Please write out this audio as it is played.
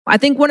I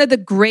think one of the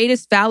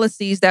greatest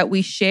fallacies that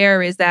we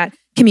share is that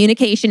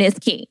communication is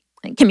key.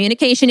 And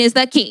communication is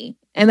the key.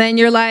 And then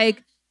you're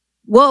like,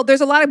 well,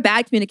 there's a lot of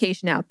bad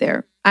communication out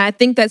there. I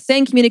think that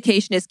saying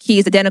communication is key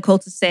is identical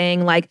to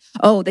saying like,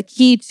 oh, the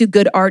key to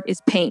good art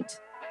is paint.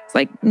 It's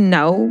like,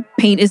 no,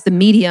 paint is the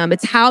medium.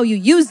 It's how you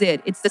use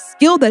it. It's the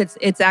skill that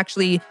it's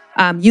actually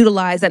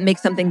utilized that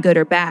makes something good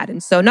or bad.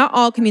 And so not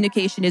all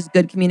communication is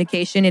good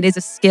communication. It is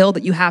a skill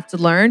that you have to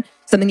learn,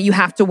 something that you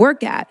have to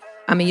work at.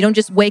 I mean, you don't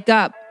just wake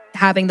up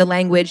having the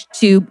language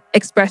to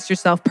express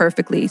yourself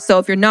perfectly. So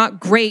if you're not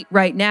great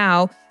right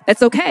now,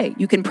 that's okay.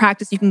 You can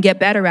practice, you can get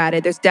better at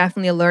it. There's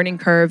definitely a learning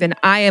curve. And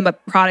I am a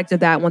product of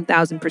that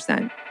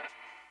 1000%.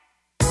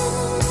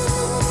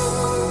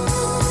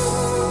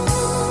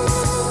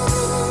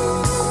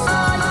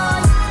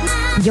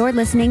 You're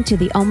listening to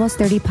the Almost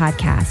 30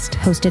 podcast,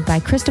 hosted by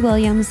Krista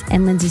Williams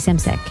and Lindsay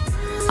Simsick.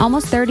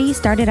 Almost 30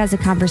 started as a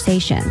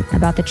conversation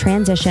about the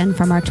transition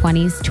from our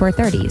 20s to our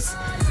 30s.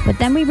 But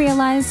then we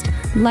realized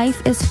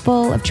life is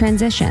full of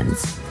transitions.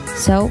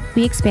 So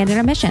we expanded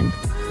our mission.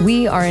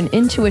 We are an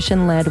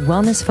intuition-led,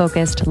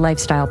 wellness-focused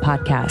lifestyle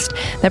podcast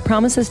that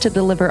promises to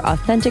deliver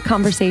authentic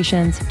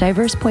conversations,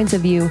 diverse points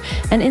of view,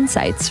 and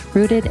insights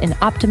rooted in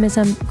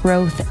optimism,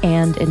 growth,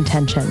 and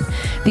intention.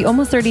 The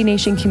Almost 30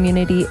 Nation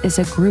community is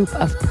a group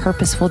of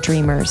purposeful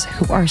dreamers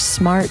who are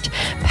smart,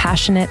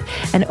 passionate,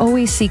 and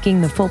always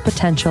seeking the full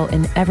potential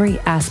in every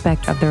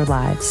aspect of their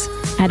lives.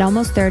 At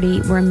Almost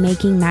 30, we're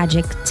making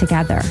magic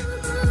together.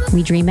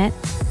 We dream it,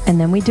 and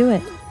then we do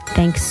it.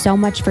 Thanks so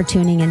much for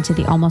tuning into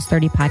the Almost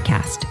 30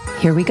 podcast.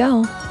 Here we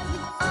go.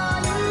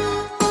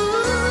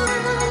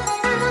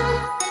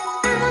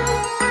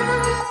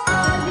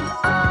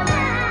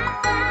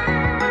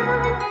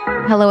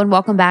 Hello and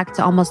welcome back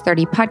to Almost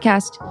 30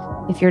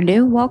 podcast. If you're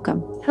new,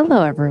 welcome.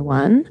 Hello,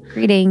 everyone.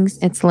 Greetings.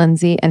 It's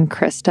Lindsay and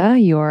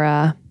Krista, your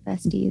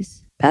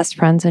besties, best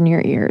friends in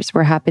your ears.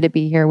 We're happy to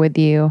be here with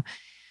you,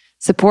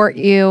 support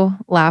you,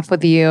 laugh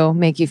with you,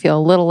 make you feel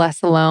a little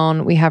less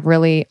alone. We have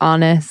really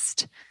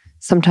honest,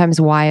 sometimes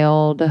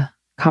wild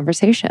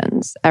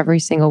conversations every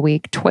single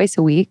week, twice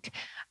a week.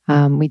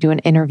 We do an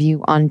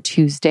interview on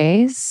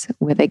Tuesdays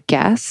with a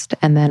guest.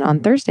 And then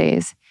on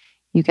Thursdays,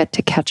 you get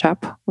to catch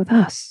up with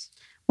us.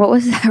 What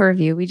was that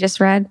review we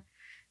just read?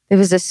 It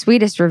was the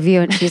sweetest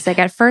review. And she's like,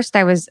 at first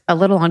I was a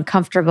little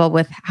uncomfortable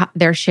with how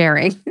they're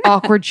sharing.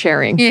 Awkward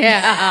sharing.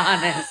 Yeah,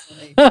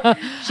 honestly.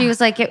 She was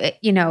like,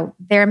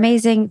 they're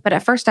amazing. But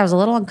at first I was a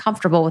little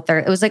uncomfortable with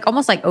it was like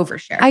almost like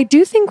overshare. I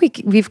do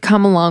think we've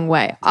come a long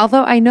way.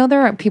 Although I know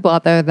there are people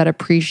out there that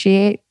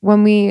appreciate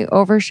when we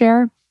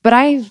overshare. But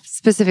I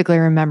specifically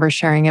remember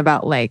sharing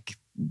about like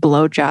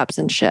blowjobs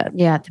and shit.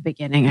 Yeah, at the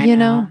beginning, I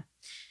know.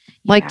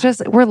 Like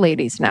just, we're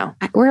ladies now.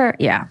 I'm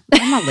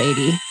a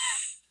lady.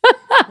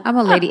 I'm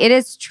a lady. It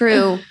is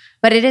true.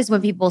 But it is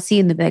when people see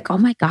and they're like, oh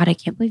my God, I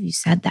can't believe you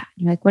said that.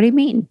 And you're like, what do you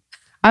mean?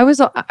 I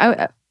was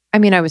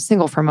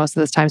single for most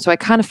of this time. So I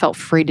kind of felt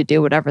free to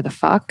do whatever the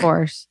fuck. Of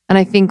course. And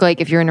I think like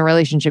if you're in a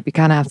relationship, you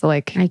kind of have to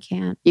like,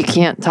 you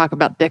can't talk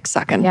about dick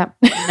sucking. Yep.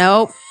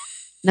 Nope.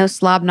 No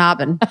slob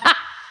knobbing.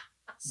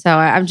 So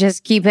I'm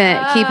just keeping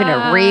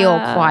it real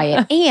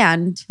quiet.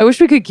 And I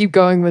wish we could keep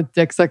going with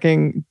dick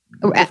sucking.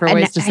 Different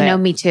ways to say I know,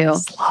 me too.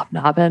 Slob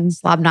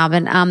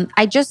knobbing.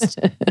 I just,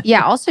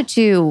 also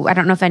too, I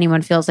don't know if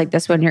anyone feels like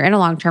this when you're in a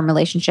long-term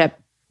relationship.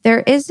 There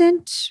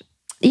isn't,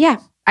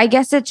 I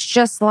guess it's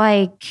just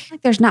like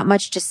there's not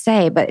much to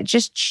say, but it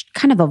just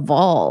kind of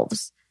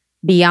evolves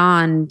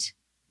beyond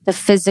the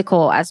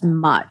physical as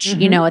much.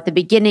 Mm-hmm. At the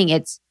beginning,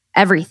 it's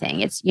everything.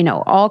 It's,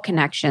 all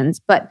connections,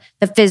 but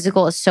the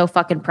physical is so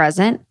fucking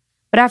present.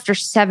 But after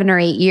 7 or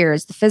 8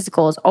 years, the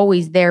physical is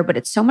always there, but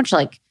it's so much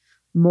like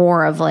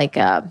more of like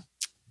a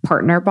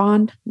partner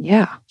bond.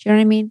 Yeah. Do you know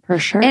what I mean? For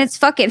sure. And it's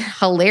fucking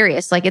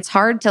hilarious. Like it's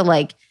hard to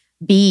like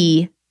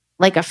be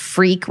like a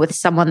freak with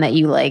someone that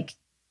you like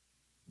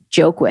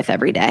joke with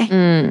every day.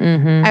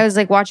 Mm-hmm. I was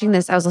like watching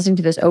this, I was listening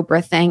to this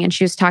Oprah thing and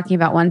she was talking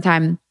about one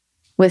time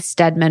with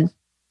Stedman.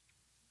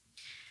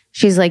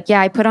 She's like, yeah,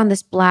 I put on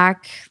this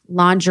black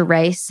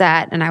lingerie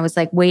set and I was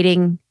like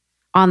waiting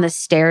on the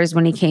stairs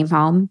when he came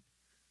home.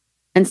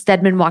 And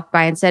Stedman walked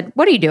by and said,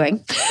 what are you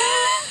doing?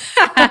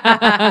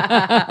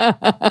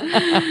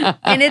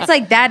 And it's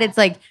like that. It's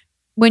like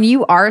when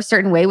you are a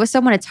certain way with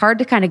someone, it's hard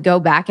to kind of go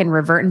back and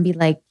revert and be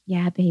like,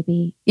 yeah,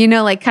 baby,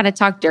 like kind of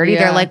talk dirty.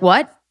 Yeah. They're like,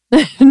 what?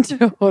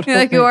 Totally. You're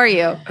like, who are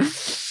you?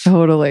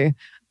 Totally.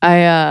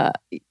 I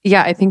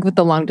think with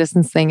the long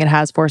distance thing, it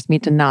has forced me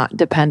to not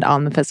depend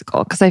on the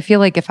physical. Because I feel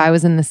like if I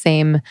was in the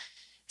same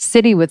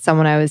city with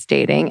someone I was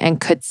dating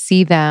and could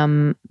see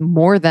them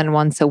more than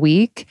once a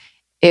week,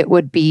 it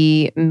would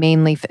be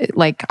mainly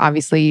like,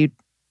 obviously you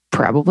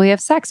probably have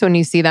sex when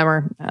you see them,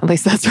 or at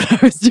least that's what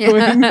I was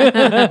doing.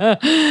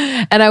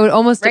 And I would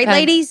almost right,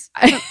 ladies?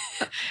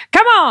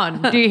 Come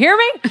on, do you hear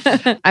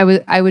me?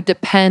 I would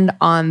depend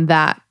on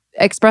that,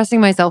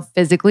 expressing myself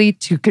physically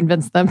to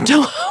convince them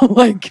to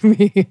like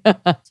me.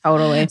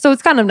 Totally. So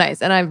it's kind of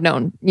nice, and I've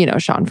known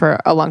Shan for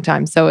a long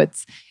time, so it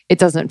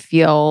doesn't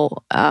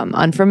feel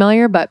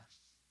unfamiliar. But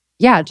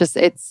yeah, just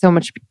it's so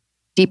much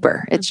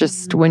deeper. It's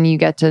just when you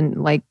get to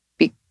like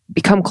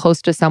become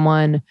close to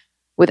someone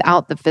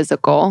without the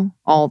physical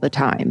all the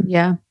time.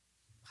 Yeah.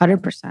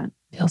 100%.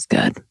 Feels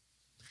good.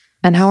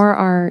 And how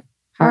are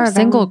our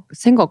single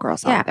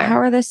girls out there? How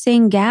are the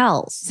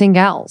singals?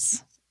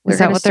 Singals. Is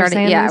that what they're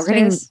saying? Yeah, these we're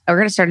days?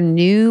 going to start a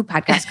new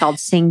podcast called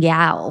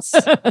Singals.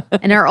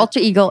 And our alter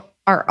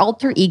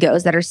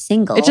egos that are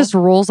single. It just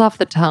rolls off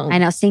the tongue. I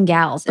know,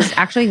 Singals is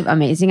actually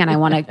amazing, and I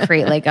want to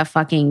create like a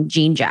fucking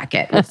jean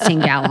jacket with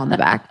Singal on the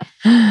back.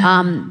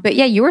 But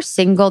yeah, you were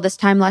single this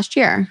time last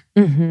year.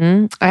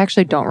 I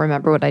actually don't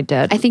remember what I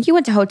did. I think you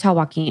went to Hotel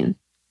Joaquin.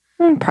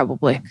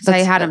 Probably. Because I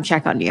had him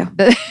check on you.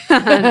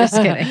 I'm just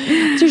kidding.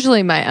 It's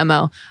usually my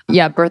MO.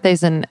 Yeah,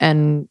 birthdays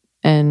and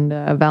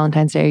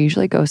Valentine's Day, I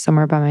usually go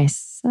somewhere by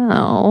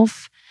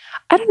myself.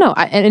 I don't know.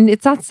 And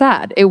it's not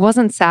sad. It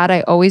wasn't sad.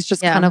 I always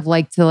just kind of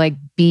like to like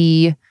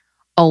be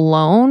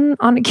alone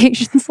on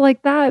occasions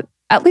like that,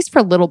 at least for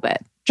a little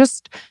bit,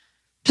 just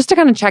to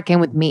kind of check in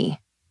with me.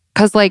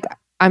 Because like,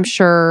 I'm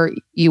sure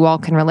you all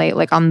can relate.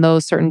 Like on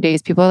those certain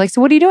days, people are like,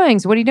 so what are you doing?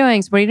 So what are you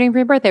doing? So what are you doing for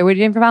your birthday? What are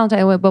you doing for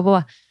Valentine's? Blah, blah,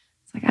 blah.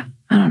 It's like,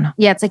 I don't know.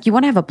 Yeah, it's like you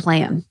want to have a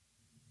plan.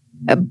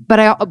 But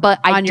I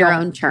on your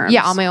own terms.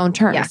 Yeah, on my own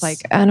terms. Yes. Like,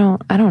 I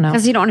don't know.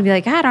 Because you don't want to be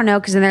like, I don't know.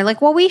 Because then they're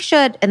like, well, we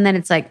should. And then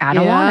it's like, I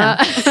don't want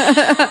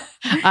to.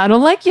 I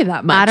don't like you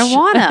that much. I don't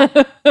want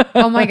to.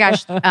 Oh my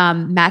gosh.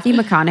 Matthew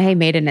McConaughey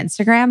made an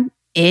Instagram.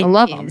 I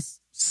love him.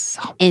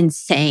 So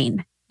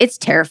insane. It's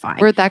terrifying.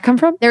 Where'd that come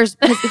from? This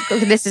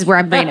is where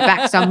I'm bringing it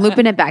back. So I'm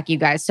looping it back, you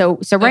guys. So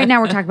right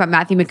now we're talking about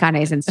Matthew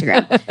McConaughey's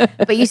Instagram.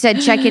 But you said,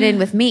 check it in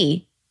with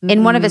me.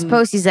 In one of his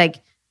posts, he's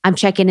like, I'm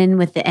checking in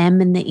with the M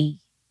and the E.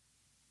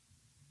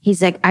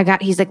 He's like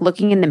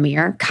looking in the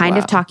mirror, kind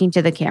of talking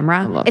to the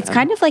camera. It's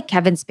kind of like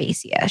Kevin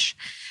Spacey-ish.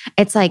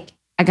 It's like,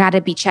 I got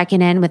to be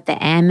checking in with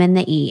the M and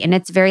the E. And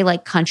it's very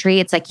like country.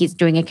 It's like he's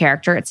doing a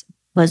character. It's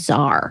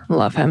bizarre.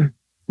 Love him.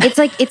 It's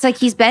like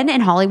he's been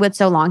in Hollywood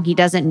so long, he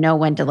doesn't know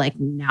when to like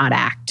not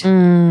act.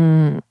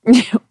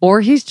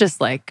 Or he's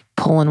just like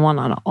pulling one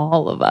on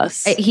all of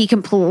us. He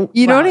can pull.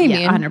 You know what I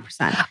mean?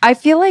 100%. I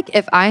feel like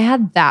if I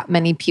had that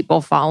many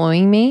people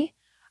following me,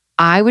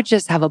 I would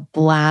just have a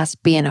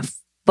blast being a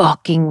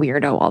fucking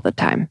weirdo all the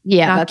time.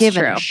 Yeah, not that's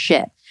giving true. a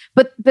shit.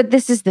 But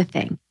this is the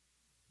thing.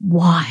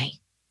 Why?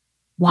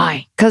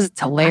 Because it's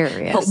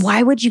hilarious. But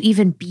why would you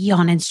even be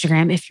on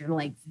Instagram if you're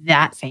like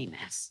that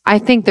famous? I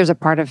think there's a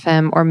part of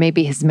him, or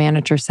maybe his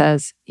manager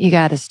says, you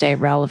got to stay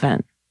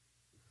relevant.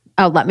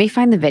 Oh, let me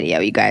find the video,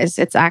 you guys.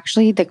 It's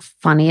actually the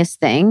funniest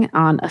thing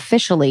on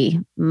officially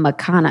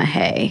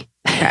McConaughey.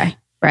 Okay,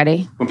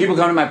 ready? When people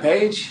come to my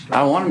page,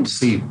 I want them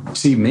to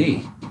see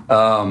me.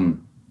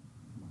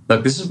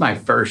 Look, this is my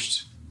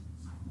first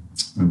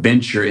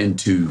venture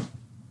into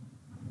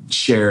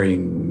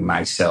sharing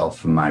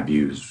myself and my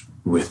views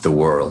with the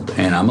world,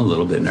 and I'm a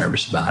little bit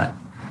nervous about it.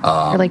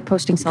 You're like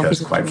posting selfies because,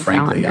 with quite Jimmy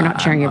frankly, Fallon. You're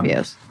not sharing your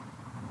views.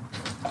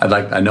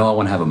 I know I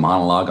want to have a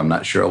monologue. I'm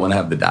not sure I want to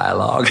have the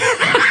dialogue.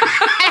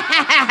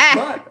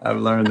 But I've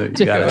learned that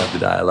you got to have the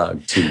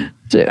dialogue to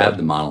have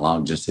the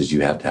monologue, just as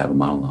you have to have a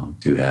monologue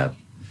to have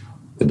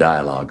the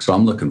dialogue. So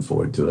I'm looking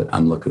forward to it.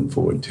 I'm looking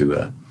forward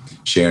to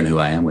sharing who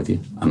I am with you.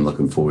 I'm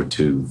looking forward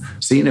to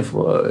seeing if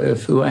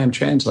who I am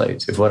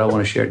translates, if what I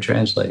want to share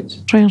translates.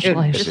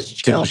 Translation. If it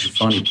tickles your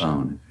funny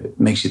bone, if it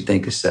makes you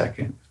think a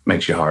second,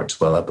 makes your heart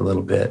swell up a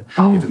little bit.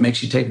 If it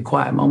makes you take a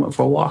quiet moment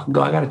for a walk and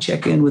go, I got to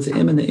check in with the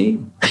M and the E.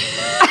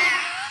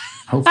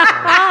 Hopefully.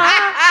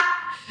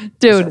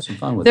 Dude, let's have some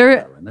fun with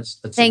it. Let's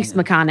Thanks,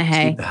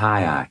 McConaughey. keep the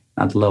high eye,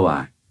 not the low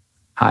eye.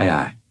 High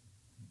eye.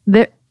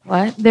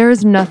 There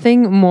is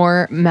nothing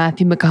more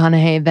Matthew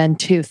McConaughey than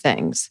two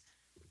things.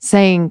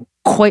 Saying,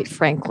 quite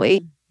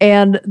frankly,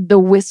 and the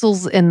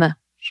whistles in the...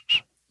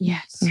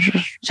 Yes.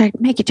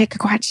 Make you take a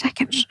quiet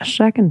second.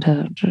 Second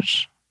to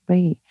just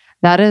be.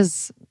 That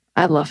is...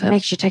 I love it.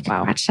 Makes you take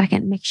a quiet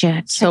second. Makes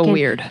you so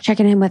weird.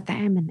 Checking in with the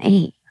M and the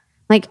E.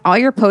 Like all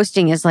you're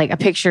posting is like a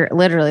picture,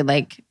 literally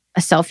like a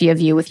selfie of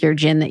you with your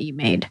gin that you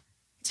made.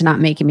 It's not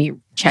making me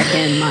check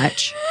in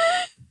much.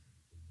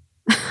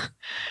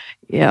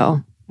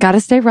 Yo, got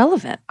to stay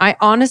relevant. I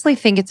honestly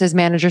think it's his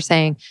manager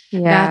saying,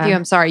 Matthew,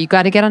 I'm sorry, you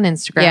got to get on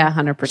Instagram. Yeah,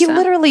 100%. He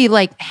literally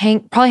like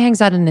probably hangs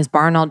out in his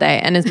barn all day,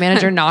 and his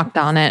manager knocked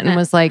on it and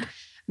was like,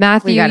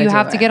 Matthew, you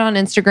have to get on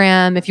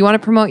Instagram. If you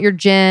want to promote your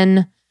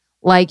gin,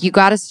 like you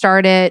got to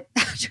start it.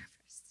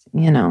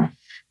 You know.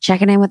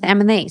 Checking in with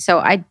M and the E. So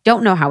I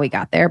don't know how we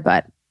got there,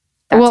 but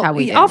that's how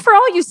we did. For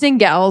all you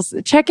singles,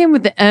 check in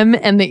with the M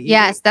and the E.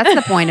 Yes, that's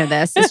the point of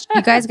this.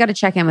 You guys got to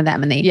check in with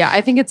M and the E. Yeah, I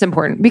think it's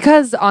important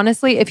because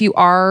honestly, if you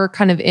are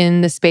kind of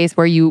in the space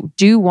where you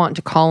do want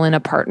to call in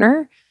a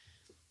partner,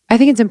 I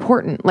think it's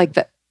important. Like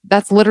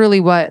that's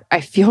literally what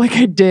I feel like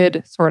I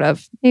did sort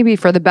of maybe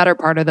for the better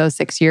part of those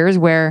 6 years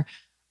where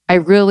I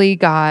really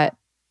got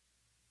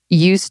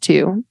used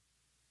to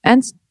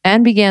and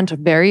began to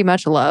very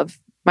much love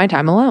my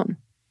time alone.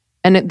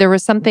 And there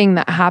was something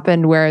that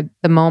happened where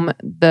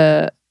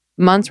the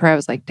months where I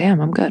was like, damn,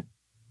 I'm good.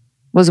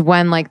 was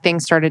when like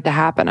things started to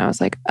happen. I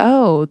was like,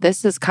 oh,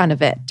 this is kind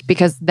of it.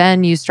 Because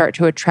then you start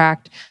to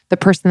attract the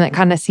person that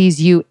kind of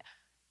sees you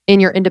in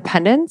your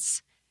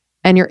independence,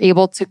 and you're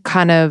able to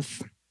kind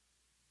of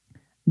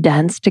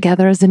dance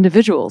together as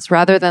individuals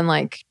rather than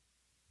like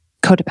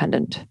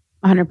codependent.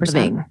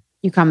 100%.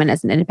 You come in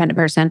as an independent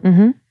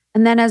person.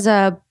 And then as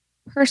a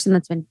person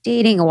that's been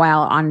dating a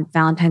while, on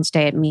Valentine's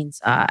Day, it means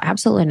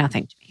absolutely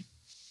nothing to me.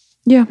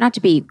 Yeah. Not to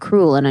be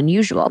cruel and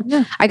unusual.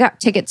 Yeah. I got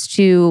tickets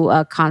to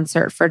a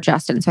concert for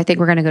Justin. So I think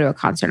we're going to go to a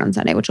concert on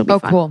Sunday, which will be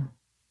fun. Oh, cool.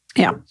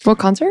 Yeah. What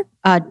concert?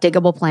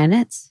 Diggable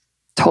Planets.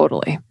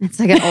 Totally. It's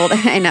like an old,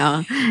 I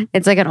know.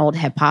 It's like an old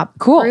hip hop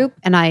group.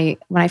 And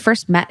when I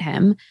first met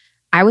him,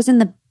 I was in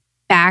the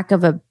back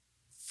of a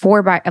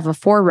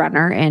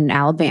 4Runner in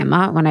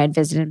Alabama when I had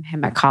visited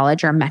him at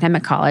college, or met him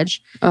at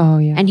college. Oh,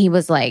 yeah. And he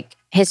was like,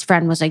 his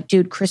friend was like,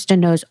 dude, Krista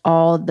knows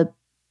all the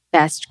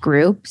best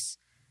groups.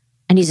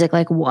 And he's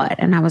like what?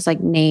 And I was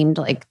like, named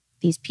like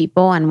these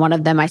people. And one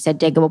of them, I said,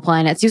 Diggable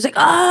Planets. He was like,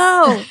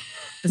 oh,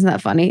 isn't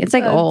that funny? It's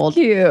like That's old,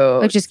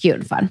 cute. which is cute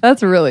and fun.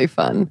 That's really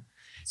fun.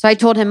 So I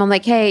told him, I'm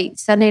like, hey,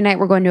 Sunday night,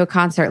 we're going to a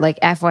concert. Like,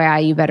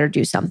 FYI, you better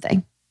do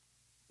something.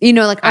 You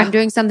know, like I'm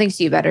doing something,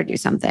 so you better do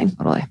something.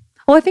 Totally.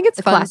 Well, I think it's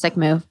a classic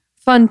move.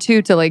 Fun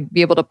too, to like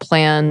be able to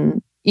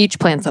plan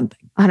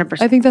something.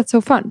 100%. I think that's so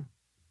fun.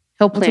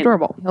 It's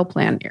adorable. He'll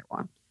plan your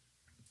one.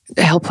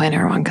 He'll plan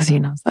everyone because he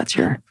knows that's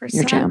your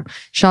jam.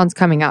 Sean's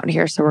coming out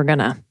here, so we're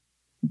gonna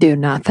do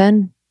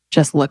nothing.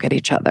 Just look at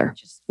each other.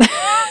 Just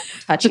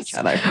touch each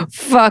other.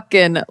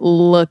 Fucking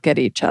look at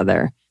each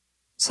other.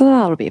 So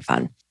that'll be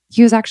fun.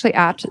 He was actually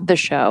at the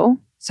show.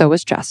 So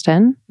was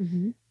Justin,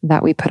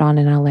 that we put on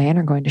in LA and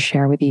are going to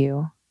share with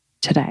you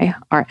today.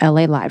 Our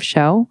LA live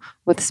show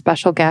with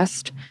special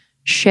guest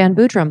Shan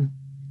Boodram.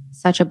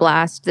 Such a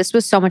blast. This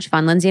was so much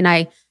fun. Lindsay and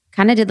I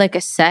kind of did like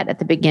a set at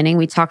the beginning.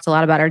 We talked a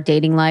lot about our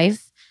dating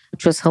life,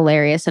 which was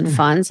hilarious and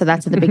fun. So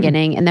that's at the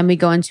beginning. And then we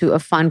go into a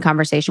fun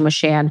conversation with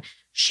Shan.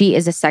 She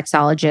is a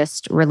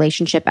sexologist,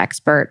 relationship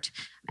expert,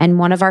 and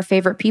one of our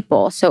favorite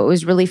people. So it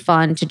was really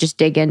fun to just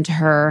dig into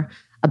her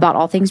about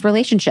all things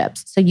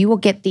relationships. So you will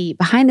get the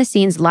behind the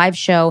scenes live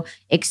show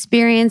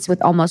experience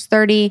with Almost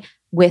 30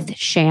 with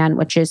Shan,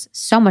 which is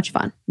so much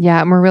fun.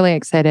 Yeah, and we're really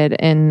excited.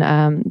 In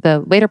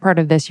the later part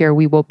of this year,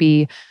 we will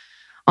be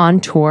on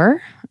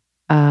tour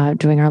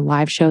doing our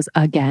live shows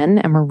again.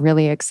 And we're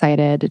really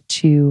excited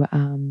to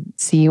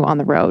see you on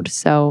the road.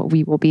 So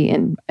we will be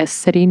in a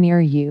city near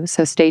you.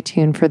 So stay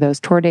tuned for those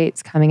tour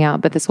dates coming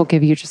out. But this will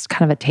give you just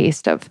kind of a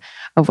taste of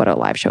what a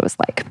live show is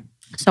like.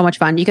 So much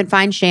fun. You can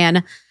find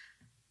Shan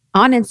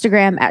on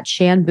Instagram at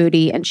Shan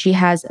BOODY. And she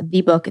has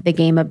the book, The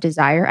Game of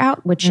Desire,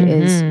 out, which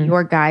is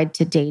your guide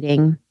to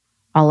dating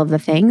all of the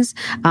things.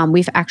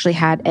 We've actually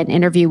had an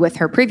interview with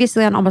her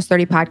previously on Almost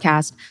 30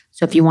 podcast.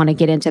 So if you want to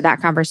get into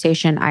that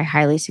conversation, I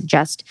highly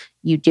suggest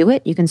you do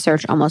it. You can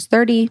search Almost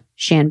 30,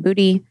 Shan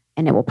BOODY,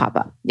 and it will pop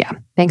up. Yeah.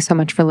 Thanks so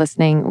much for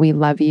listening. We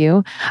love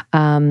you.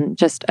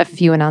 Just a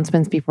few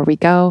announcements before we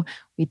go.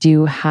 We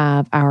do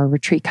have our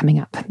retreat coming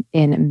up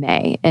in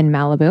May in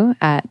Malibu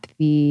at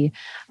the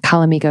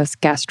Calamigos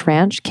Guest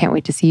Ranch. Can't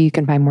wait to see you. You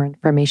can find more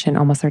information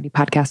at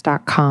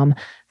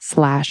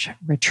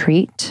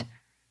almost30podcast.com/retreat.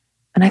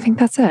 And I think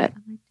that's it.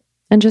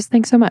 And just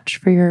thanks so much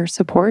for your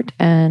support.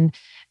 And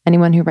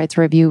anyone who writes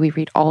a review, we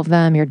read all of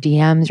them, your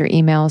DMs, your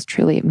emails.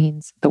 Truly, it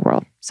means the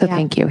world. So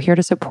thank you. Here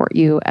to support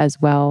you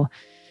as well.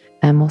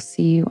 And we'll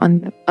see you on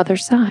the other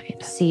side.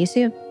 See you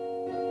soon.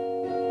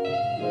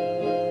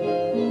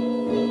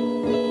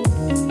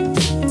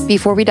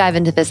 Before we dive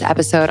into this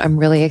episode, I'm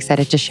really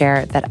excited to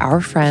share that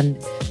our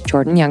friend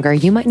Jordan Younger,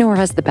 you might know her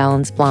as The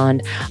Balance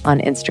Blonde on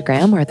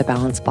Instagram or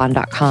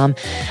thebalancedblonde.com,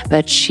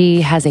 but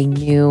she has a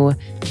new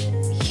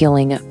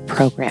healing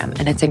program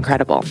and it's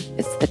incredible.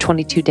 It's the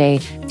 22-day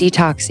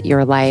Detox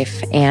Your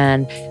Life.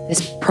 And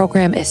this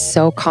program is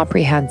so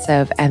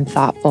comprehensive and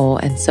thoughtful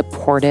and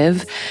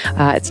supportive.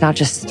 It's not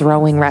just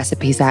throwing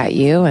recipes at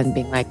you and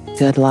being like,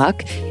 good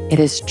luck. It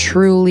is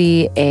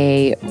truly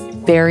a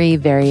very,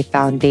 very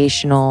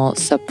foundational,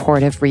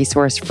 supportive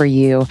resource for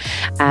you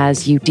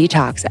as you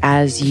detox,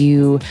 as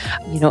you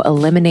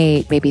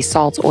eliminate maybe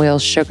salts,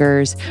 oils,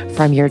 sugars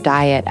from your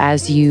diet,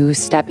 as you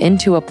step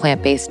into a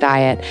plant-based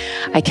diet.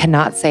 I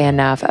cannot say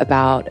enough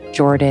about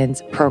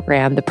Jordan's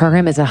program. The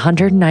program is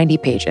 190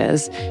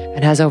 pages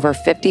and has over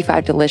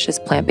 55 delicious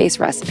plant-based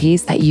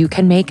recipes that you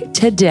can make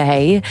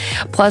today,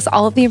 plus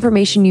all of the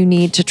information you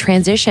need to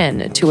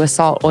transition to a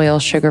salt, oil,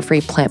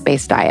 sugar-free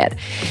plant-based diet.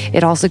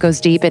 It also goes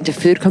deep into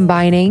food combining,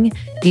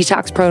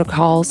 detox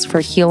protocols for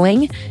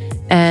healing,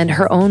 and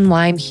her own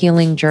Lyme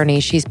healing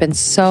journey. She's been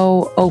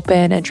so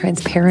open and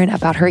transparent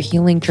about her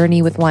healing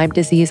journey with Lyme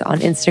disease on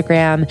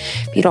Instagram.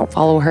 If you don't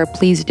follow her,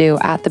 please do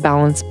at The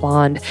Balanced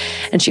Blonde.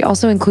 And she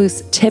also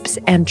includes tips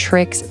and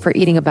tricks for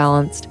eating a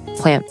balanced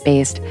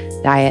plant-based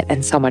diet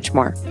and so much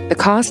more. The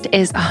cost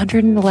is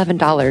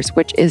 $111,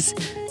 which is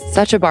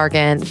such a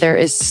bargain. There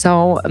is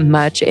so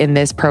much in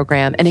this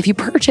program. And if you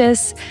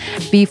purchase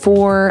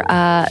before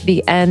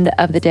the end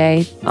of the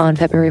day on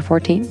February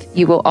 14th,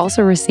 you will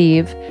also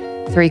receive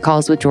 3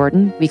 calls with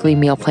Jordan, weekly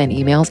meal plan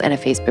emails, and a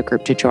Facebook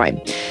group to join.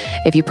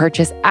 If you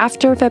purchase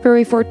after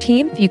February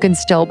 14th, you can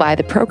still buy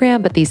the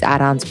program, but these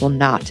add-ons will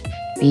not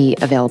be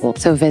available.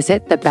 So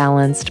visit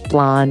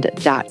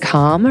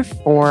thebalancedblonde.com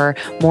for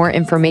more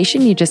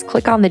information. You just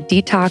click on the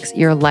Detox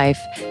Your Life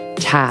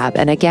tab.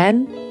 And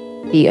again,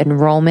 the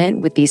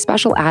enrollment with these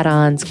special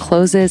add-ons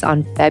closes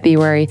on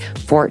February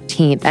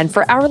 14th. And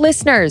for our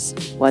listeners,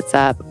 what's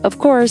up? Of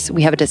course,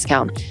 we have a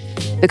discount.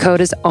 The code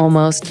is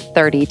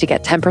almost30 to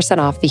get 10%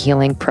 off the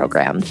healing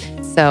program.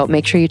 So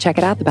make sure you check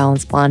it out,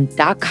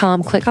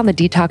 thebalancedblonde.com. Click on the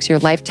Detox Your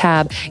Life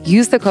tab.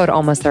 Use the code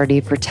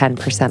almost30 for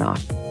 10%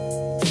 off.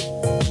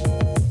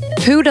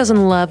 Who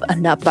doesn't love a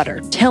nut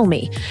butter? Tell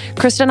me.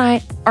 Krista and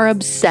I are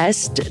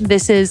obsessed.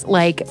 This is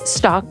like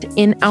stocked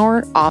in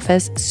our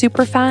office.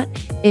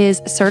 Superfat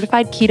is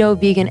certified keto,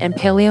 vegan, and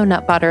paleo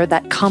nut butter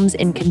that comes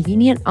in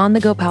convenient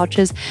on-the-go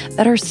pouches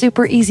that are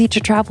super easy to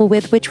travel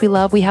with, which we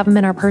love. We have them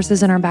in our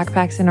purses, in our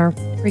backpacks, in our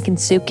freaking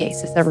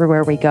suitcases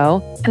everywhere we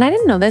go. And I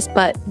didn't know this,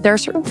 but there are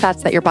certain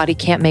fats that your body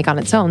can't make on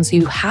its own, so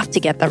you have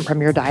to get them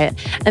from your diet.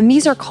 And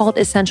these are called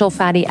essential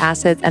fatty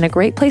acids, and a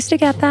great place to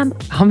get them,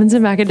 almonds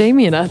and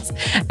macadamia nuts.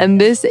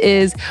 And this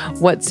is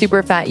what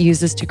Superfat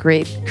uses to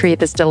create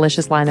this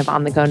delicious line of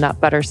on-the-go nut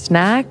butter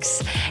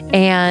snacks.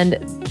 And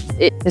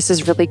this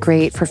is really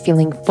great for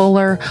feeling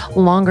fuller,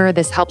 longer.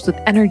 This helps with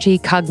energy,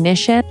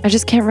 cognition. I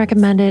just can't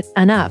recommend it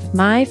enough.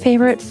 My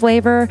favorite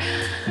flavor,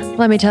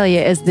 let me tell you,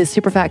 is the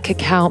Superfat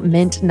Cacao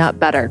Mint Nut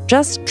Butter.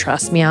 Just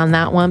trust me on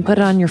that one. Put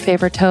it on your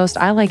favorite toast.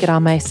 I like it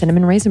on my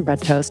cinnamon raisin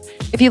bread toast.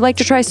 If you'd like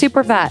to try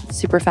Superfat,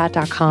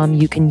 superfat.com,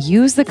 you can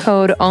use the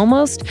code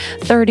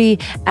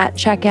almost30 at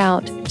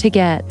checkout to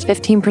get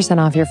 15%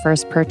 off your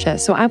first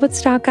purchase. So I would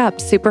stock up,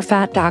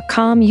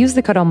 superfat.com, use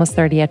the code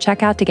almost30 at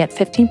checkout to get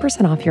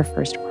 15% off your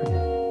first order.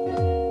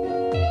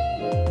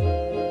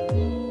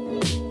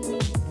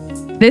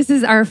 This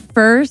is our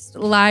first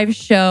live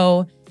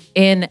show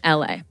in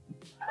LA.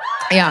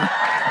 Yeah.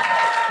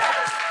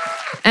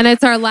 And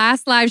it's our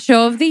last live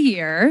show of the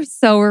year.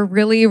 So we're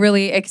really,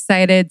 really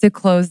excited to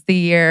close the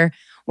year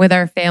with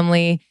our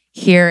family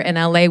here in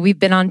LA. We've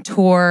been on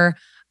tour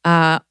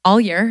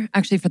all year,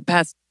 actually for the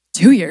past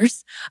 2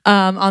 years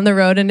on the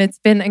road. And it's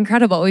been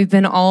incredible. We've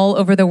been all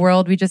over the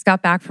world. We just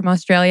got back from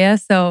Australia.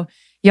 So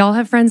y'all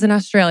have friends in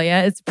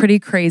Australia. It's pretty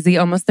crazy.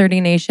 Almost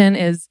 30 Nation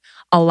is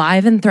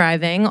alive and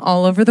thriving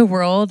all over the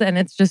world. And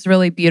it's just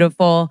really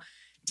beautiful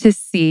to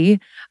see.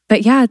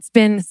 But yeah, it's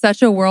been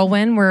such a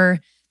whirlwind. We're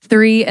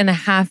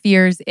 3.5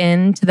 years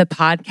into the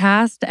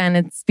podcast, and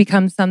it's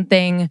become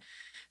something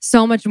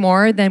so much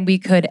more than we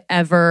could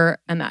ever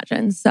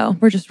imagine. So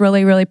we're just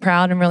really, really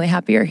proud and really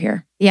happy you're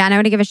here. Yeah, and I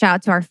want to give a shout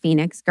out to our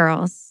Phoenix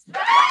girls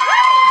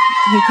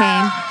who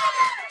came.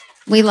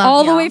 We love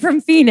all y'all. the way from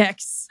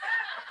Phoenix.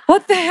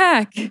 What the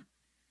heck?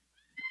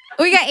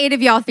 We got 8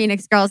 of y'all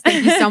Phoenix girls.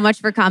 Thank you so much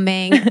for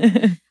coming.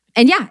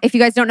 And yeah, if you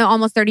guys don't know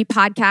Almost 30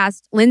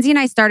 podcast, Lindsay and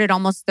I started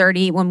Almost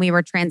 30 when we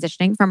were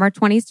transitioning from our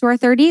 20s to our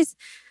 30s.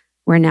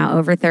 We're now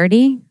over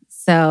 30.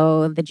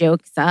 So the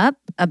joke's up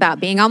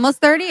about being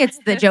almost 30. It's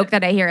the joke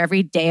that I hear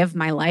every day of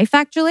my life,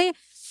 actually.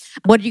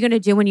 What are you going to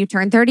do when you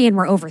turn 30? And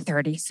we're over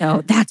 30.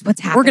 So that's what's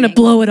happening. We're going to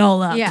blow it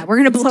all up. Yeah, we're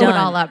going to blow it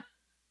all up.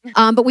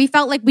 But we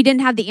felt like we didn't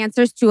have the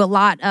answers to a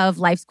lot of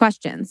life's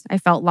questions. I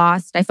felt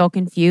lost. I felt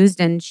confused.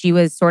 And she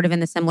was sort of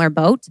in the similar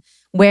boat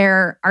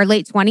where our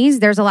late 20s,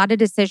 there's a lot of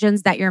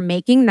decisions that you're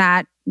making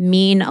that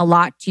mean a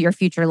lot to your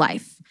future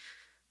life.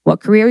 What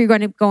career you're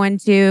going to go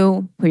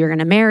into, who you're going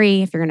to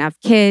marry, if you're going to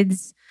have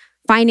kids,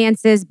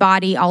 finances,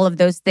 body, all of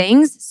those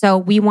things. So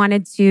we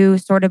wanted to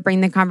sort of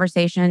bring the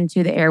conversation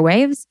to the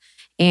airwaves.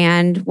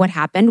 And what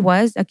happened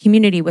was a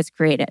community was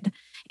created.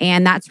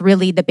 And that's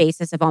really the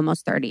basis of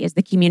Almost 30 is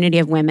the community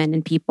of women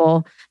and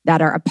people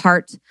that are a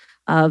part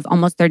of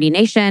Almost 30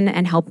 Nation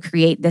and help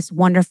create this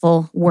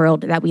wonderful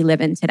world that we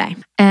live in today.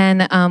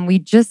 And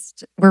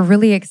we're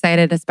really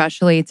excited,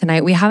 especially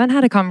tonight. We haven't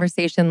had a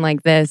conversation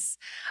like this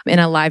in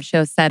a live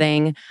show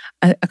setting,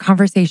 a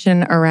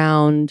conversation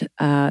around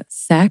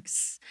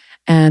sex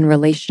and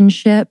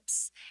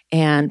relationships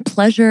and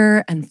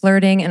pleasure and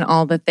flirting and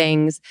all the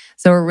things.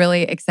 So we're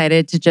really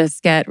excited to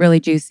just get really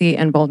juicy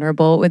and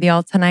vulnerable with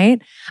y'all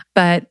tonight.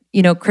 But,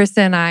 Krista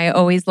and I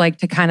always like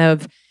to kind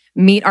of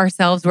meet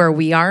ourselves where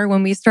we are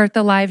when we start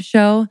the live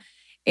show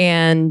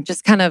and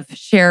just kind of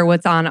share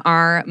what's on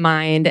our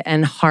mind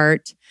and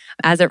heart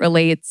as it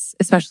relates,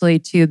 especially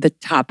to the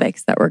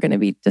topics that we're going to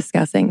be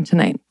discussing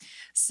tonight.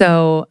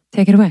 So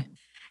take it away.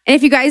 And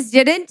if you guys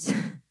didn't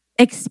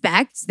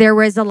expect, there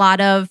was a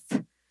lot of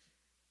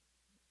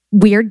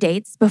weird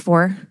dates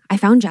before I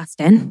found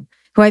Justin,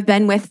 who I've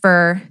been with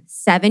for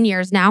 7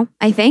 years now,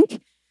 I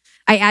think.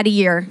 I add a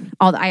year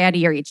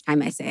each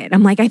time I say it.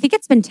 I'm like, I think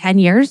it's been 10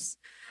 years.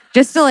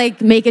 Just to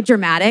make it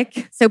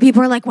dramatic. So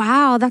people are like,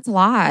 wow, that's a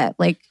lot.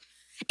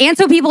 And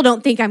so people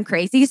don't think I'm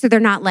crazy. So they're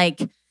not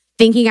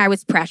thinking I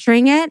was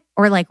pressuring it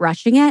or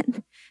rushing it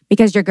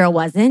because your girl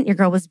wasn't. Your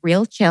girl was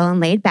real chill and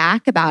laid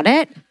back about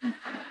it,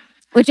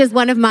 which is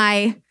one of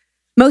my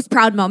most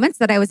proud moments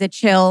that I was a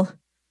chill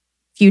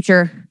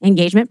future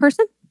engagement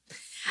person.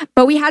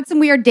 But we had some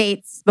weird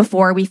dates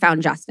before we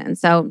found Justin.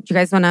 So do you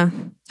guys want to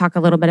talk a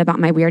little bit about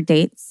my weird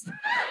dates?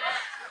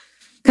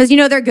 Because you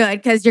know they're good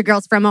because your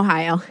girl's from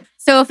Ohio.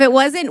 So if it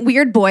wasn't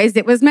weird boys,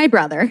 it was my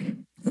brother.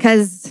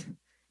 Because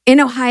in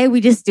Ohio,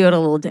 we just do it a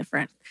little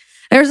different.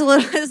 It's a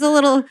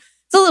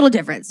little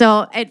different.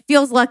 So it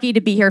feels lucky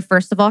to be here,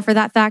 first of all, for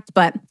that fact.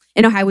 But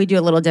in Ohio, we do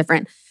a little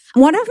different.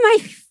 One of my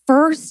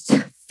first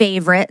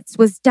favorites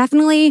was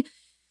definitely,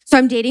 so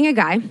I'm dating a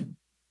guy.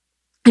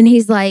 And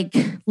he's like,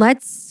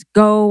 let's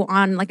go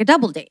on like a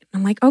double date.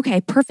 I'm like,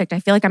 okay, perfect. I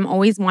feel like I'm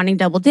always wanting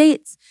double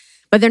dates,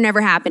 but they're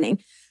never happening.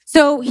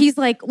 So he's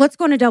like, let's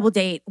go on a double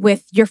date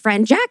with your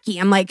friend Jackie.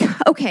 I'm like,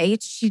 okay,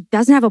 she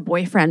doesn't have a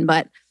boyfriend,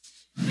 but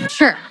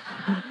sure.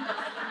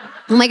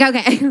 I'm like,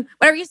 okay,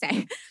 whatever you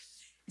say.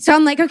 So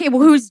I'm like, okay,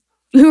 well, who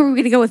are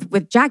we gonna go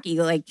with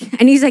Jackie? Like,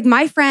 and he's like,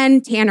 my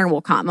friend Tanner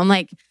will come. I'm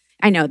like,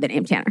 I know the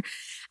name Tanner.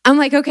 I'm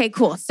like, okay,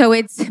 cool. So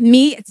it's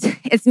me,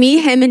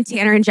 him, and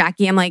Tanner and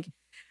Jackie. I'm like,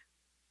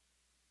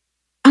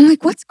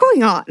 what's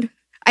going on?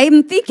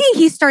 I'm thinking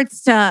he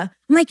starts to,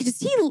 I'm like, is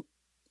he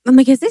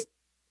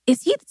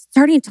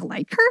starting to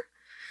like her?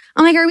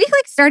 I'm like, are we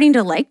like starting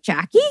to like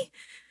Jackie?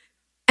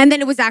 And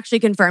then it was actually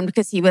confirmed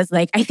because he was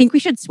like, I think we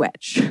should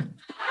switch.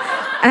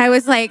 And I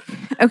was like,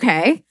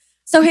 okay.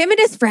 So him and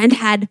his friend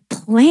had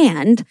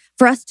planned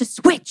for us to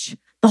switch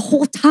the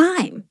whole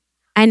time.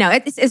 I know,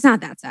 it's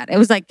not that sad. It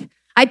was like,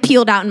 I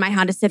peeled out in my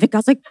Honda Civic. I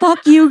was like,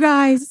 fuck you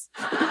guys.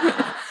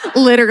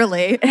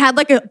 Literally. It had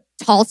like a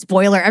tall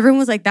spoiler. Everyone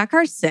was like, that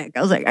car's sick.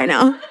 I was like, I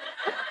know.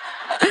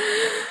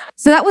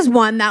 So that was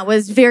one that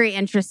was very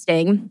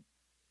interesting.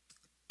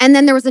 And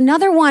then there was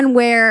another one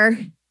where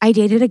I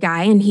dated a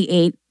guy and he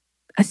ate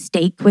a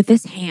steak with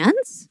his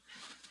hands.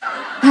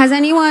 Does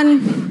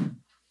anyone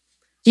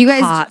do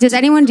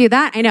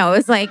that? I know. It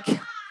was like,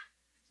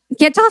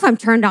 can't tell if I'm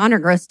turned on or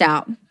grossed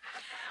out.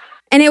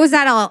 And it was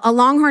at a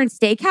Longhorn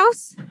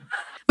Steakhouse.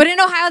 But in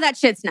Ohio, that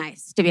shit's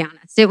nice, to be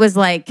honest. It was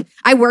like,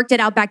 I worked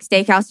at Outback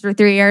Steakhouse for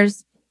 3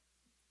 years.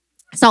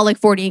 Saw like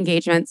 40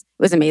 engagements.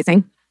 It was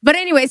amazing. But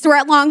anyway, so we're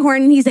at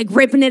Longhorn and he's like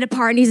ripping it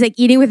apart and he's like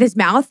eating with his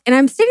mouth. And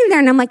I'm sitting there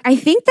and I'm like, I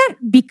think that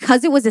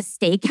because it was a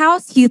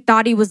steakhouse, he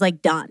thought he was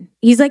like done.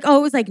 He's like, oh,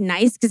 it was like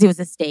nice because it was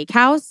a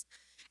steakhouse.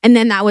 And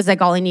then that was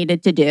like all he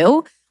needed to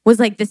do was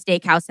like the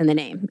steakhouse in the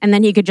name. And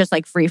then he could just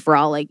like free for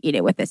all, like eat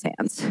it with his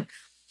hands.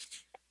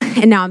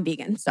 And now I'm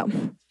vegan. So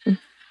it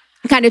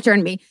kind of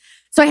turned me.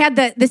 So I had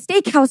the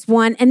steakhouse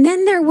one. And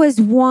then there was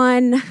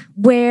one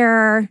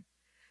where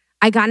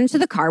I got into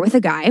the car with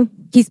a guy.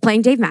 He's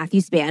playing Dave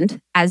Matthews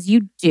Band, as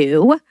you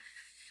do,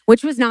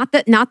 which was not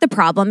the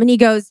problem. And he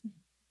goes,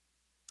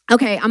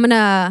 okay,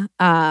 I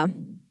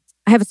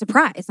have a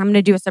surprise. I'm going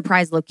to do a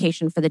surprise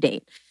location for the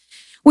date,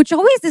 which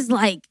always is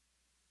like,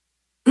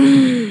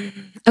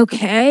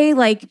 okay.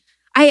 Like,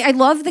 I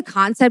love the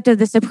concept of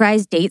the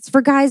surprise dates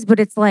for guys, but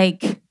it's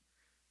like,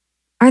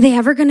 are they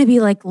ever going to be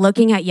like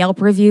looking at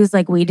Yelp reviews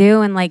like we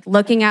do and like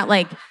looking at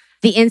like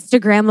the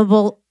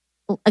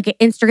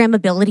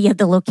Instagrammability of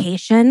the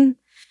location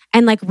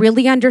and like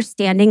really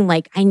understanding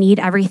like I need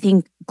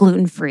everything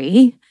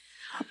gluten-free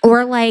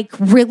or like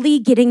really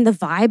getting the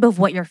vibe of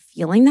what you're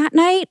feeling that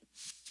night?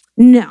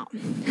 No.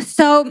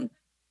 So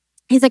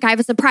he's like, I have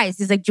a surprise.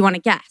 He's like, do you want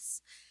to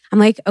guess? I'm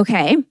like,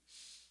 okay.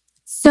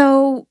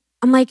 So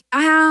I'm like,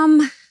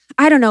 I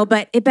don't know,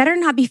 but it better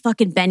not be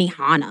fucking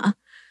Benihana,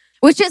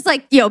 which is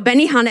like,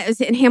 Benihana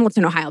is in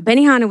Hamilton, Ohio.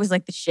 Benihana was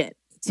like the shit,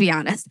 to be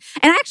honest.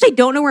 And I actually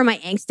don't know where my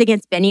angst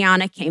against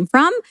Benihana came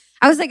from.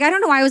 I was like, I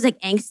don't know why I was like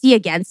angsty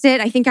against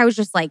it. I think I was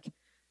just like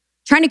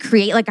trying to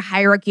create like a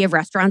hierarchy of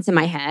restaurants in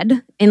my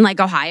head in like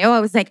Ohio. I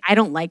was like, I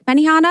don't like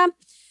Benihana.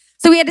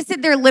 So we had to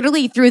sit there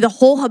literally through the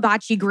whole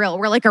hibachi grill.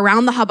 We're like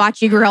around the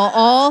hibachi grill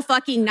all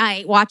fucking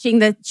night watching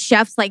the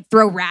chefs like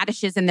throw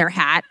radishes in their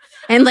hat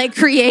and like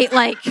create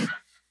like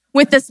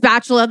with the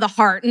spatula the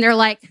heart. And they're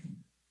like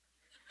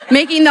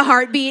making the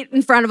heartbeat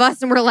in front of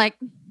us. And we're like,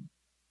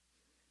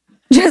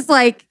 just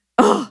like,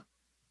 oh.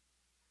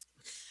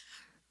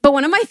 But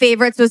one of my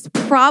favorites was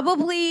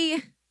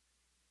probably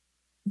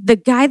the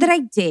guy that I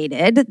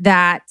dated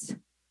that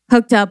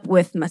hooked up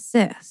with my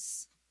sis.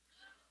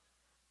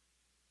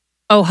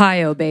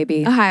 Ohio,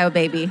 baby.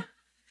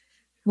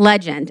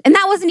 Legend. And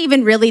that wasn't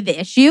even really the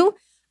issue.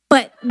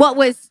 But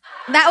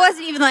that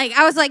wasn't even like,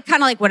 I was like,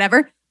 kind of like,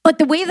 whatever. But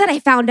the way that I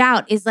found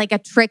out is like a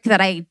trick that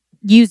I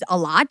use a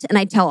lot. And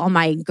I tell all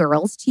my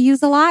girls to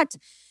use a lot.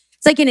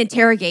 It's like an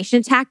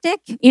interrogation tactic,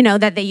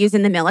 that they use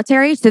in the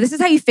military. So this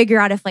is how you figure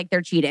out if like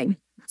they're cheating.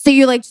 So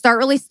you like start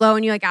really slow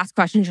and you like ask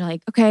questions. You're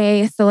like,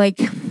 okay, so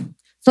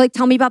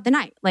tell me about the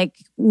night. Like,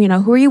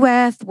 who are you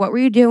with? What were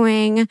you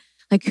doing?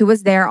 Like, who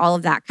was there? All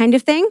of that kind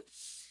of thing.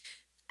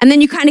 And then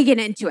you kind of get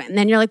into it. And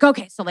then you're like,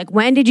 okay, so like,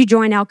 when did you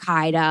join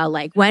Al-Qaeda?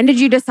 Like, when did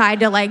you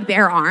decide to like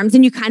bear arms?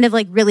 And you kind of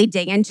like really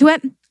dig into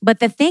it. But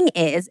the thing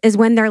is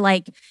when they're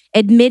like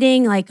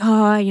admitting like,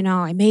 oh,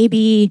 I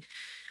maybe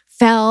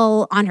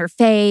fell on her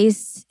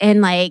face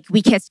and like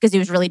we kissed because it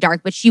was really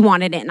dark, but she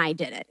wanted it and I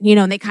did it.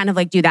 And they kind of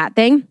like do that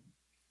thing.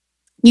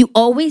 You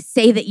always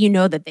say that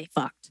that they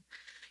fucked.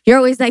 You're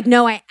always like,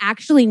 no, I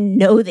actually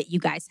know that you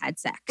guys had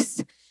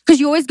sex. Because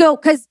you always go,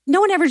 because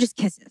no one ever just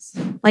kisses.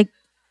 Like,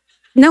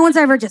 no one's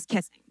ever just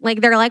kissing.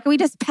 Like, they're like, we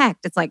just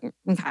pecked. It's like,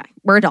 okay,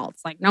 we're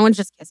adults. Like, no one's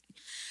just kissing.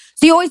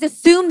 So you always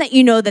assume that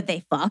you know that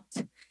they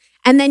fucked.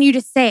 And then you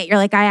just say it. You're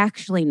like, I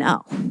actually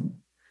know.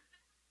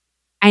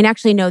 I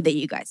actually know that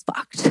you guys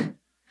fucked.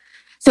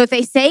 So if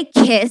they say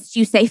kissed,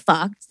 you say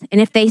fucked.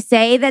 And if they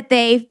say that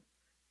they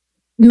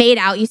made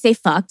out, you say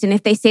fucked. And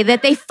if they say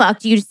that they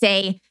fucked, you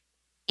say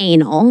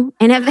anal.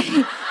 And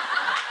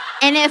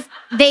if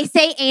they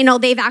say anal,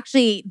 they've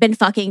actually been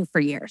fucking for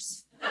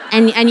years.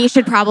 And you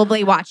should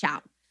probably watch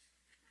out.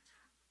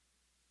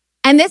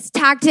 And this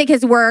tactic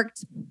has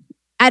worked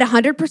at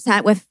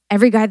 100% with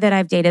every guy that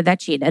I've dated that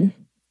cheated.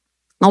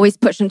 Always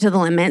push them to the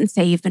limit and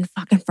say, you've been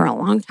fucking for a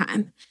long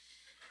time.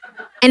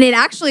 And it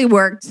actually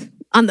worked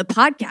on the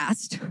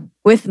podcast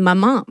with my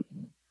mom.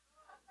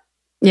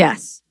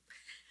 Yes.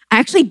 I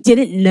actually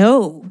didn't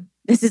know.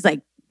 This is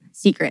like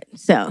secret,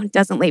 so it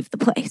doesn't leave the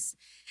place.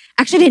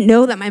 I actually didn't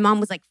know that my mom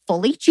was like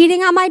fully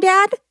cheating on my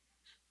dad.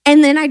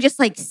 And then I just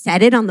like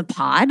said it on the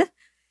pod.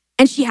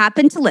 And she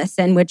happened to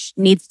listen, which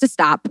needs to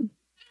stop.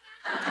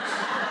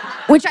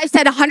 Which I've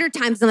said 100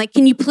 times. I'm like,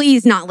 can you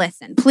please not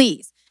listen?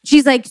 Please.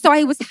 She's like, so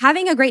I was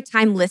having a great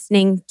time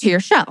listening to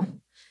your show.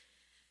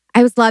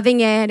 I was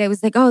loving it. I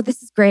was like, oh,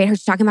 this is great. I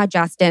was talking about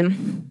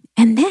Justin.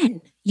 And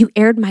then you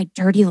aired my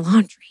dirty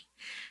laundry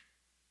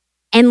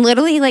and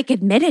literally like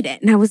admitted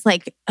it. And I was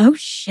like, oh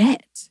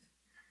shit,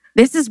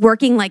 this is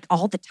working like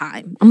all the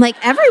time. I'm like,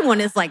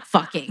 everyone is like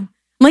fucking. I'm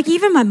like,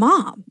 even my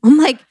mom. I'm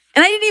like,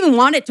 and I didn't even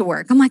want it to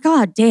work. I'm like,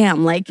 oh,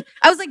 damn. Like,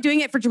 I was like doing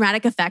it for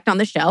dramatic effect on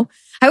the show.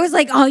 I was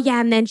like, oh yeah.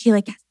 And then she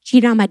like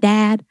cheated on my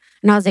dad.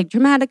 And I was like,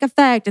 dramatic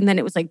effect. And then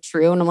it was like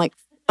true. And I'm like,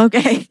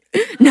 okay.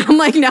 Now I'm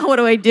like, now what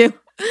do I do?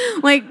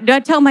 Like, do I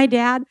tell my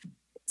dad?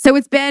 So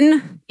it's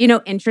been,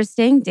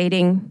 interesting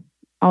dating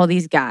all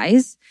these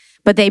guys.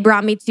 But they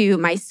brought me to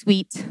my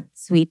sweet,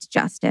 sweet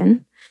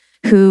Justin,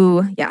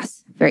 who,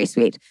 yes, very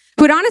sweet.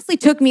 Who it honestly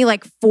took me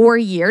like 4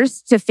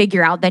 years to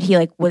figure out that he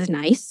like was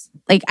nice.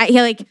 Like,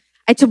 I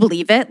to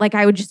believe it. Like,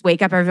 I would just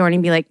wake up every morning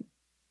and be like,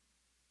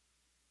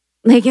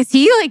 is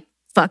he like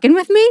fucking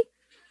with me?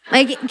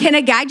 Like, can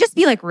a guy just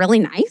be like really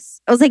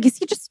nice? I was like, is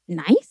he just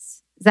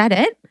nice? Is that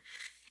it?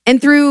 And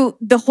through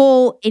the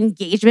whole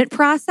engagement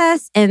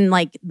process and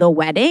like the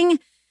wedding,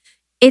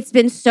 it's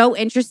been so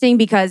interesting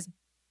because,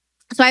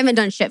 so I haven't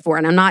done shit for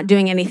it. I'm not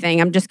doing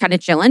anything. I'm just kind of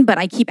chilling, but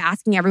I keep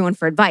asking everyone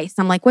for advice.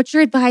 I'm like, what's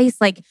your advice?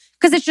 Like,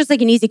 because it's just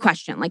like an easy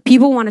question. Like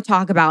people want to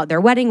talk about their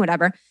wedding,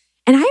 whatever.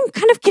 And I'm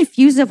kind of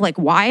confused of like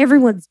why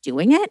everyone's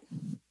doing it.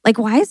 Like,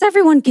 why is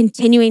everyone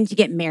continuing to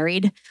get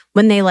married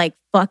when they like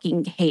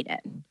fucking hate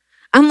it?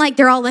 I'm like,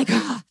 they're all like,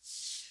 oh.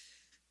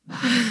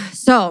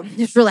 So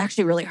it's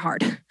actually really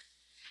hard.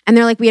 And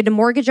they're like, we had to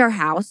remortgage our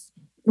house.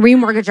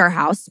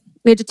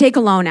 We had to take a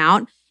loan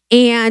out.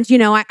 And,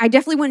 I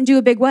definitely wouldn't do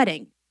a big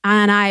wedding.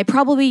 And I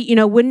probably,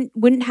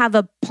 wouldn't have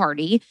a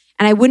party.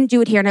 And I wouldn't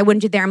do it here and I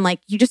wouldn't do it there. I'm like,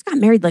 you just got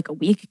married like a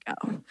week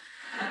ago.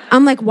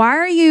 I'm like, why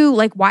are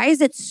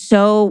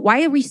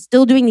we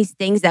still doing these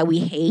things that we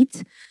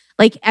hate?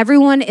 Like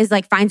everyone is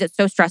like, finds it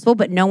so stressful,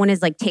 but no one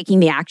is like taking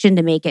the action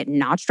to make it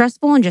not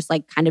stressful and just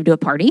like kind of do a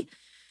party.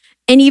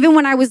 And even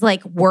when I was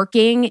like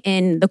working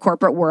in the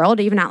corporate world,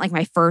 even at like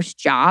my first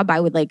job, I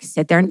would like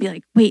sit there and be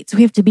like, wait, so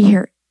we have to be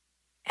here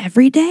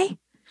every day?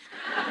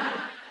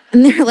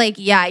 And they're like,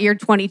 yeah, you're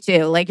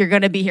 22. Like you're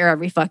going to be here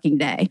every fucking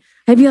day.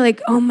 I'd be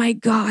like, oh my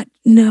God,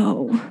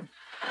 no.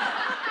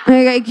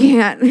 Like I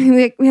can't.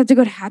 Like, we have to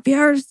go to happy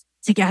hours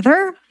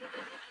together.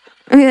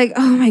 I'd be like,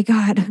 oh my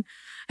God,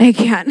 I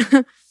can't.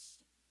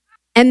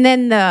 And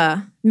then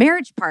the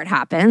marriage part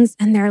happens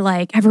and they're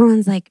like,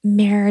 everyone's like,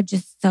 marriage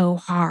is so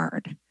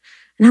hard.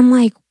 And I'm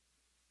like,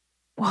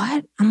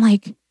 what? I'm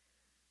like,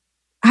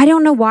 I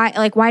don't know why.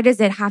 Like, why does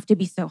it have to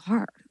be so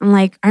hard? I'm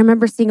like, I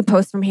remember seeing a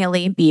post from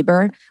Hailey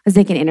Bieber. It was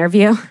like an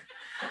interview.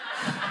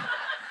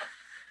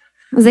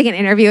 with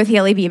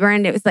Hailey Bieber.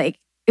 And it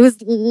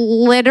was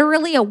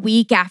literally a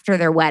week after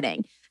their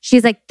wedding.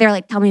 They're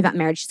like, tell me about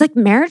marriage. She's like,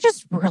 marriage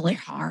is really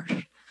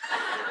hard.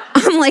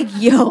 I'm like,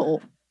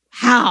 yo,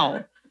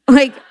 how?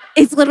 Like,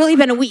 it's literally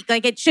been a week.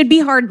 Like, it should be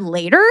hard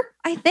later,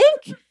 I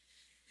think.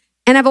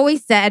 And I've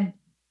always said,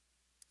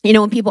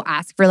 when people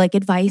ask for like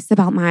advice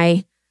about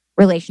my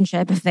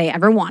relationship, if they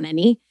ever want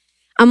any,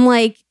 I'm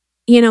like,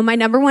 my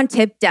number one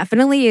tip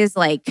definitely is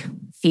like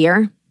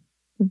fear.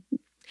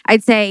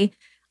 I'd say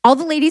all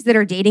the ladies that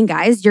are dating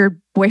guys, your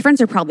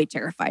boyfriends are probably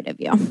terrified of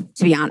you,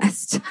 to be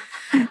honest.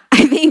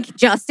 I think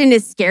Justin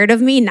is scared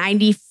of me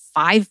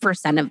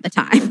 95% of the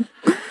time.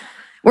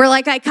 Where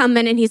like I come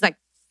in and he's like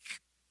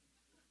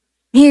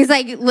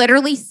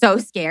literally so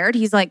scared.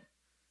 He's like,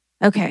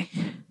 okay.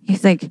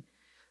 He's like,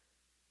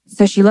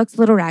 so she looks a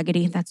little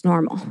raggedy. That's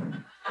normal.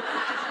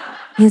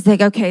 He's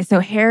like, okay, so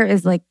hair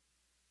is like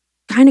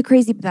kind of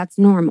crazy, but that's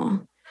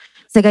normal.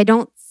 It's like, I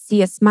don't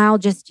see a smile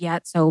just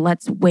yet. So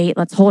let's wait.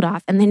 Let's hold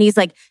off. And then he's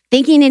like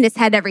thinking in his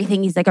head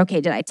everything. He's like,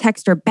 okay, did I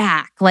text her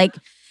back? Like,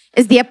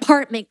 is the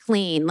apartment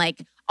clean?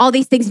 Like all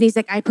these things. And he's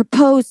like, I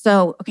propose.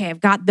 So, okay, I've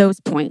got those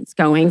points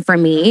going for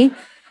me.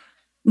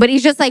 But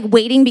he's just like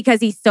waiting because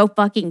he's so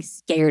fucking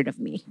scared of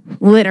me,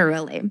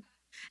 literally.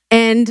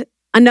 And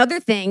another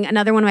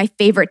one of my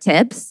favorite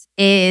tips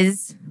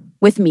is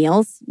with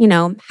meals,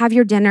 have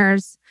your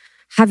dinners,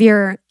 have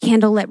your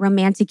candlelit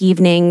romantic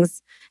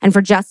evenings. And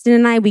for Justin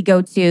and I, we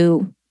go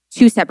to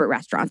 2 separate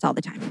restaurants all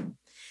the time.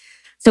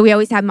 So we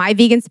always have my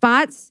vegan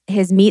spots,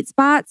 his meat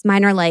spots.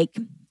 Mine are like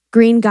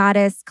Green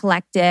Goddess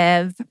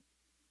Collective,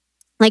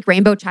 like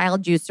Rainbow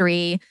Child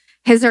Juicery.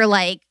 His are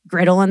like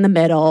Griddle in the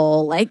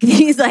Middle, like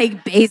these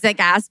like basic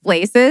ass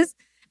places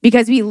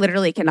because we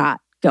literally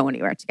cannot go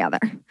anywhere together.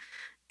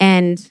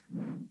 And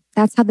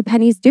that's how the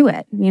pennies do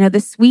it. The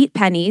sweet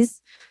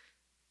pennies,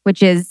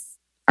 which is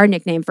our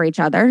nickname for each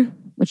other,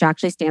 which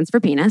actually stands for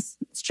penis.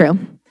 It's true.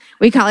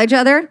 We call each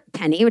other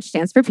Penny, which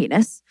stands for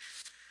penis.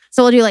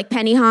 So we'll do like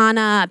Penny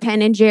Hanna,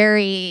 Penn and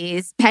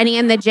Jerry's, Penny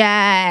and the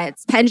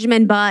Jets,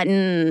 Benjamin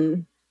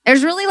Button.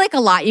 There's really like a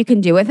lot you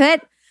can do with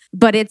it,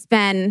 but it's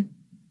been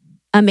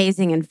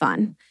amazing and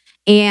fun.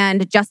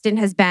 And Justin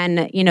has been,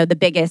 the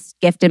biggest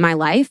gift in my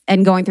life.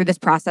 And going through this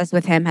process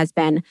with him has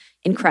been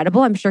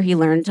incredible. I'm sure he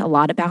learned a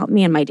lot about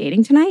me and my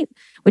dating tonight,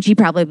 which he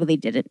probably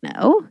didn't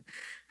know.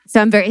 So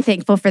I'm very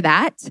thankful for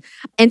that.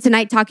 And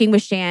tonight talking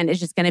with Shan is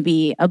just going to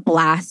be a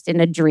blast and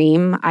a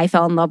dream. I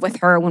fell in love with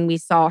her when we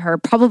saw her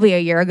probably a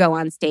year ago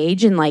on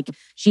stage. And like,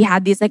 she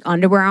had these like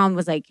underwear on,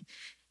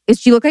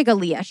 she looked like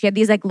Aaliyah. She had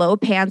these like low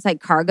pants, like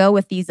cargo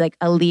with these like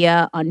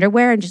Aaliyah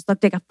underwear and just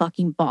looked like a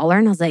fucking baller.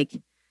 And I was like,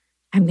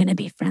 I'm going to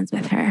be friends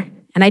with her.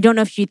 And I don't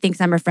know if she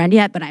thinks I'm her friend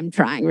yet, but I'm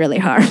trying really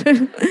hard.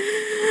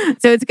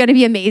 So it's going to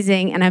be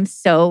amazing. And I'm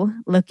so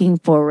looking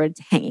forward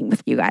to hanging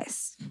with you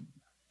guys.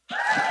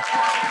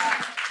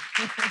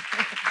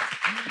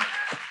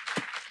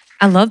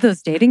 I love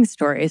those dating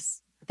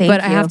stories. Thank you.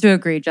 I have to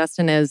agree,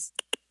 Justin is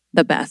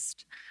the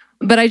best.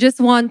 But I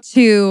just want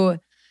to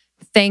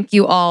thank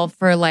you all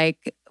for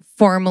like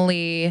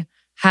formally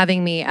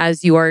having me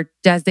as your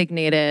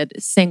designated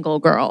single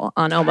girl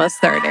on Almost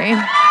 30.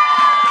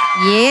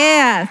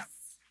 Yes.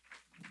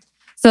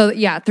 So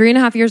yeah,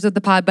 3.5 years with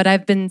the pod, but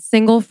I've been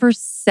single for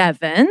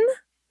 7.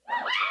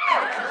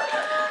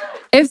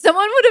 If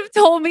someone would have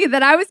told me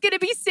that I was going to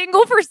be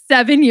single for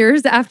 7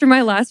 years after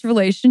my last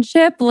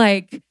relationship,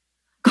 like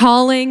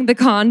calling the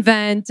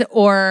convent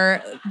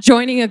or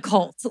joining a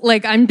cult,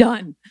 like I'm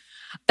done.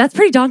 That's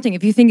pretty daunting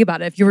if you think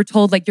about it. If you were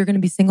told like you're going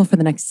to be single for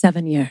the next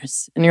 7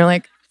 years and you're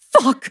like,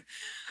 fuck.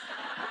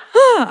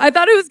 I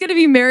thought I was going to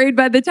be married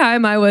by the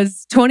time I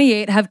was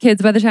 28, have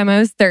kids by the time I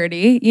was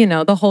 30,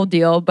 the whole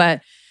deal.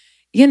 But,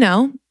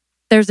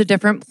 there's a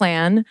different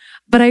plan.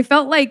 But I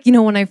felt like,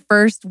 when I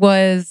first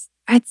was,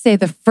 I'd say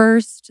the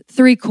first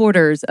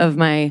 3/4 of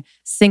my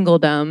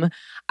singledom,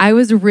 I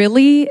was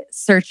really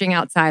searching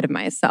outside of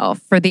myself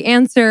for the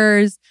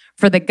answers,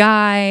 for the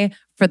guy,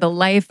 for the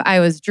life I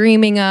was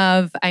dreaming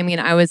of. I mean,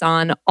 I was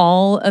on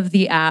all of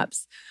the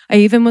apps.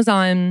 I was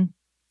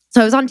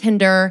on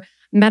Tinder,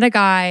 met a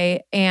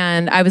guy,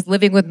 and I was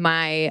living with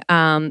my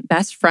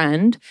best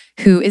friend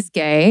who is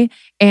gay,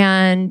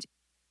 and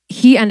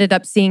he ended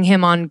up seeing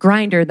him on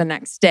Grindr the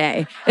next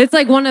day. It's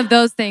like one of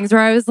those things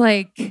where I was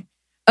like,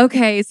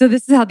 okay, so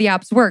this is how the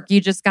apps work.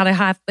 You just got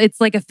to it's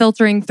like a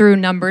filtering through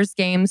numbers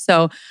game.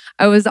 So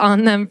I was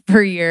on them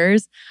for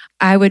years.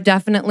 I would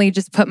definitely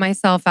just put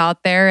myself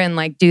out there and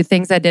like do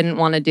things I didn't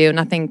want to do.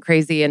 Nothing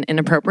crazy and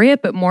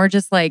inappropriate, but more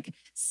just like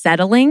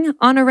settling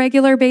on a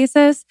regular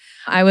basis.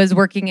 I was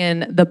working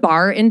in the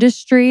bar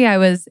industry. I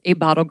was a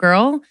bottle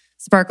girl,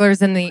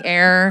 sparklers in the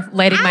air,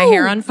 lighting my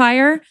hair on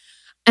fire.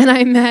 And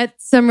I met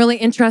some really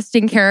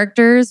interesting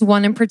characters.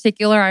 One in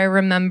particular I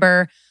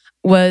remember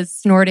was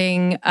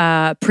snorting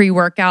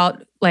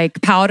pre-workout like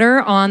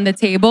powder on the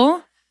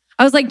table.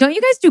 I was like, don't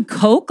you guys do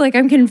coke? Like,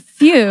 I'm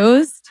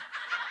confused.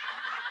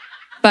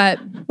 But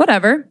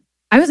whatever.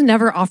 I was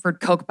never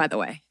offered coke, by the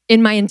way,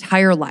 in my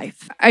entire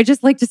life. I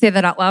just like to say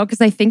that out loud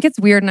because I think it's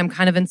weird and I'm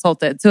kind of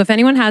insulted. So if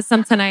anyone has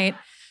some tonight,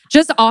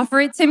 just offer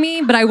it to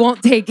me, but I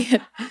won't take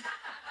it.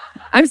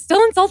 I'm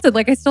still insulted.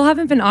 Like, I still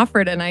haven't been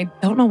offered and I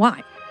don't know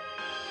why.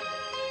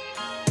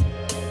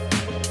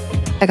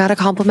 I got a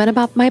compliment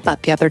about my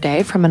butt the other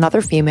day from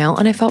another female,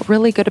 and I felt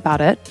really good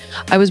about it.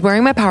 I was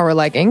wearing my power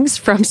leggings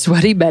from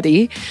Sweaty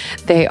Betty.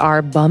 They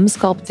are bum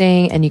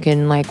sculpting, and you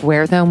can like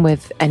wear them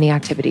with any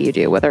activity you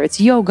do, whether it's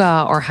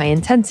yoga or high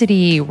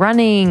intensity,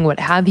 running, what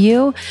have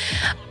you.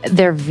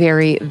 They're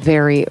very,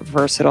 very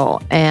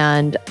versatile.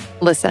 And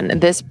listen,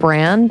 this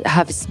brand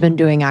has been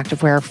doing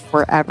activewear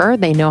forever.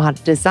 They know how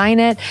to design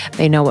it.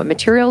 They know what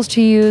materials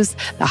to use,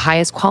 the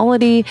highest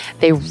quality.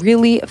 They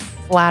really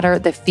flatter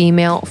the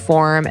female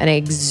form and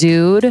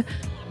exude,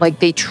 like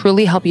they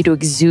truly help you to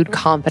exude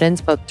confidence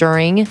both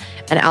during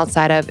and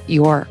outside of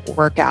your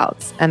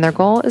workouts. And their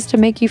goal is to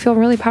make you feel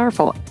really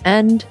powerful.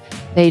 And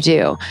they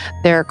do.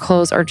 Their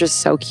clothes are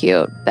just so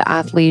cute. The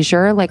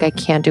athleisure, like I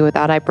can't do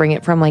without. I bring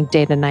it from like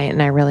day to night,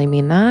 and I really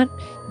mean that.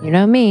 You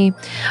know me.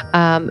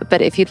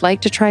 But if you'd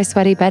like to try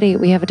Sweaty Betty,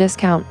 we have a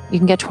discount. You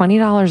can get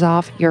 $20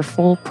 off your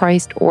full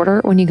priced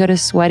order when you go to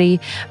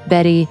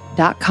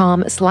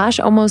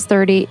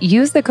sweatybetty.com/almost30.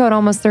 Use the code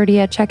almost30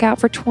 at checkout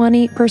for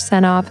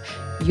 20% off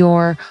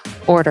your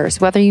orders.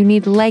 Whether you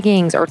need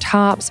leggings or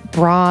tops,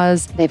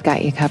 bras, they've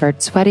got you covered.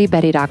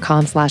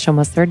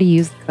 sweatybetty.com/almost30.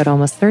 Use the code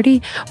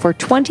almost30 for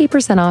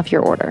 20% off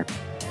your order.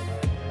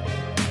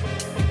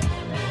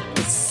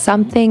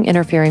 Something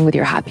interfering with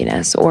your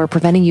happiness or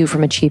preventing you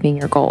from achieving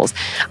your goals.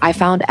 I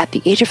found at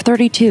the age of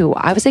 32,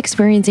 I was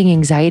experiencing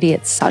anxiety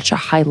at such a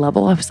high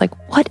level. I was like,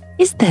 what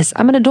is this?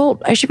 I'm an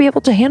adult. I should be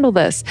able to handle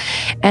this.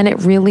 And it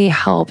really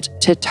helped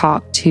to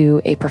talk to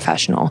a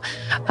professional.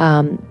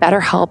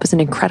 BetterHelp is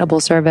an incredible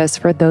service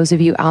for those of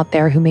you out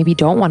there who maybe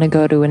don't want to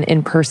go to an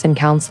in-person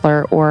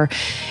counselor or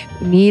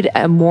need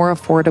a more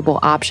affordable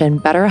option.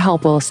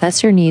 BetterHelp will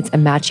assess your needs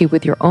and match you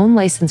with your own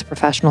licensed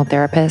professional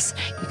therapist.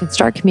 You can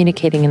start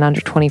communicating in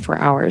under 24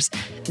 hours.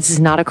 This is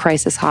not a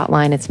crisis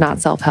hotline. It's not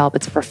self-help.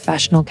 It's a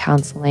professional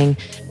counseling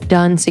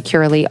done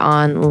securely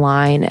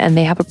online. And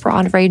they have a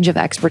broad range of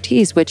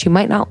expertise, which you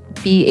might not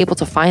be able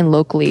to find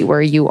locally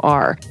where you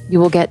are. You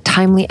will get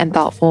timely and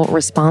thoughtful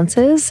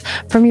responses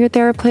from your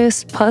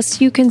therapist.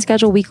 Plus, you can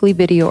schedule weekly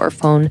video or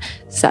phone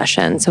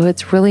sessions. So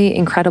it's really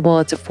incredible.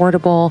 It's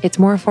affordable. It's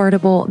more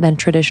affordable than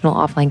traditional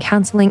offline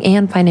counseling,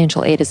 and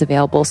financial aid is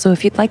available. So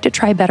if you'd like to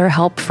try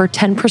BetterHelp for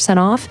 10%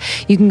 off,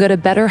 you can go to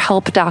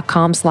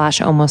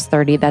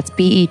betterhelp.com/almost30. That's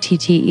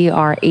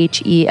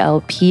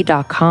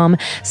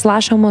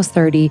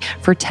BETTERHELP.com/almost30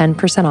 for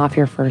 10% off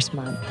your first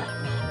month.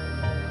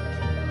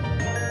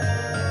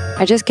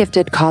 I just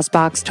gifted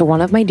CauseBox to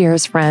one of my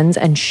dearest friends,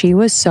 and she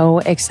was so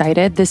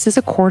excited. This is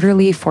a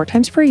quarterly, 4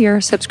 times per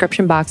year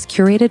subscription box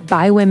curated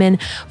by women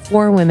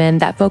for women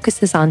that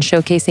focuses on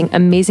showcasing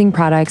amazing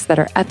products that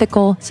are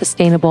ethical,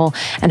 sustainable,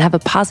 and have a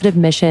positive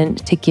mission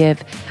to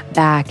give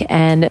back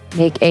and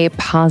make a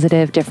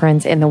positive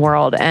difference in the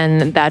world.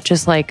 And that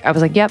just like, I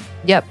was like, yep,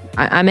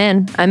 I'm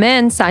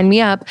in, sign me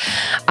up.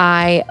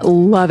 I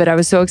love it. I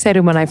was so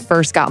excited when I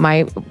first got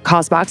my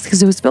CauseBox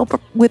because it was filled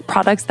with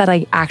products that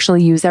I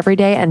actually use every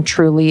day and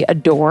truly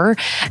adore,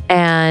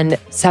 and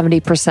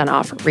 70%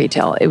 off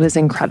retail. It was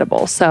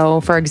incredible.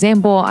 So for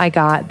example, I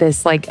got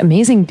this like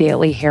amazing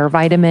daily hair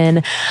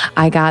vitamin.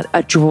 I got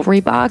a jewelry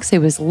box. It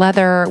was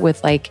leather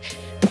with like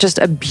just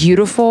a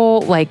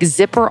beautiful like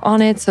zipper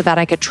on it so that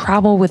I could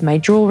travel with my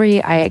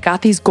jewelry. I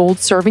got these gold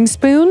serving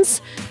spoons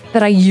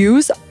that I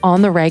use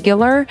on the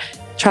regular.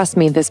 Trust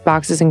me, this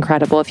box is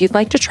incredible. If you'd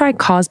like to try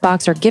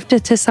CauseBox or gift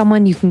it to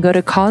someone, you can go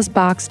to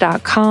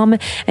causebox.com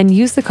and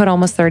use the code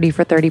almost30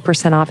 for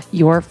 30% off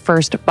your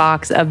first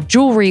box of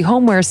jewelry,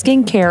 homeware,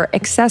 skincare,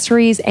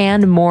 accessories,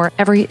 and more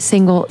every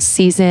single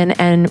season,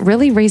 and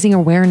really raising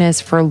awareness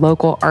for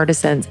local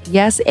artisans.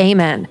 Yes,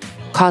 amen.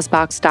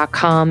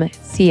 Causebox.com,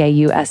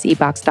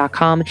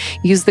 CAUSEbox.com.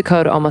 Use the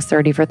code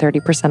almost30 for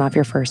 30% off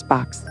your first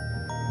box.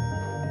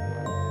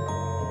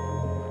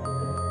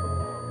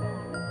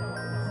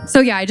 So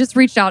yeah, I just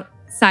reached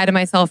outside of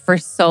myself for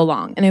so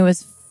long, and it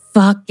was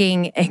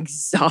fucking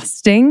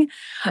exhausting.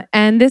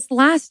 And this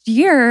last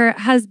year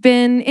has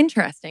been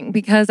interesting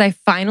because I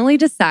finally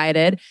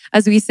decided,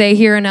 as we say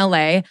here in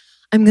LA,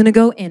 I'm going to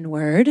go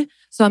inward.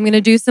 So I'm going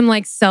to do some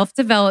like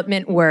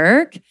self-development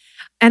work.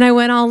 And I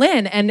went all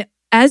in. And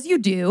as you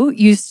do,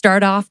 you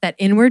start off that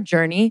inward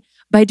journey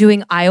by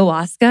doing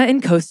ayahuasca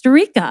in Costa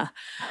Rica.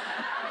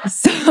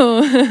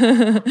 So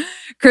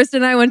Krista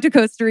and I went to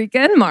Costa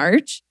Rica in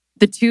March.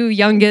 The 2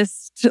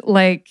 youngest,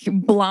 like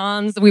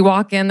blondes, we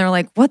walk in, they're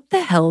like, what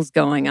the hell's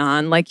going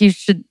on? Like,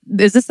 is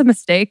this a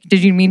mistake?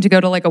 Did you mean to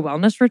go to like a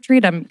wellness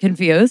retreat? I'm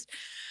confused.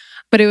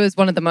 But it was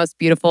one of the most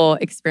beautiful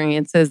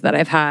experiences that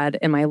I've had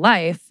in my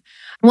life.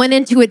 Went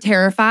into it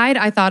terrified.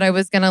 I thought I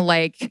was going to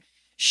like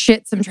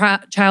shit some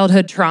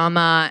childhood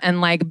trauma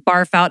and like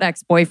barf out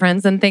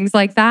ex-boyfriends and things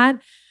like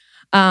that.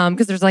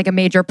 Because there's like a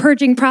major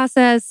purging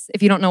process.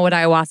 If you don't know what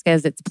ayahuasca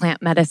is, it's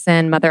plant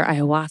medicine, Mother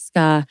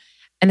Ayahuasca.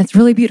 And it's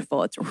really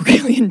beautiful. It's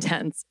really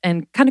intense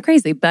and kind of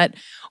crazy. But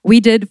we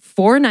did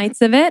 4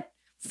 nights of it,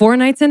 4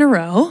 nights in a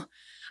row.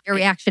 Your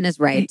reaction is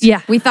right.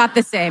 Yeah. We thought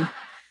the same.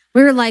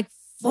 We were like,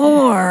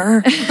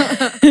 4.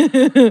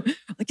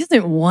 Like,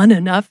 isn't 1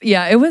 enough?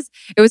 Yeah, it was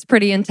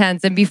pretty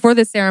intense. And before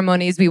the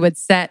ceremonies, we would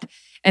set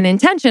an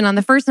intention. On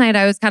the first night,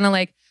 I was kind of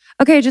like,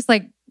 okay, just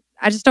like,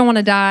 I just don't want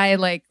to die.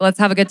 Like, let's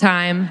have a good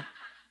time.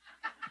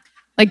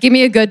 Like, give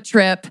me a good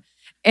trip.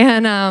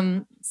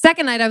 And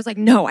second night, I was like,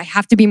 no, I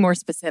have to be more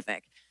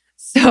specific.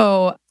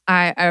 So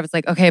I was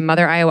like, okay,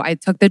 Mother Ayahuasca. I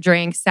took the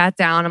drink, sat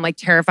down. I'm like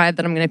terrified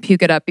that I'm going to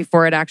puke it up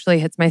before it actually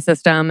hits my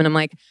system. And I'm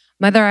like,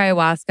 Mother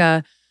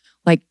Ayahuasca,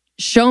 like,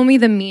 show me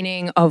the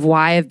meaning of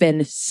why I've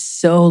been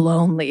so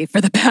lonely for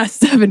the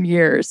past 7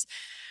 years.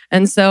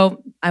 And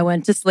so I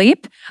went to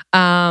sleep,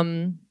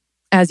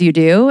 as you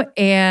do.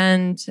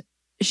 And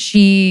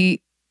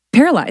she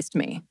paralyzed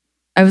me.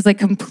 I was like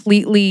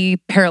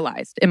completely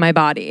paralyzed in my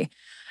body,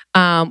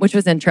 which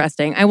was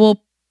interesting. I will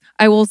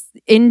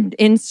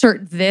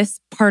insert this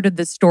part of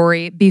the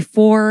story.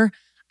 Before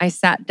I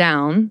sat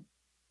down,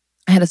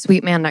 I had a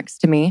sweet man next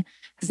to me.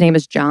 His name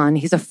is John.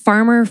 He's a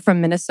farmer from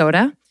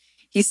Minnesota.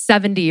 He's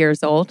 70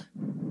 years old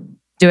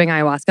doing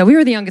ayahuasca. We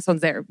were the youngest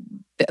ones there.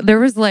 There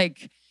was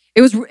like,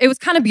 it was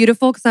kind of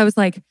beautiful because I was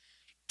like,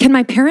 can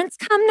my parents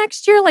come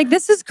next year? Like,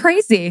 this is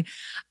crazy.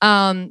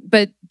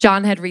 But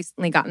John had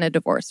recently gotten a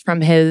divorce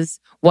from his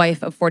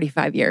wife of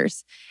 45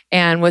 years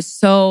and was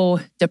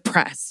so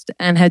depressed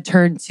and had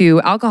turned to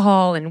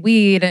alcohol and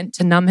weed and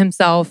to numb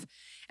himself.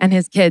 And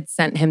his kids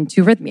sent him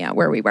to Rhythmia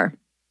where we were.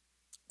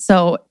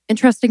 So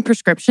interesting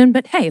prescription,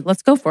 but hey,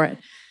 let's go for it.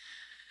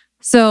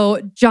 So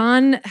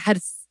John had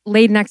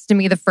laid next to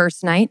me the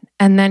first night,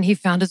 and then he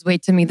found his way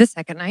to me the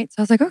second night. So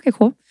I was like, okay,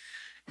 cool.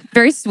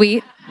 Very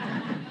sweet.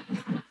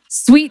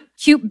 Sweet,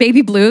 cute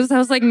baby blues. I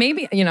was like,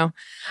 maybe,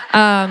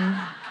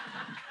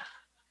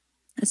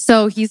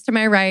 So he's to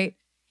my right.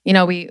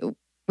 We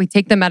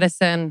take the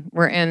medicine.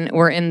 We're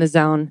in the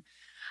zone.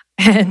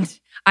 And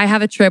I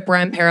have a trip where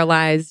I'm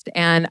paralyzed.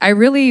 And I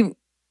really,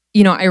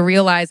 I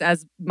realize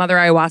as Mother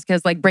Ayahuasca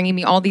is like bringing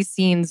me all these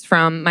scenes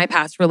from my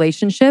past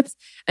relationships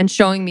and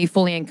showing me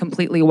fully and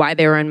completely why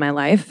they were in my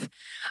life,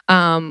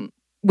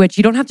 which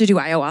you don't have to do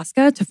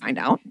ayahuasca to find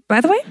out,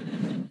 by the way.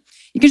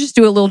 You can just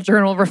do a little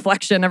journal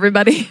reflection,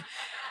 everybody.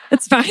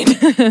 It's fine.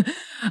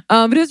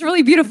 But it was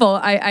really beautiful.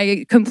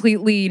 I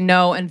completely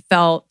know and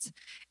felt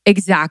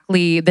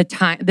exactly the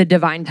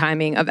divine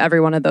timing of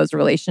every one of those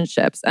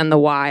relationships and the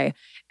why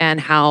and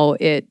how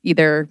it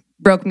either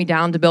broke me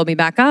down to build me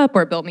back up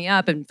or built me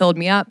up and filled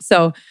me up.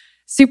 So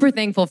super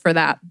thankful for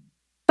that.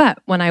 But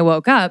when I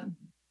woke up,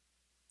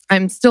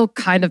 I'm still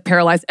kind of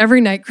paralyzed.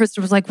 Every night, Krista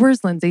was like,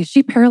 where's Lindsay? Is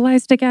she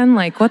paralyzed again?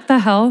 Like, what the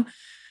hell?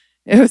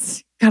 It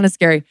was kind of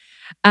scary.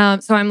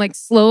 So I'm like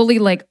slowly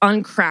like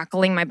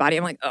uncrackling my body.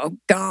 I'm like, oh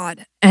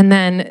God. And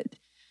then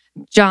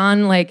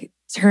John like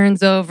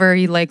turns over,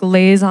 he like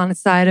lays on the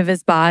side of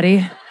his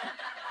body.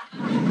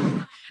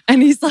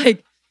 And he's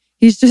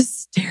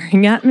just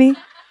staring at me.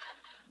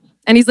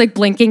 And he's like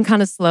blinking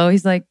kind of slow.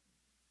 He's like,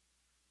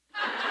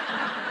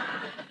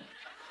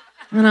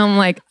 and I'm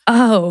like,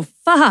 oh,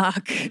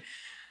 fuck.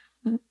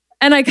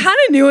 And I kind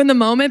of knew in the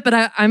moment,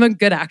 but I'm a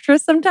good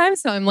actress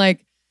sometimes. So I'm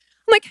like,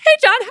 hey,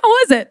 John, how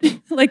was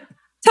it? Like,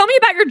 tell me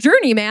about your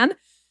journey, man.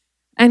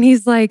 And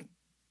he's like,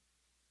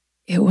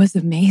 it was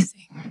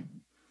amazing.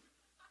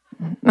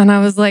 And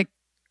I was like,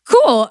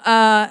 cool.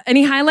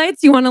 Any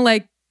highlights you want to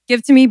like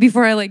give to me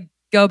before I like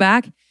go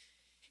back?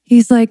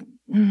 He's like,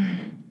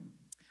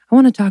 I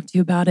want to talk to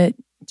you about it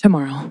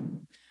tomorrow.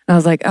 And I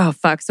was like, oh,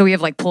 fuck. So we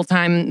have like pool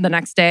time the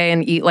next day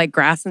and eat like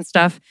grass and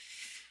stuff.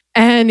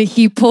 And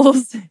he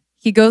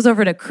goes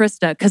over to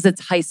Krista because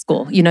it's high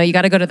school. You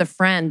got to go to the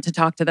friend to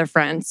talk to their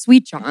friend.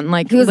 Sweet John,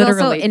 like he was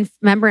literally. Also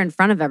member in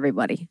front of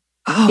everybody.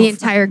 Oh, the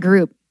entire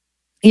group.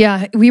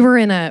 Yeah, we were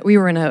in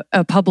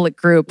a public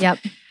group. Yep.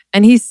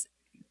 And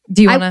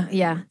do you want to?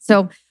 Yeah.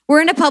 So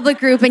we're in a public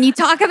group and you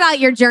talk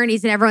about your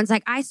journeys and everyone's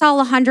like, I saw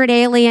 100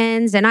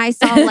 aliens and I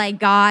saw like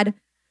God.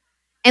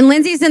 And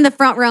Lindsay's in the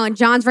front row and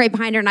John's right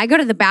behind her. And I go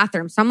to the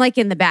bathroom. So I'm like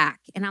in the back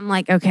and I'm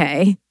like,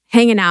 okay,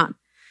 hanging out.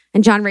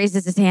 And John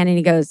raises his hand and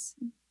he goes,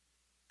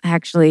 I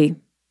actually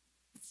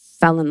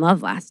fell in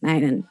love last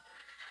night. And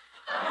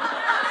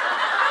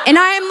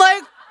I am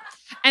like,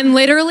 and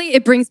literally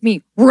it brings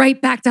me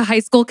right back to high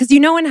school. Cause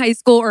in high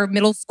school or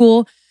middle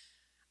school,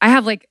 I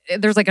have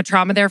there's a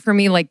trauma there for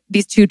me. Like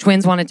these two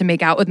twins wanted to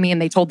make out with me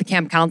and they told the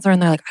camp counselor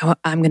and they're like,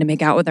 I'm going to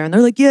make out with her. And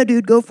they're like, yeah,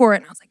 dude, go for it.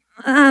 And I was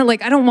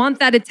like, I don't want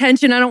that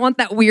attention. I don't want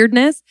that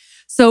weirdness.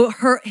 So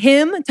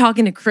him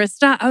talking to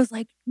Krista, I was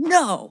like,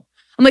 no.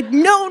 I'm like,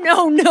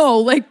 no.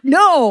 Like,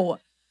 no.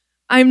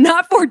 I'm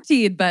not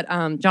 14, but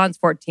John's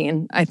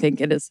 14, I think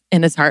it is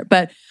in his heart.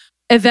 But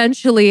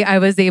eventually I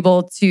was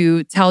able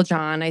to tell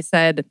John, I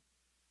said,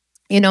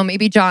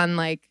 maybe John,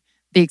 like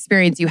the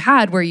experience you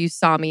had where you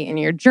saw me in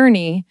your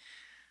journey.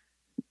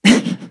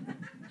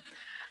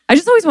 I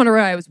just always wonder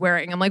what I was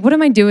wearing. I'm like, what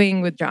am I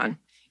doing with John?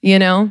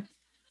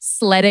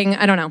 Sledding,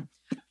 I don't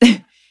know.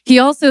 He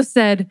also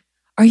said,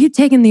 are you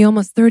taking the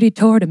Almost 30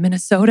 tour to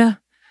Minnesota?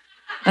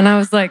 And I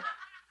was like,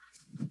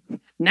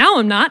 no,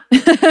 I'm not.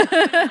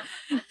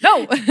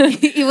 No.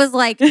 He was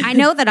like, I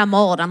know that I'm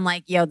old. I'm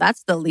like, yo,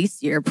 that's the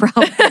least of your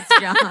problems,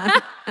 John.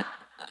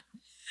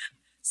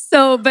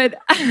 So, but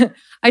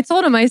I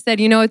told him, I said,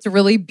 it's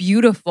really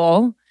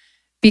beautiful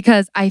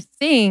because I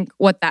think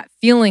what that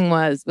feeling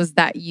was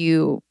that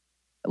you,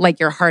 like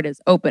your heart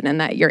is open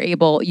and that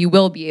you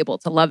will be able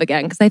to love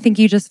again. Cause I think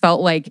he just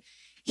felt like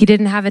he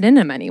didn't have it in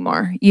him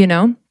anymore,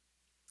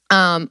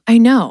 I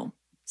know.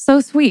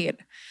 So sweet.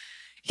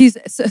 He's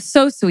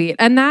so sweet.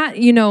 And that,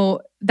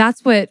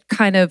 that's what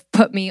kind of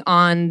put me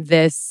on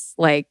this,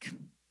 like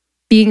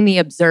being the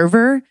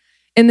observer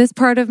in this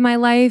part of my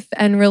life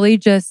and really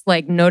just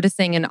like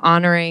noticing and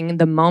honoring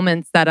the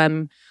moments that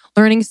I'm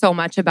learning so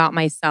much about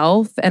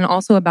myself and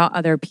also about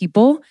other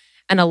people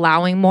and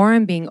allowing more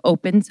and being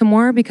open to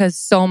more because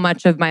so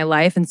much of my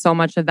life and so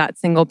much of that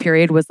single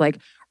period was like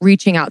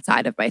reaching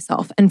outside of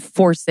myself and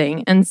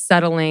forcing and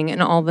settling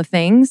and all the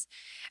things.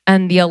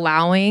 And the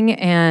allowing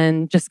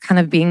and just kind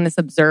of being this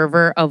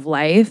observer of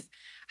life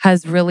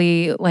has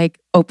really like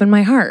opened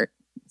my heart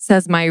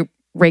says my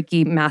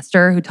Reiki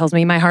master, who tells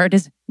me my heart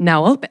is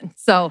now open.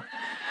 So,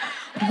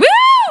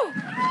 woo!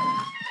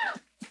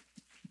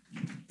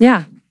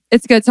 Yeah,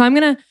 it's good. So I'm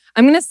gonna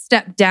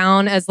step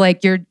down as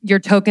like your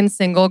token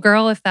single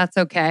girl, if that's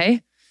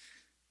okay.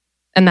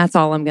 And that's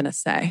all I'm gonna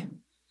say.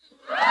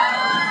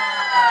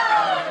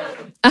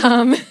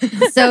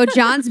 So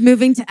John's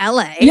moving to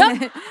LA.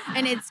 Yep.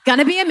 And it's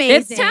gonna be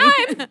amazing.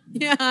 It's time.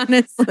 Yeah,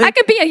 honestly. I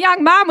could be a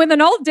young mom with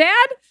an old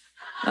dad.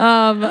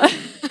 All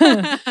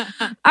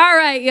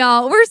right,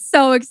 y'all. We're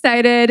so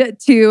excited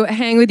to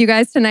hang with you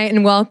guys tonight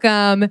and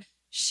welcome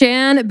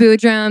Shan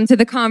Boodram to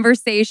the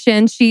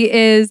conversation. She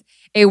is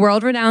a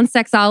world-renowned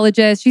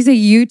sexologist. She's a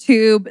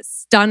YouTube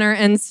stunner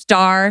and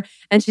star.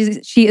 And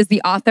she is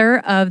the author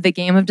of The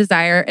Game of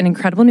Desire, an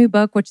incredible new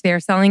book, which they are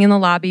selling in the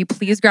lobby.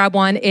 Please grab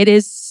one. It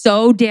is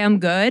so damn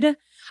good.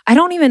 I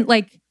don't even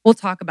we'll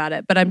talk about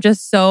it, but I'm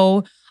just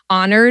so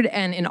honored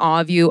and in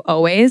awe of you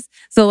always.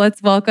 So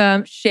let's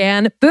welcome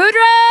Shan Boodram.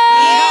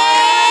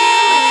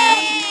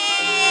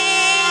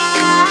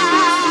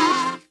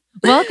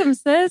 Welcome,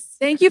 sis.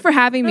 Thank you for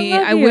having me.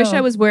 I wish I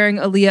was wearing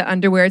Aaliyah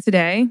underwear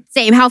today.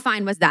 Same. How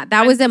fine was that?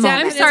 That was a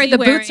moment. I'm sorry, the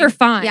boots are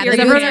fine. Yeah, Is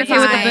the everyone boots okay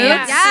are with the fine.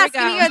 boots? Yes,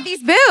 give me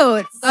these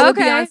boots.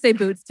 Okay. Beyonce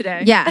boots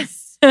today.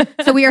 Yes.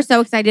 So we are so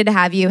excited to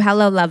have you.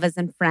 Hello, lovers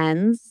and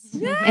friends.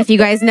 If you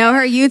guys know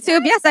her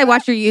YouTube, yes, I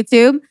watch her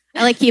YouTube.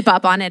 I keep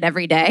up on it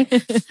every day.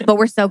 But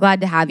we're so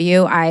glad to have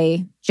you.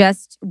 I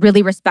just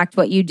really respect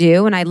what you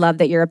do. And I love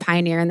that you're a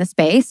pioneer in the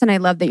space. And I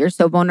love that you're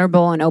so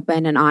vulnerable and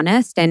open and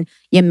honest. And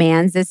your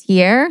mans is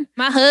here.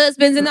 My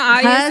husband's in the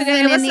audience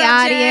today. Husband in the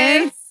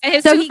audience. And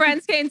his So two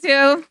friends came too.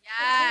 Yes.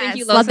 Thank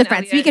you, Love the Los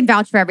friends. and We can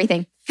vouch for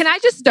everything. Can I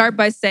just start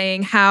by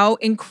saying how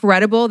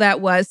incredible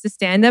that was to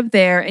stand up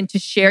there and to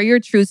share your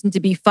truths and to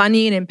be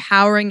funny and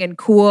empowering and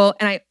cool.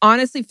 And I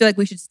honestly feel like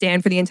we should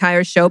stand for the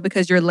entire show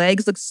because your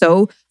legs look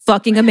so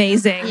fucking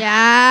amazing.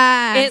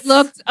 Yes. It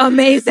looked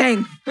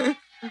amazing.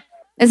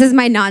 This is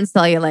my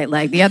non-cellulite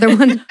leg. The other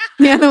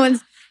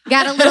one's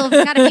got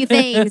a few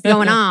things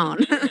going on.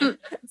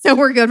 So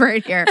we're good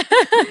right here.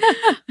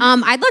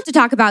 I'd love to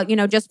talk about,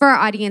 just for our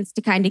audience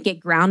to kind of get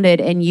grounded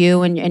in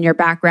you and your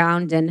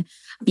background and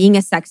being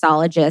a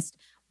sexologist.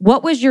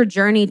 What was your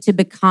journey to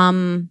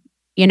become,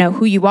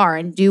 who you are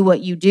and do what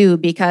you do?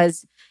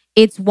 Because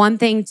it's one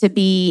thing to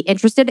be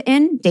interested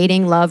in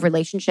dating, love,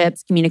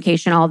 relationships,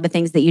 communication, all of the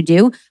things that you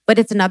do. But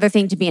it's another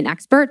thing to be an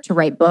expert, to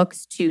write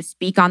books, to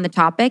speak on the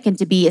topic, and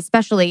to be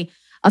especially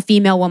a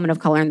female woman of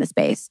color in the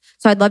space.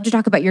 So I'd love to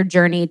talk about your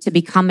journey to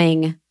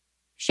becoming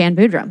Shan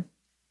Boodram.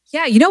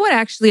 Yeah, you know what?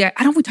 Actually, I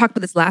don't know if we talked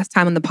about this last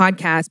time on the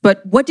podcast,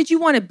 but what did you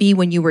want to be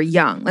when you were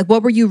young?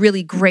 What were you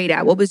really great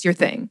at? What was your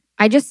thing?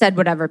 I just said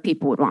whatever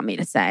people would want me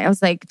to say. I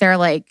was like, they're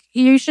like,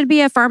 you should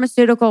be a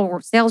pharmaceutical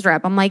sales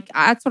rep. I'm like,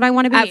 that's what I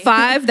want to be. At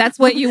 5, that's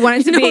what you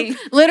wanted to be.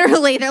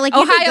 Literally, they're like,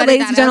 Ohio,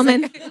 ladies and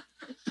gentlemen.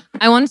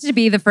 I wanted to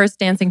be the first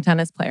dancing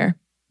tennis player.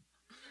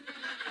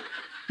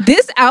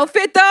 This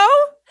outfit, though,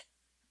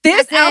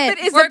 this That's outfit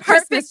it. is We're the a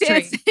Christmas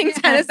perfect tree.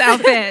 dancing tennis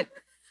outfit.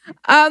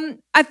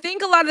 I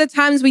think a lot of the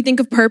times we think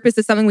of purpose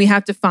as something we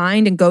have to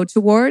find and go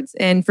towards.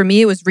 And for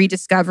me, it was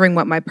rediscovering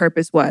what my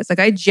purpose was.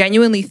 I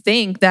genuinely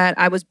think that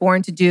I was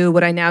born to do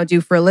what I now do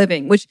for a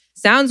living, which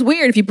sounds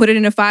weird if you put it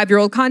in a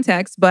 5-year-old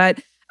context, but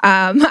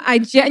I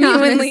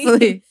genuinely,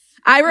 Honestly.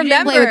 I You didn't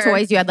remember play with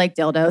toys. You had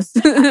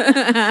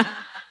dildos.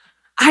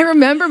 I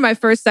remember my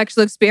first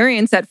sexual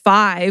experience at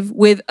 5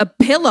 with a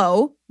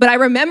pillow, but I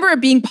remember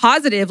it being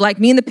positive.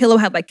 Me and the pillow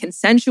had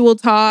consensual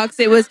talks.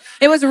 It was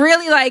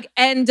really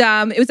and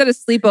it was at a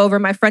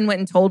sleepover. My friend went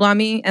and told on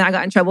me and I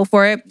got in trouble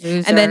for it.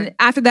 Loser. And then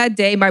after that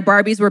day, my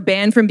Barbies were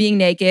banned from being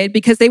naked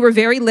because they were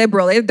very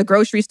liberal. They had the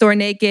grocery store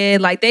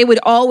naked. They would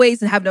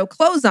always have no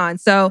clothes on.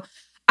 So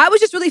I was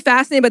just really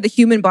fascinated by the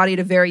human body at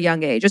a very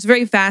young age. I was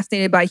very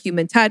fascinated by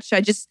human touch.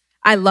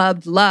 I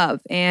loved love.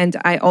 And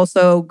I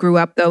also grew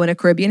up, though, in a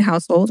Caribbean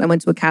household. I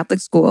went to a Catholic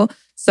school.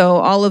 So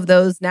all of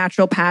those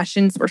natural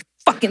passions were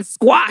fucking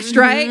squashed,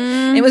 right?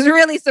 It was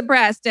really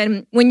suppressed.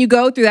 And when you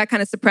go through that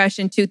kind of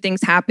suppression, 2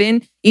 things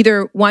happen.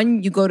 Either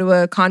 1, you go to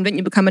a convent,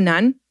 you become a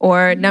nun.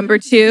 Or number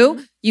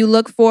 2, you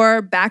look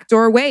for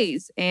backdoor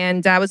ways.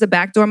 And I was a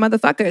backdoor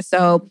motherfucker.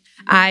 So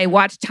I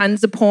watched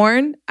tons of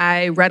porn.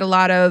 I read a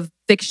lot of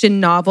fiction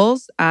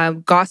novels.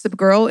 Gossip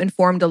Girl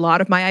informed a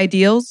lot of my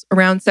ideals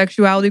around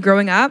sexuality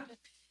growing up.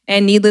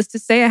 And needless to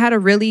say, I had a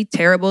really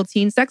terrible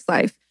teen sex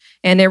life.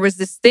 And there was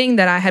this thing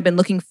that I had been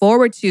looking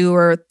forward to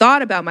or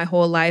thought about my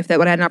whole life that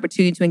when I had an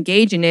opportunity to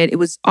engage in it, it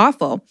was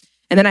awful.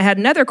 And then I had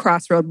another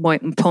crossroad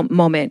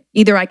moment.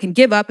 Either I can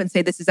give up and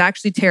say, this is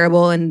actually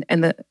terrible and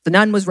the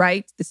nun was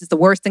right. This is the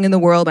worst thing in the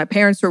world. My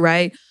parents were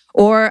right.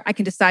 Or I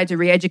can decide to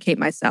re-educate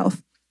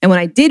myself. And when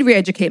I did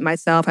re-educate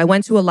myself, I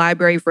went to a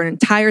library for an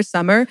entire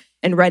summer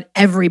and read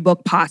every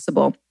book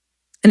possible.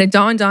 And it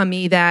dawned on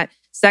me that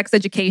sex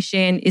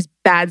education is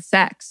bad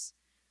sex,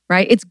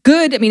 right? It's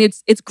good. I mean,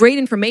 it's great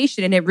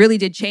information and it really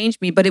did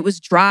change me, but it was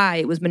dry.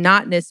 It was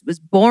monotonous. It was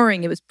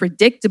boring. It was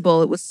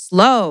predictable. It was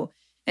slow.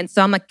 And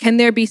so I'm like, can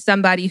there be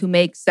somebody who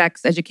makes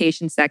sex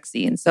education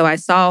sexy? And so I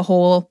saw a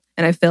hole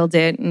and I filled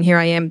it. And here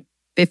I am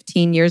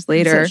 15 years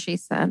later. So she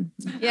said.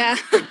 Yeah.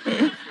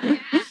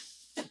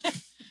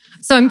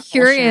 So I'm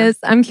curious.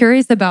 I'm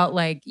curious about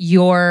like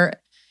your,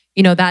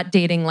 that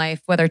dating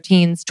life, whether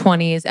teens,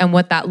 20s, and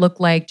what that looked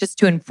like, just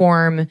to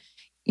inform,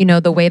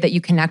 the way that you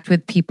connect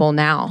with people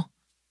now.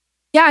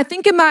 Yeah, I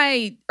think in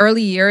my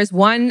early years,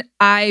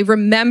 I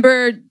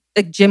remember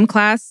the gym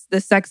class,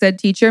 the sex ed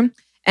teacher,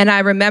 and I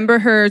remember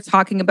her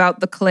talking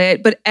about the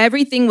clit, but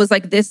everything was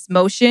like this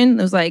motion.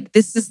 It was like,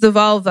 this is the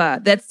vulva,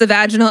 that's the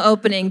vaginal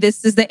opening,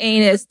 this is the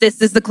anus,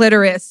 this is the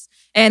clitoris.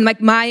 And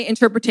like my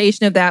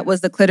interpretation of that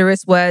was the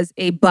clitoris was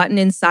a button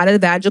inside of the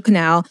vaginal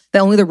canal that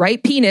only the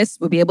right penis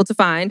would be able to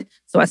find.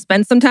 So I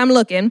spent some time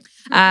looking.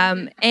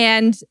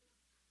 And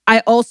I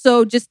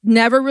also just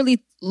never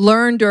really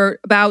learned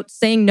about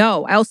saying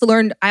no. I also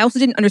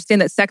didn't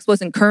understand that sex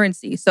wasn't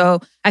currency. So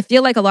I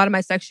feel like a lot of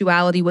my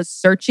sexuality was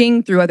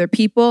searching through other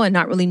people and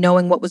not really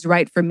knowing what was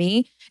right for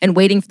me and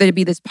waiting for there to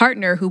be this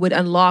partner who would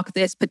unlock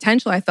this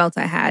potential I felt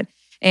I had.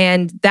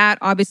 And that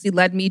obviously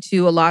led me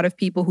to a lot of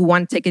people who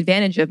want to take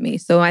advantage of me.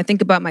 So when I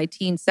think about my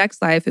teen sex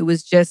life, it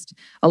was just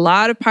a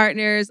lot of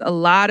partners, a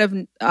lot of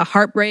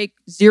heartbreak,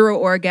 0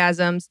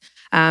 orgasms.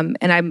 And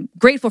I'm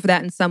grateful for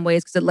that in some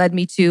ways because it led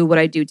me to what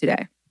I do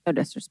today. So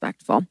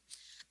disrespectful.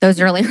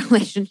 Those early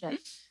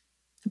relationships.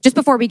 Just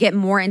before we get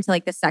more into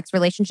like the sex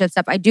relationship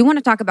stuff, I do want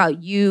to talk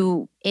about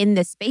you in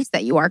the space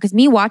that you are. Because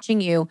me watching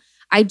you,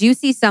 I do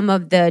see some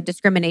of the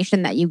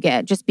discrimination that you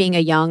get just being a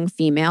young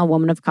female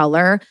woman of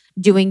color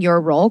doing your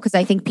role. Because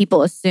I think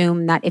people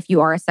assume that if you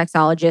are a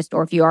sexologist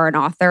or if you are an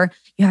author,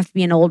 you have to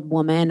be an old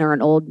woman or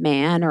an old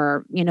man,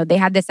 or, they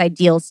have this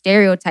ideal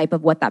stereotype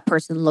of what that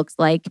person looks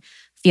like,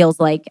 feels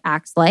like,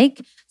 acts like.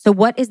 So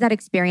what has that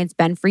experience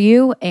been for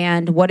you?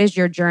 And what is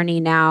your journey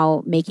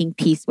now making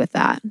peace with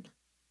that?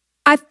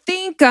 I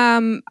think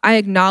I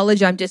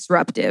acknowledge I'm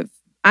disruptive.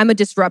 I'm a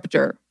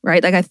disruptor,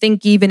 right? Like I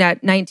think even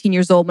at 19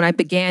 years old, when I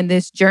began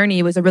this journey,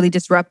 it was a really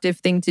disruptive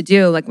thing to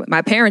do. Like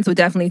my parents would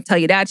definitely tell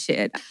you that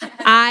shit.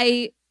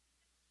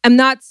 I'm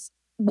not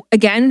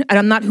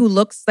who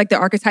looks like the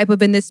archetype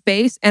of in this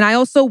space. And I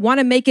also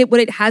want to make it what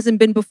it hasn't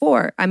been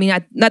before. I mean,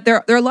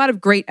 there are a lot of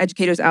great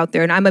educators out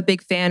there, and I'm a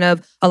big fan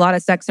of a lot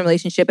of sex and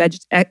relationship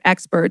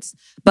experts.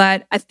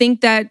 But I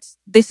think that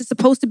this is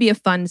supposed to be a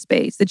fun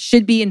space. It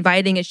should be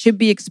inviting. It should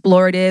be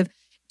explorative.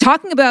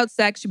 Talking about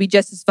sex should be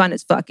just as fun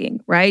as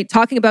fucking, right?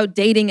 Talking about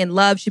dating and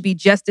love should be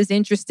just as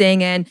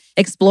interesting and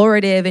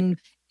explorative and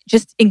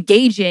just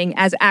engaging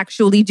as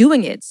actually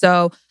doing it.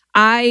 So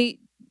I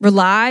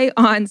rely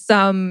on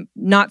some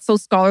not so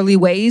scholarly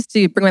ways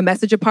to bring my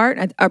message apart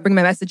or bring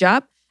my message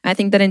up. I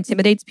think that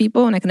intimidates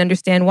people, and I can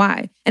understand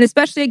why. And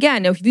especially,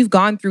 again, if you've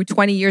gone through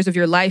 20 years of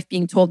your life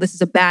being told this is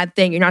a bad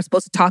thing, you're not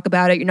supposed to talk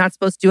about it, you're not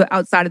supposed to do it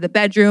outside of the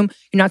bedroom,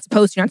 you're not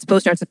supposed to,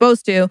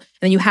 and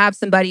then you have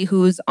somebody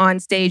who's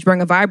on stage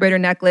wearing a vibrator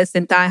necklace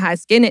and thigh-high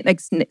skin, like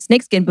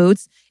snakeskin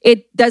boots,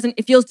 it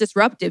feels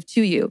disruptive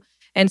to you.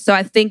 And so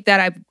I think that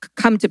I've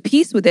come to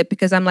peace with it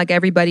because I'm like,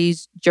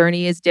 everybody's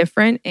journey is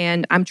different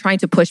and I'm trying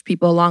to push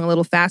people along a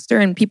little faster,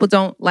 and people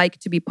don't like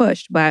to be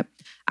pushed. But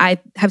I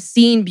have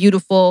seen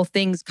beautiful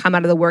things come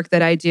out of the work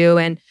that I do,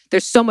 and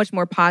there's so much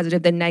more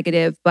positive than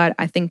negative. But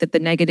I think that the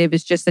negative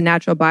is just a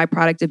natural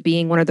byproduct of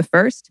being one of the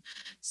first.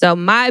 So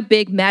my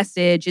big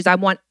message is I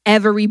want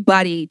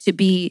everybody to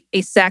be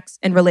a sex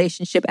and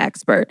relationship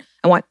expert.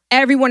 I want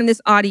everyone in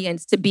this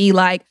audience to be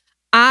like,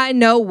 I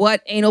know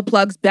what anal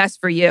plug's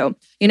best for you,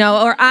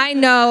 or I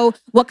know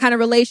what kind of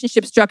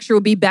relationship structure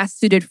will be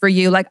best suited for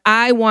you. Like,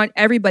 I want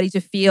everybody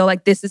to feel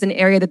like this is an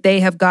area that they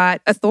have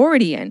got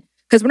authority in.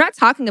 Because we're not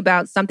talking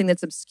about something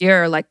that's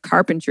obscure like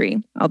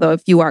carpentry, although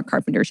if you are a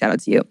carpenter, shout out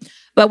to you.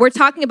 But we're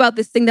talking about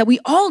this thing that we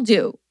all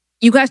do.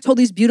 You guys told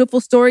these beautiful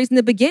stories in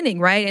the beginning,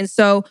 right? And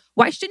so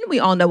why shouldn't we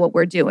all know what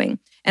we're doing?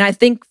 And I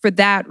think for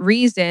that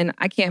reason,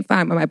 I can't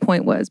find what my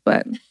point was,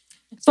 but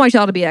I just want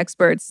y'all to be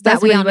experts.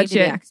 That we all need to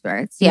be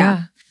experts.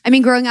 Yeah. I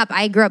mean, growing up,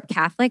 I grew up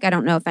Catholic. I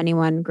don't know if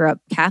anyone grew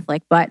up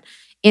Catholic, but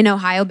in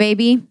Ohio,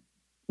 baby,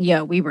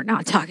 we were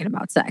not talking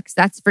about sex.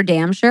 That's for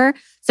damn sure.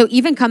 So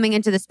even coming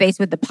into the space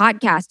with the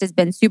podcast has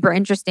been super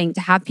interesting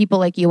to have people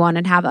like you on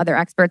and have other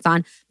experts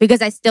on,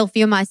 because I still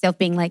feel myself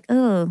being like,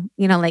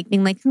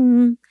 being like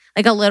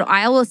a little,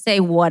 I will say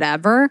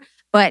whatever,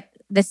 but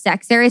the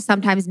sex area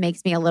sometimes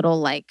makes me a little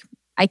like,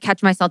 I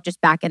catch myself just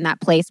back in that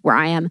place where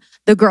I am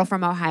the girl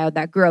from Ohio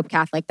that grew up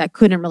Catholic, that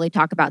couldn't really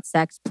talk about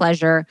sex,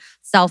 pleasure,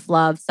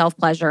 self-love,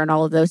 self-pleasure, and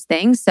all of those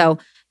things. So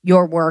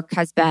your work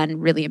has been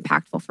really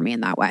impactful for me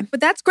in that way.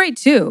 But that's great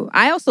too.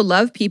 I also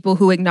love people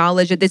who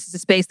acknowledge that this is a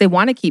space they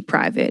want to keep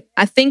private.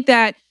 I think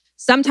that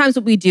sometimes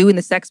what we do in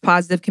the sex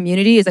positive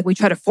community is like we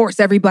try to force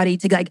everybody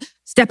to like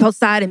step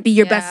outside and be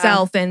your best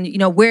self and,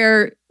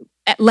 wear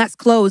less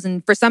clothes.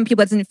 And for some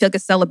people, it doesn't feel like a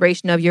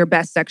celebration of your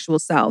best sexual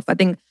self. I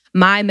think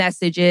my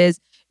message is,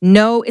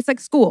 no, it's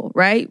like school,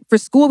 right? For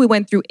school, we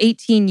went through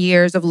 18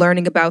 years of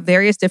learning about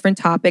various different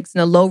topics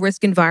in a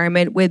low-risk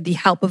environment with the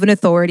help of an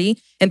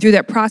authority. And through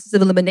that process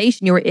of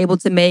elimination, you were able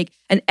to make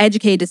an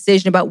educated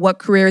decision about what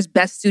career is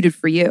best suited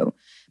for you.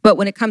 But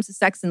when it comes to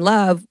sex and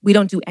love, we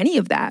don't do any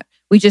of that.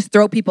 We just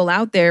throw people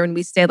out there and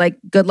we say like,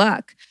 good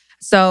luck.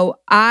 So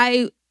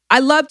I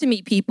love to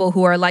meet people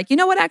who are like, you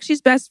know what actually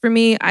is best for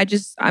me?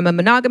 I'm a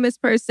monogamous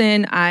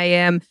person. I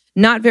am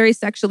not very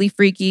sexually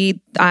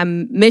freaky.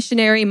 I'm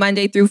missionary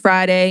Monday through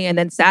Friday. And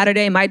then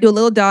Saturday might do a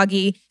little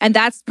doggy. And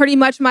that's pretty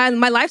much my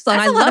lifestyle.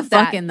 That's and I love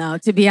that. Fucking though,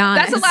 to be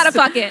honest. That's a lot of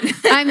fucking.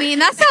 I mean,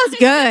 that sounds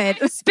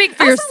good. Speak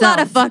for yourself.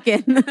 yourself. That's a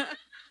lot of fucking.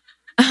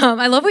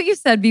 I love what you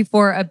said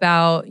before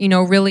about,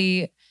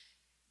 really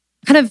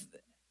kind of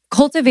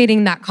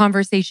cultivating that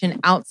conversation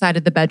outside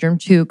of the bedroom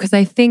too. Because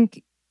I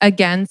think,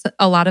 again,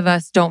 a lot of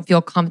us don't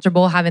feel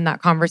comfortable having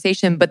that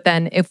conversation. But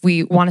then if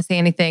we want to say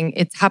anything,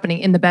 it's happening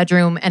in the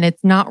bedroom and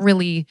it's not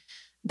really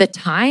the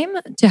time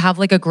to have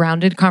like a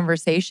grounded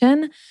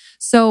conversation.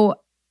 So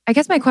I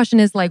guess my question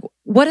is like,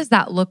 what does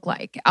that look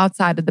like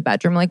outside of the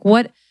bedroom? Like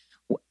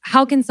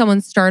how can someone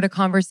start a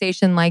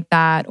conversation like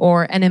that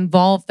and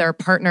involve their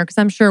partner? Because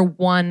I'm sure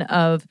one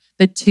of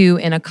the two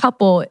in a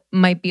couple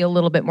might be a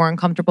little bit more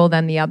uncomfortable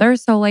than the other.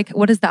 So like,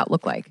 what does that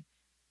look like?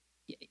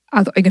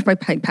 I guess I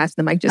passed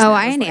the mic just now.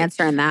 I ain't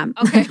answering that.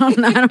 Okay.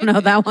 I don't know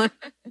that one.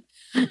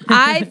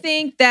 I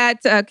think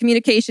that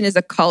communication is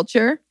a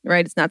culture,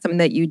 right? It's not something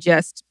that you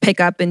just pick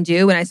up and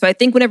do. So I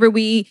think whenever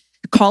we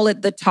call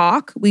it the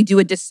talk, we do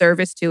a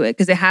disservice to it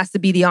because it has to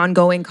be the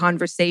ongoing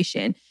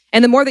conversation.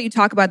 And the more that you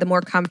talk about it, the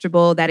more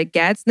comfortable that it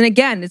gets. Then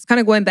again, it's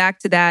kind of going back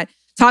to that.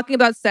 Talking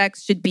about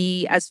sex should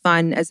be as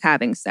fun as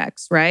having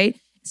sex, right?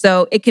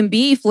 So it can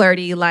be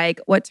flirty, like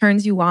what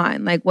turns you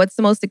on? Like what's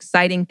the most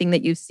exciting thing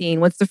that you've seen?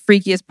 What's the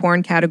freakiest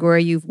porn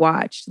category you've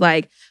watched?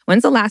 Like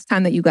when's the last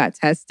time that you got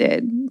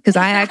tested? Because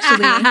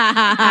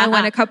I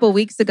went a couple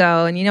weeks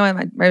ago and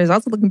my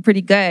results are looking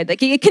pretty good.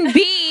 Like it can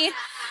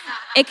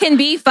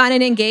be fun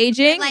and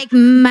engaging. Like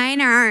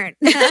mine aren't.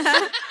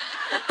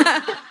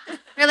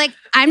 They're like,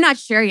 I'm not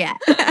sure yet.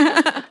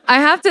 I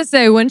have to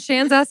say, when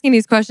Shan's asking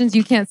these questions,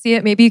 you can't see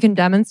it. Maybe you can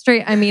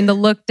demonstrate. I mean, the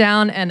look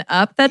down and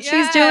up that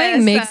she's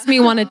doing makes me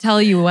want to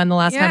tell you when the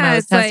last time I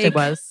was tested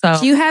was. So,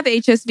 do you have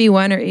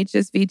HSV1 or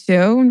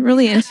HSV2? I'm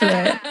really into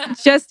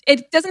it.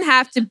 It doesn't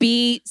have to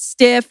be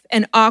stiff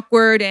and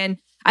awkward. And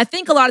I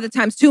think a lot of the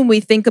times too, when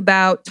we think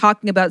about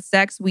talking about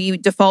sex, we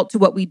default to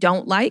what we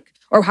don't like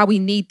or how we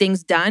need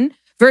things done.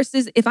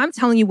 Versus if I'm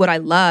telling you what I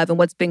love and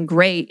what's been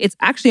great, it's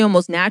actually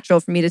almost natural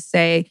for me to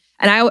say,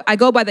 and I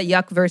go by the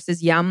yuck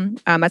versus yum.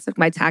 That's like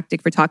my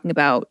tactic for talking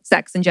about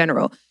sex in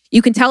general.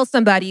 You can tell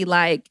somebody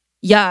like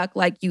yuck,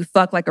 like you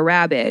fuck like a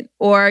rabbit.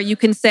 Or you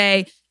can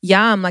say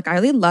yum, like I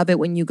really love it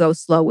when you go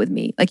slow with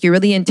me. Like you're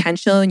really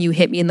intentional and you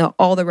hit me in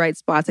all the right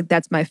spots. Like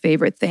that's my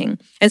favorite thing.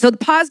 And so the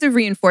positive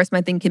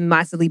reinforcement I think can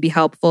massively be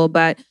helpful.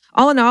 But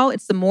all in all,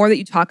 it's the more that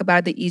you talk about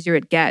it, the easier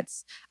it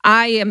gets.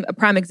 I am a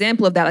prime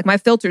example of that. Like my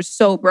filter's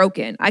so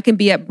broken. I can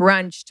be at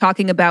brunch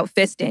talking about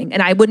fisting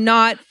and I would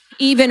not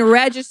even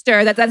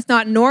register that that's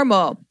not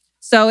normal.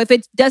 So if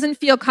it doesn't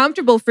feel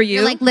comfortable for you...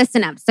 You're like,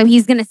 listen up. So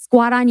he's going to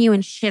squat on you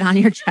and shit on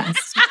your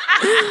chest.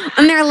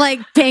 And they're like,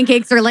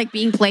 pancakes are like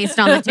being placed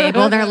on the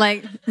table. They're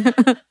like...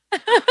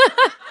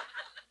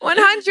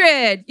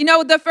 100.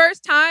 The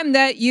first time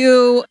that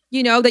you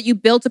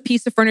built a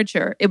piece of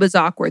furniture, it was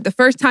awkward. The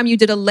first time you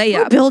did a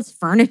layup. Who builds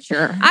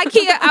furniture?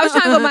 IKEA. I was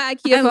talking about my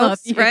IKEA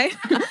folks, right?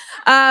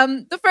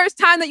 The first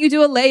time that you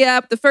do a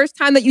layup, the first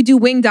time that you do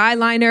winged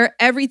eyeliner,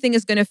 everything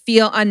is going to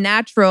feel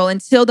unnatural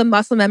until the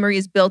muscle memory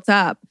is built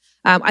up.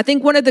 I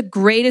think one of the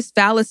greatest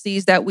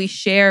fallacies that we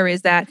share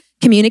is that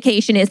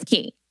communication is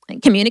key.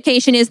 Like,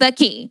 communication is the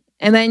key.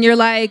 And then you're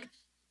like,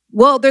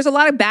 well, there's a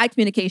lot of bad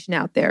communication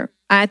out there.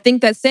 I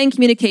think that saying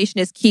communication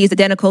is key is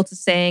identical to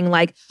saying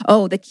like,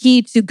 oh, the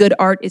key to good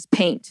art is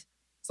paint.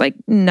 It's like,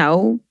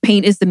 no,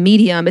 paint is the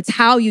medium. It's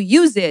how you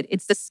use it.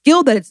 It's the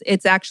skill that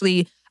it's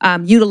actually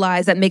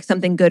utilized that makes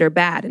something good or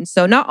bad. And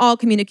so not all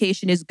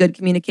communication is good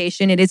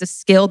communication. It is a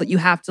skill that you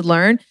have to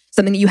learn,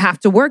 something that you have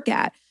to work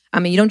at. I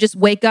mean, you don't just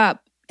wake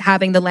up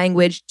having the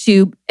language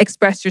to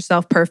express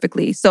yourself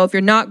perfectly. So if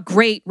you're not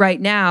great right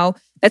now,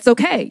 that's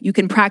okay. You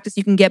can practice,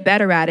 you can get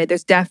better at it.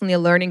 There's definitely a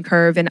learning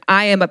curve. And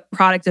I am a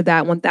product of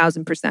that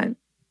 1000%.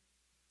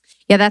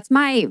 Yeah, that's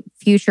my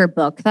future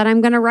book that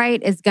I'm going to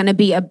write is going to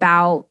be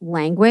about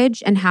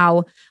language and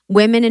how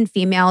women and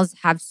females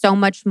have so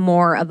much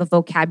more of a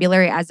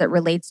vocabulary as it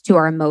relates to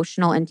our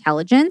emotional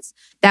intelligence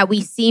that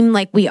we seem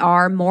like we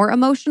are more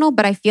emotional,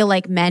 but I feel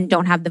like men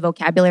don't have the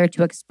vocabulary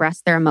to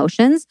express their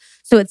emotions.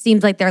 So it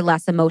seems like they're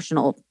less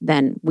emotional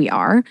than we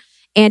are.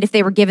 And if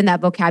they were given that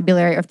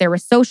vocabulary, or if they were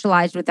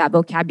socialized with that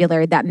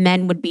vocabulary, that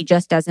men would be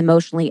just as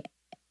emotionally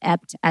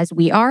apt as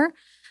we are.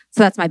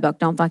 So that's my book.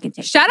 Don't fucking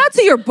take it. Shout out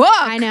to your book.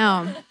 I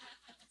know.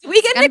 Did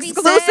we get an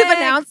exclusive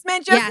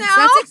announcement just now?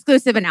 That's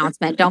exclusive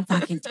announcement. Don't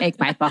fucking take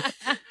my book.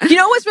 You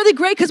know what's really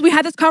great? Because we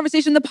had this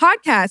conversation in the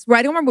podcast where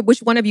I don't remember which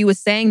one of you was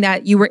saying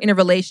that you were in a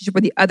relationship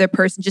where the other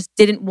person just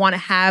didn't want to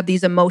have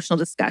these emotional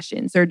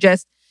discussions, or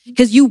just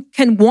because you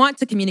can want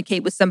to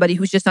communicate with somebody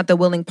who's just not the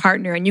willing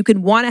partner, and you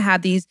can want to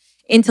have these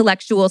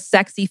intellectual,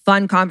 sexy,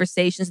 fun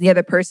conversations. The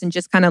other person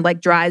just kind of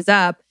like dries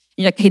up.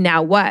 And you're like, hey,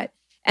 now what?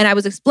 And I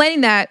was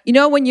explaining that,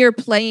 when you're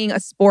playing a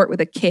sport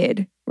with a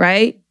kid,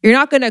 right? You're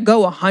not going to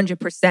go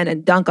 100%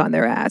 and dunk on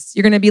their ass.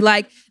 You're going to be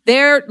like,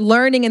 they're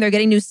learning and they're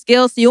getting new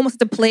skills. So you almost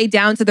have to play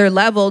down to their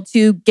level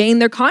to gain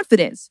their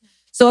confidence.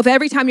 So if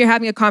every time you're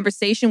having a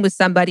conversation with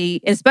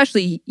somebody, and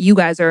especially you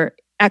guys are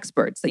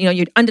experts, you know,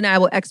 you're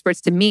undeniable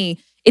experts to me,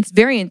 it's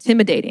very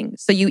intimidating.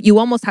 So you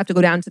almost have to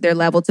go down to their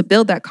level to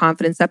build that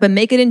confidence up and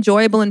make it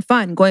enjoyable and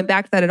fun. Going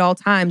back to that at all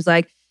times,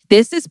 like,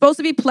 this is supposed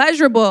to be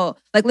pleasurable.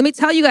 Like, let me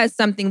tell you guys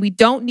something. We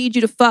don't need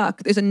you to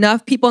fuck. There's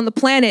enough people on the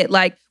planet.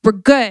 Like, we're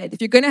good. If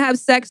you're going to have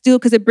sex, do it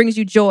because it brings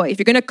you joy. If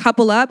you're going to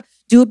couple up,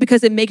 do it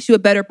because it makes you a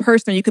better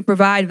person or you can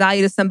provide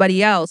value to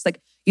somebody else.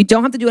 Like, you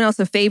don't have to do anyone else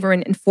a favor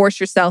and force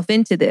yourself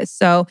into this.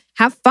 So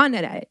have fun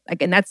at it.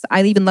 Like, and that's,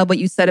 I even love what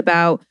you said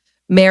about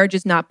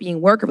marriages not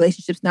being work or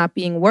relationships not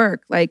being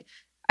work. Like,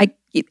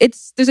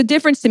 there's a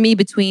difference to me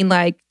between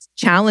like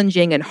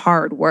challenging and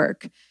hard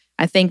work.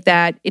 I think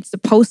that it's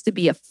supposed to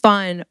be a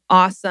fun,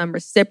 awesome,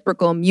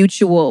 reciprocal,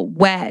 mutual,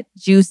 wet,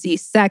 juicy,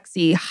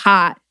 sexy,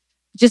 hot,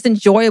 just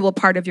enjoyable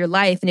part of your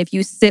life. And if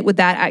you sit with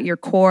that at your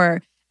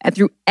core and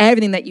through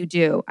everything that you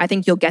do, I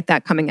think you'll get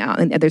that coming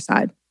out on the other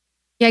side.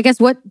 Yeah, I guess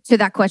to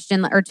that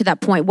question or to that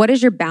point, what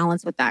is your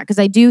balance with that? Because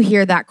I do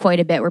hear that quite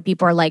a bit where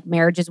people are like,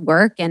 marriage is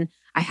work and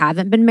I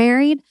haven't been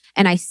married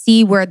and I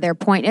see where their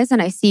point is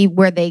and I see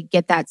where they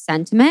get that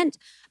sentiment.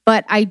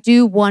 But I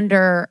do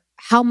wonder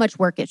how much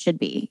work it should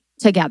be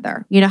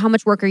together. You know, how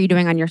much work are you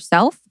doing on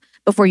yourself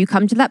before you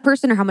come to that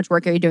person or how much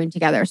work are you doing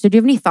together? So do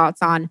you have any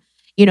thoughts on,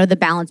 you know, the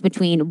balance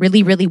between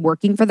really, really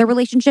working for the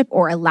relationship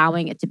or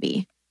allowing it to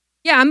be?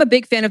 Yeah, I'm a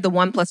big fan of the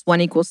 1 +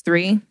 1 =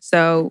 3.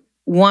 So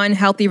one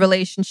healthy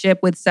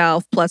relationship with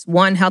self plus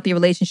one healthy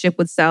relationship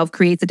with self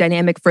creates a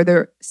dynamic for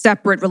their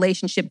separate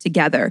relationship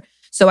together.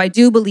 So I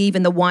do believe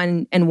in the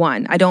 1 and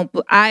 1.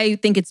 I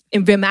think it's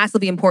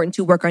massively important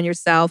to work on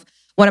yourself.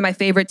 One of my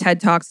favorite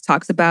TED Talks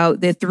talks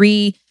about the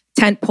 3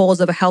 tent poles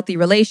of a healthy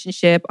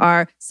relationship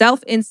are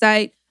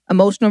self-insight,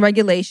 emotional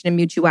regulation, and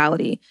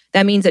mutuality.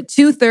 That means that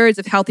 2/3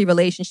 of healthy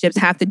relationships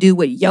have to do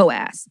with yo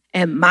ass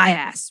and my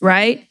ass,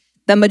 right?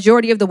 The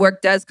majority of the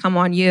work does come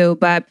on you,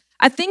 but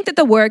I think that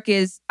the work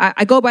is,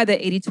 I go by the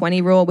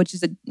 80-20 rule, which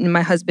is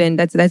my husband,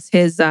 that's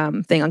his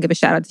thing. I'll give a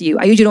shout out to you.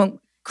 I usually don't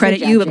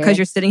credit you because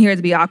you're sitting here.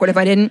 It'd be awkward if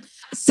I didn't.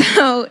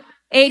 So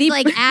 80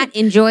 like at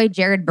enjoy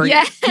Jared Bird.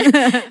 Yeah.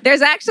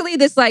 There's actually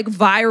this like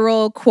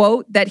viral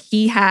quote that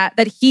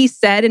he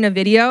said in a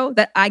video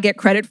that I get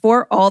credit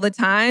for all the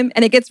time.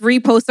 And it gets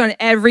reposted on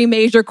every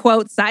major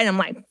quote site. I'm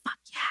like, fuck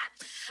yeah.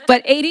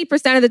 But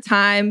 80% of the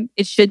time,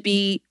 it should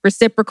be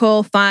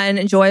reciprocal, fun,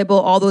 enjoyable,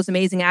 all those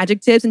amazing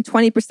adjectives. And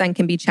 20%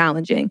 can be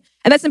challenging.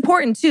 And that's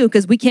important too,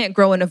 because we can't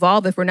grow and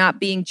evolve if we're not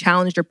being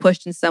challenged or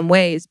pushed in some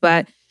ways.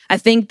 But I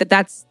think that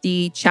that's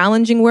the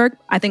challenging work.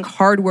 I think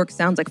hard work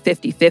sounds like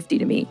 50-50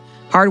 to me.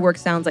 Hard work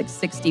sounds like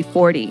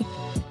 60-40.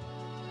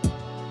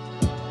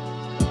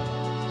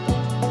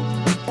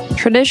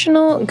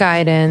 Traditional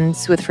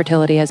guidance with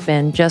fertility has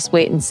been just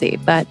wait and see,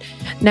 but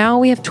now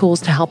we have tools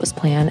to help us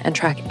plan and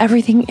track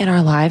everything in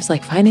our lives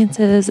like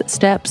finances,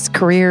 steps,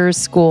 careers,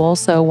 school.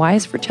 So why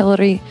is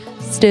fertility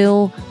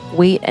still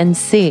wait and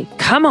see?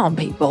 Come on,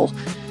 people.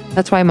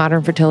 That's why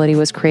Modern Fertility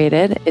was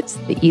created. It's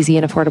the easy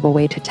and affordable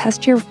way to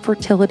test your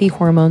fertility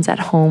hormones at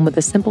home with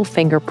a simple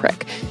finger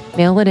prick.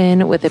 Mail it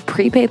in with a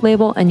prepaid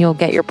label and you'll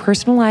get your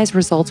personalized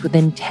results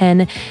within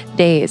 10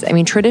 days. I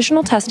mean,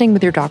 traditional testing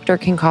with your doctor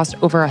can cost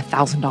over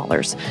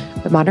 $1,000,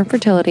 but Modern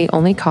Fertility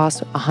only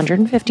costs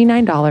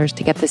 $159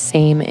 to get the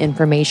same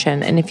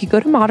information. And if you go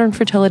to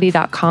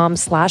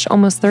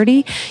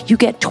modernfertility.com/almost30, you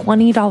get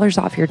 $20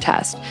 off your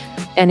test.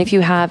 And if you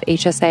have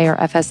HSA or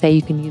FSA,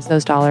 you can use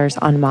those dollars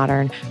on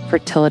Modern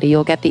Fertility.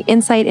 You'll get the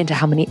insight into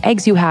how many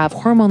eggs you have,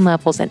 hormone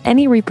levels, and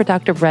any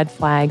reproductive red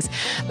flags.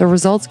 The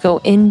results go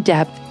in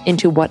depth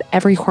into what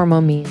every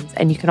hormone means.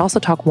 And you can also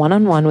talk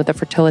one-on-one with a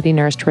fertility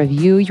nurse to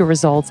review your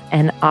results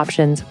and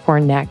options for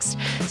next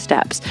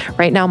steps.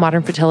 Right now,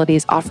 Modern Fertility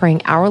is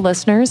offering our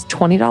listeners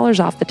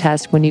 $20 off the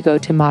test when you go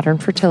to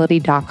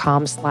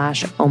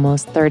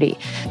modernfertility.com/almost30.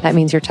 That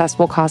means your test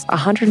will cost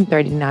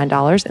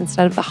 $139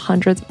 instead of the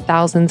hundreds of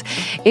thousands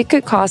it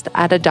could cost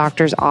at a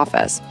doctor's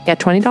office. Get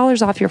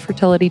 $20 off your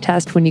fertility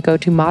test when you go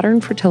to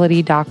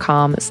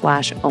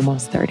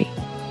modernfertility.com/almost30.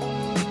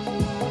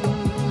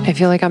 I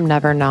feel like I'm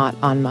never not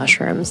on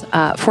mushrooms.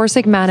 Four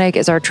Sigmatic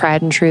is our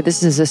tried and true.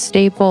 This is a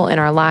staple in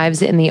our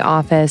lives in the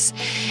office.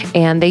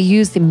 And they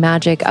use the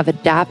magic of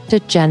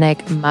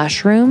adaptogenic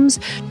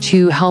mushrooms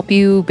to help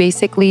you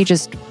basically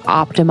just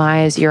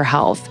optimize your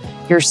health,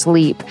 your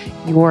sleep,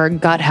 your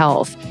gut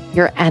health,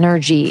 your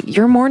energy,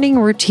 your morning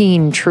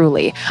routine,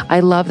 truly.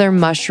 I love their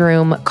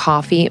mushroom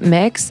coffee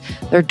mix.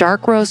 Their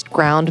dark roast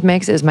ground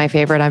mix is my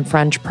favorite. I'm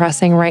French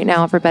pressing right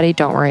now, everybody.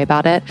 Don't worry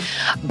about it.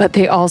 But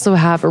they also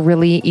have a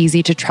really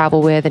easy to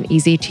travel with and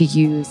easy to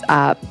use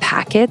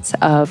packets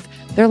of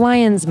their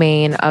lion's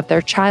mane, of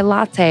their chai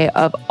latte,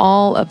 of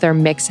all of their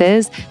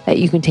mixes that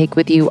you can take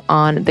with you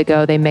on the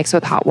go. They mix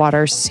with hot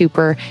water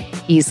super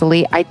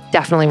easily. I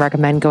definitely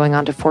recommend going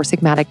on to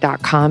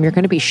foursigmatic.com. You're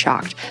going to be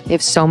shocked. They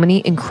have so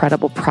many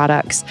incredible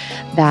products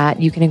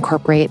that you can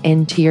incorporate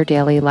into your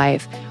daily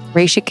life.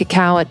 Reishi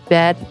cacao at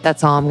bed.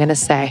 That's all I'm going to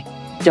say.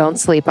 Don't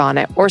sleep on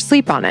it, or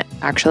sleep on it,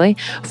 actually.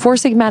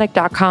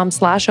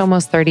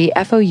 foursigmatic.com/almost30,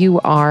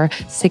 FOUR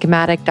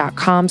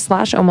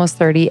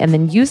sigmatic.com/almost30, and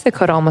then use the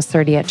code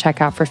almost30 at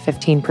checkout for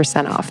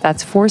 15% off.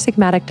 That's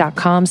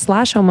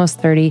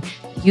foursigmatic.com/almost30.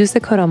 Use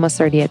the code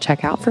almost30 at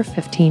checkout for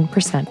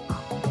 15% off.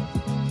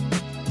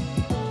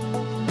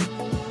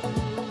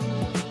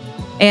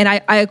 And I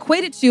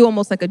equate it to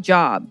almost like a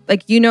job.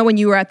 Like, when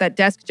you were at that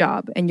desk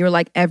job and you're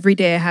like, every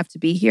day I have to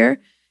be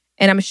here.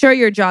 And I'm sure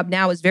your job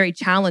now is very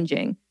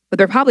challenging, but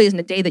there probably isn't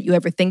a day that you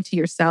ever think to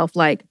yourself,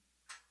 like,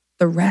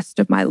 the rest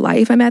of my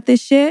life I'm at this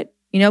shit,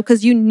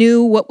 because you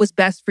knew what was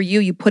best for you.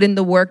 You put in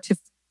the work to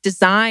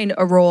design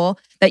a role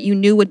that you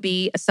knew would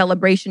be a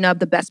celebration of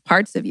the best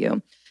parts of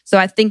you. So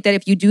I think that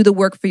if you do the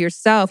work for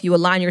yourself, you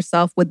align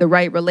yourself with the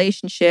right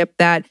relationship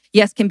that,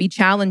 yes, can be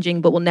challenging,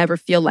 but will never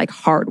feel like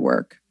hard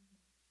work.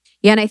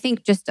 Yeah, and I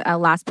think just a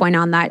last point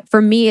on that.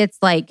 For me, it's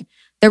like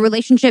the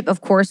relationship,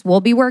 of course, will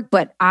be work,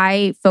 but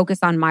I focus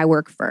on my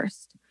work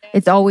first.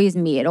 It's always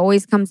me. It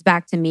always comes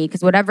back to me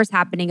because whatever's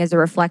happening is a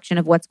reflection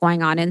of what's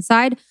going on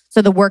inside.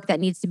 So the work that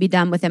needs to be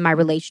done within my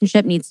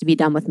relationship needs to be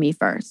done with me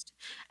first.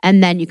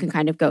 And then you can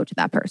kind of go to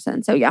that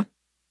person. So yeah.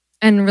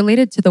 And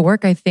related to the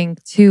work, I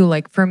think too,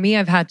 like for me,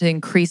 I've had to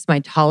increase my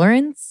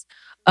tolerance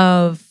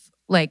of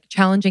like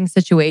challenging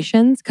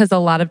situations because a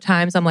lot of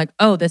times I'm like,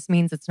 oh, this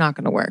means it's not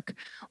going to work.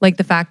 Like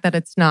the fact that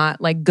it's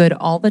not like good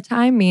all the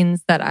time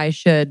means that I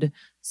should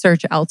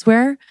search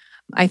elsewhere.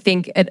 I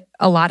think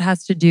a lot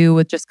has to do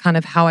with just kind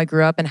of how I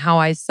grew up and how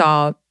I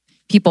saw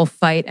people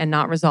fight and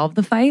not resolve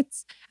the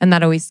fights. And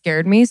that always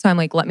scared me. So I'm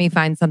like, let me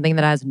find something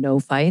that has no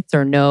fights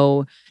or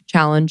no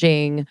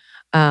challenging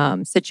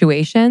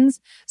situations.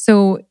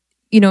 So,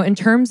 in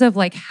terms of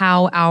like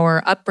how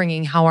our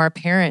upbringing, how our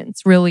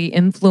parents really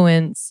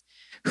influence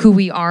who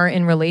we are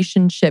in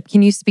relationship,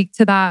 can you speak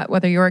to that,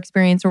 whether your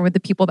experience or with the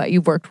people that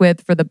you've worked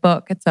with for the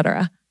book, et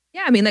cetera?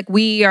 Yeah, I mean, like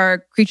we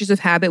are creatures of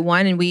habit,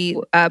 one, and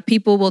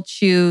people will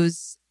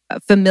choose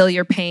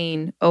familiar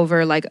pain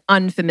over like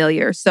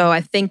unfamiliar. So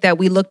I think that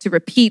we look to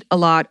repeat a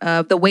lot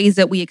of the ways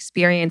that we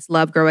experience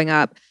love growing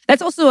up.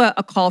 That's also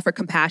a call for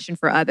compassion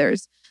for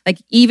others. Like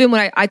even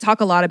when I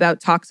talk a lot about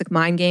toxic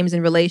mind games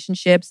and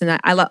relationships, and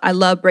I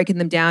love breaking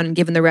them down and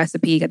giving the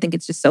recipe. I think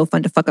it's just so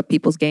fun to fuck up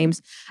people's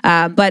games.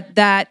 But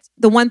that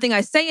the one thing I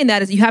say in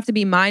that is you have to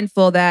be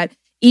mindful that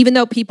even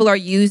though people are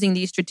using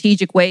these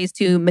strategic ways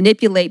to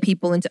manipulate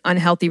people into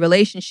unhealthy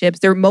relationships,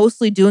 they're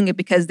mostly doing it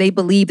because they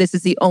believe this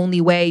is the only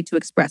way to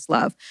express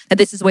love. That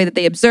this is the way that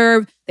they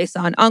observe. They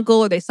saw an uncle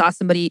or they saw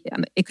somebody,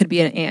 it could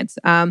be an aunt.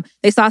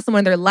 They saw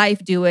someone in their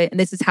life do it, and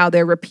this is how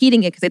they're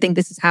repeating it because they think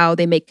this is how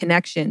they make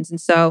connections. And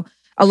so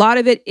a lot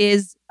of it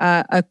is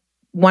a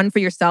one for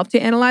yourself to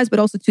analyze, but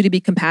also two, to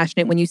be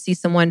compassionate when you see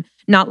someone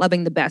not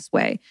loving the best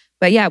way.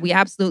 But yeah, we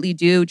absolutely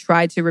do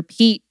try to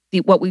repeat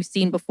what we've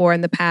seen before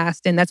in the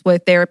past. And that's why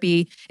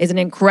therapy is an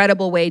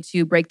incredible way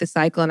to break the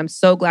cycle. And I'm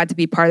so glad to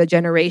be part of the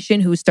generation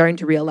who's starting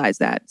to realize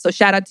that. So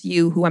shout out to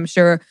you, who I'm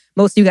sure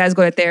most of you guys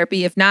go to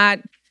therapy. If not,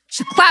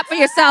 clap for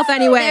yourself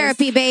anyway.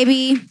 Therapy,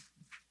 baby.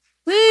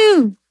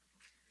 Woo. Do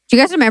you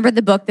guys remember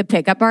the book, The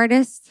Pickup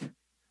Artist?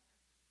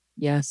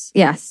 Yes.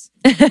 Yes.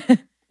 Do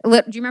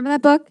you remember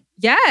that book?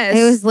 Yes.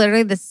 It was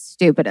literally the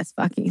stupidest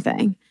fucking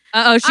thing.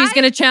 Uh-oh, she's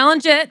going to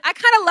challenge it. I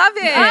kind of love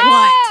it.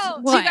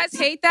 What? Do you guys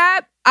hate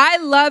that? I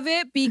love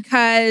it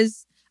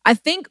because I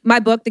think my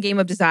book, The Game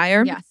of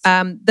Desire, yes.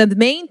 The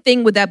main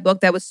thing with that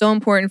book that was so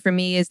important for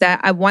me is that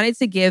I wanted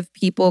to give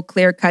people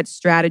clear-cut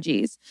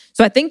strategies.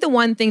 So I think the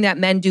one thing that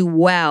men do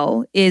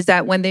well is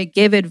that when they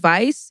give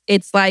advice,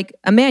 it's like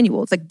a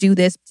manual. It's like, do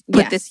this,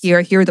 put this here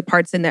are the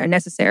parts in there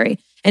necessary.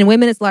 And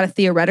women, it's a lot of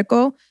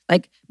theoretical,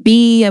 like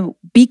be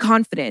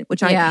confident,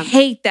 which I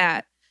hate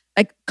that.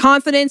 Like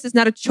confidence is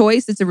not a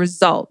choice, it's a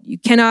result. You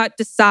cannot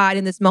decide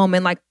in this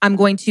moment, like I'm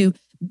going to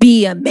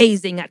be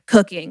amazing at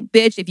cooking.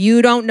 Bitch, if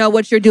you don't know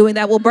what you're doing,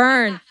 that will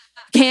burn.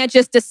 You can't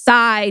just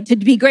decide to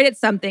be great at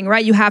something,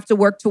 right? You have to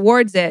work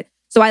towards it.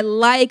 So I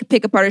like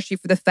pickup artistry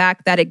for the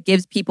fact that it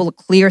gives people a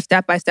clear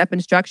step-by-step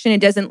instruction. It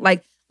doesn't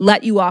like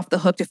let you off the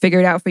hook to figure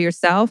it out for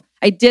yourself.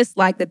 I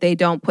dislike that they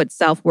don't put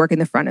self-work in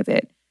the front of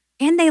it.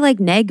 And they like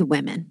neg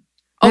women.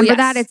 Remember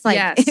that? It's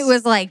like, it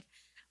was like,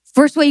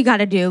 first what you got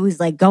to do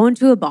is like go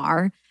into a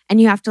bar and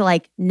you have to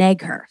like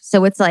neg her.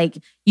 So it's like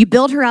you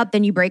build her up,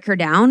 then you break her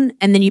down,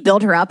 and then you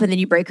build her up and then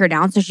you break her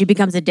down. So she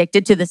becomes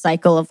addicted to the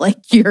cycle of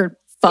like your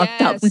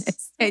fucked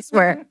upness. I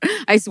swear.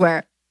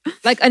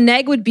 Like a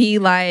neg would be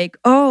like,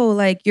 oh,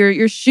 like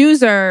your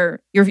shoes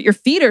are, your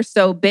feet are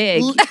so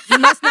big. You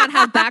must not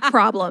have back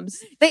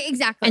problems.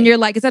 Exactly. And you're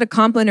like, is that a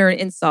compliment or an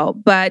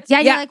insult? But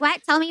you're like,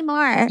 what? Tell me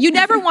more. You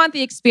never want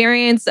the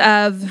experience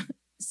of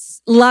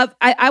love.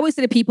 I always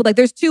say to people, like,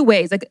 there's two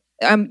ways. Like,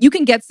 you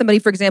can get somebody,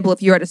 for example,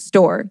 if you're at a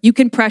store, you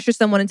can pressure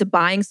someone into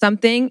buying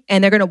something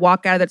and they're going to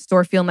walk out of that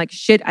store feeling like,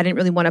 shit, I didn't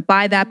really want to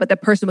buy that, but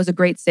that person was a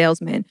great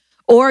salesman.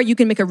 Or you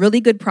can make a really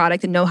good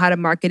product and know how to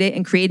market it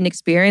and create an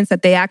experience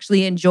that they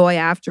actually enjoy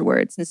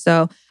afterwards. And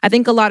so I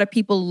think a lot of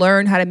people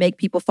learn how to make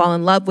people fall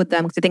in love with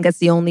them because I think that's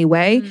the only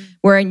way.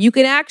 Wherein you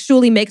can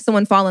actually make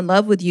someone fall in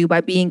love with you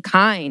by being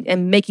kind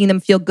and making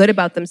them feel good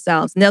about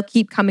themselves. And they'll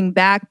keep coming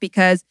back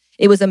because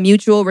it was a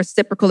mutual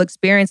reciprocal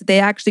experience that they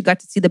actually got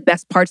to see the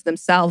best parts of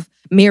themselves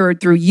mirrored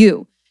through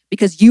you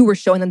because you were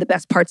showing them the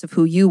best parts of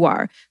who you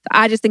are. So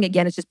I just think,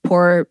 again, it's just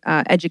poor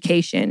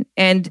education.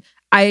 And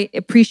I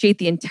appreciate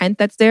the intent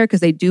that's there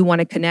because they do want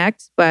to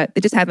connect, but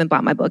they just haven't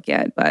bought my book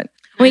yet. But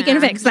we can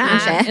fix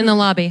that. In the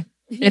lobby.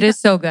 It is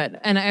so good.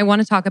 And I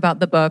want to talk about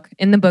the book.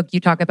 In the book,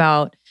 you talk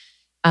about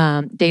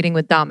dating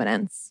with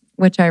dominance,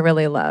 which I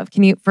really love.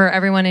 Can you, for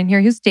everyone in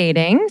here who's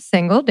dating,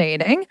 single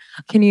dating,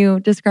 can you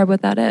describe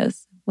what that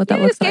is? What that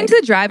looks like? Get into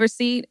the driver's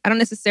seat. I don't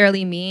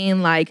necessarily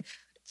mean like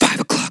 5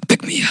 o'clock,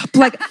 pick me up.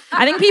 Like,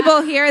 I think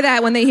people hear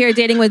that when they hear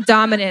dating with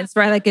dominance,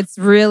 right? Like it's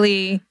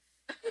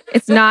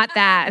not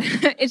that.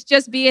 It's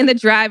just be in the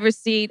driver's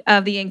seat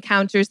of the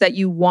encounters that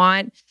you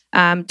want.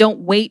 Don't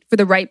wait for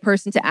the right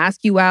person to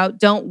ask you out.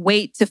 Don't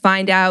wait to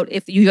find out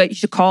if you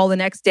should call the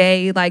next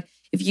day. Like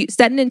if you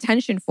set an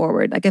intention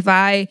forward, like if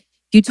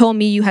you told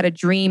me you had a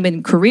dream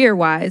and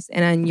career-wise,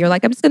 and then you're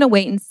like, I'm just going to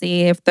wait and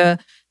see if the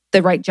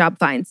right job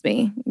finds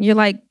me. You're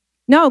like,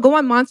 no, go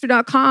on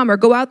monster.com or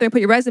go out there and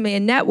put your resume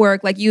and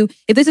network. Like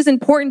if this is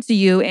important to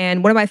you,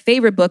 and one of my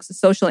favorite books, The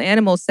Social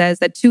Animal, says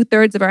that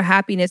 2/3 of our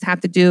happiness have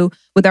to do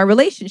with our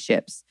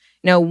relationships.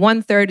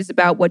 1/3 is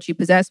about what you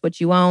possess, what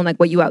you own, like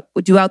what you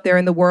do out there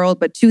in the world,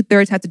 but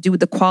 2/3 have to do with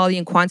the quality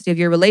and quantity of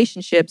your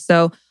relationships.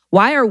 So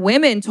why are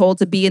women told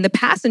to be in the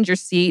passenger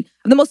seat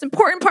of the most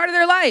important part of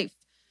their life?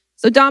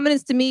 So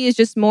dominance to me is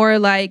just more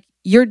like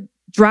you're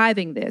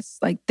driving this.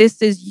 Like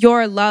this is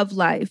your love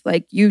life.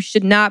 Like you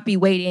should not be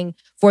waiting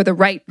for the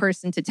right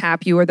person to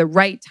tap you or the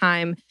right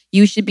time.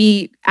 You should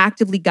be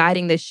actively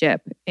guiding this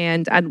ship.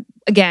 And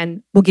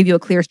again, we'll give you a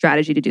clear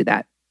strategy to do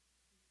that.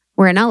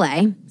 We're in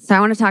LA, so I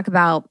want to talk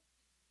about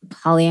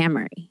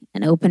polyamory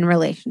and open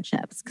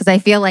relationships because I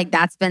feel like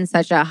that's been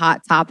such a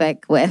hot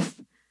topic with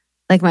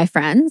like my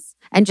friends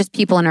and just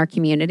people in our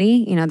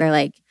community. They're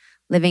like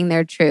living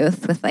their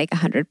truth with like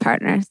 100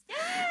 partners.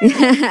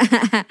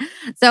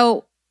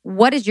 So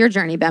what has your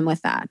journey been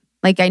with that?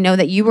 Like, I know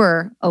that you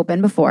were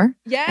open before.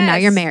 Yes. And now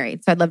you're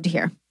married. So I'd love to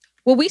hear.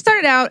 Well, we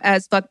started out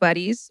as fuck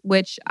buddies,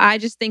 which I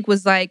just think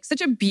was like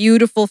such a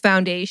beautiful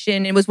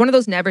foundation. It was one of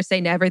those never say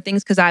never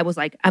things because I was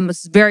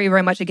very,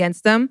 very much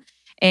against them.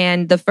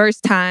 And the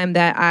first time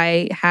that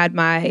I had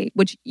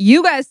which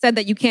you guys said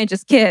that you can't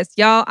just kiss.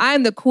 Y'all,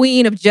 I'm the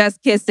queen of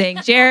just kissing.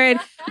 Jared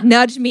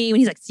nudged me when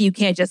he's like, see, you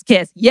can't just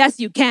kiss. Yes,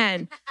 you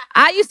can.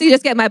 I used to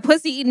just get my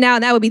pussy eaten out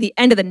and that would be the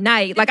end of the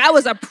night. Like I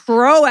was a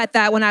pro at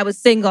that when I was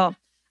single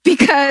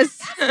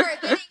because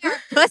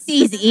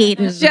pussy's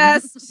eaten.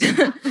 Just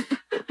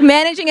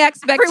managing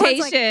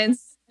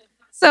expectations.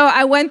 So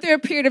I went through a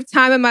period of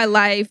time in my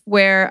life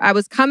where I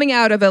was coming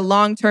out of a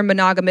long-term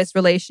monogamous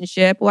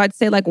relationship. Well, I'd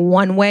say like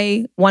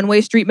one-way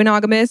street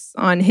monogamous.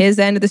 On his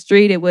end of the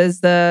street, it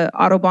was the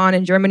Autobahn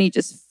in Germany,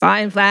 just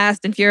fine,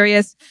 fast, and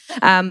furious.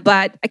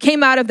 But I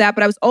came out of that,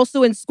 but I was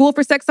also in school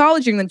for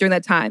sexology during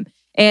that time.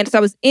 And so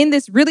I was in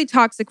this really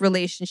toxic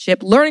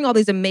relationship, learning all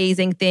these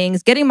amazing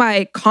things, getting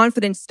my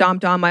confidence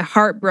stomped on, my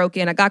heart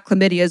broken. I got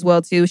chlamydia as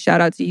well, too. Shout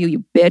out to you,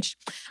 you bitch.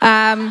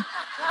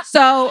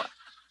 So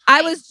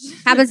I was...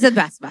 Happens to the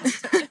best of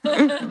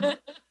us.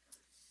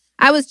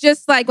 I was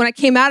just like, when I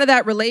came out of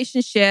that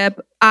relationship,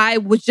 I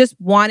was just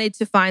wanted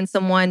to find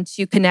someone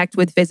to connect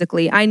with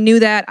physically. I knew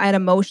that I had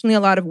emotionally a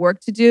lot of work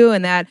to do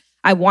and that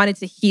I wanted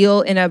to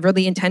heal in a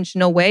really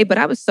intentional way, but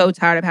I was so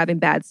tired of having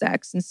bad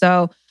sex. And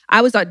so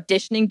I was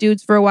auditioning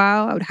dudes for a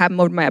while. I would have them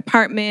over to my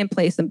apartment,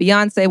 play some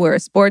Beyonce, wear a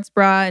sports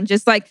bra, and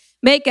just like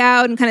make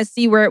out and kind of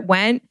see where it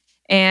went.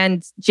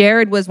 And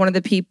Jared was one of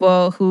the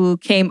people who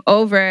came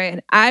over.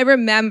 And I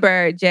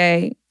remember,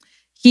 Jay,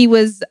 he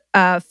was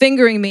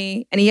fingering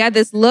me and he had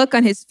this look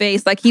on his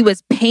face like he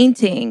was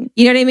painting.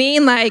 You know what I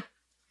mean? Like,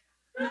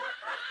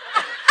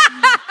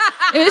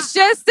 it was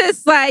just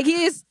this like,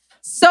 he's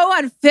so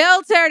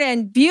unfiltered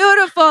and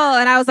beautiful.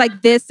 And I was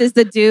like, this is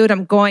the dude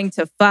I'm going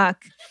to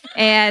fuck.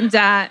 And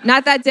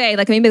not that day,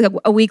 like maybe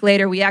a week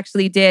later, we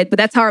actually did. But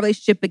that's how our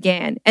relationship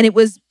began. And it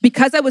was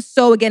because I was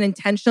so, again,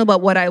 intentional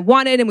about what I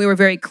wanted. And we were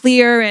very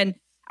clear. And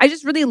I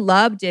just really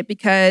loved it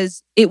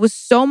because it was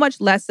so much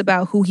less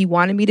about who he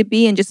wanted me to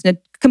be and just a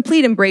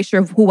complete embrace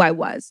of who I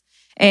was.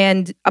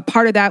 And a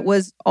part of that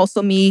was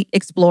also me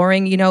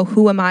exploring,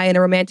 who am I in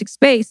a romantic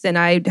space? And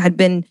I had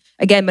been,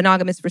 again,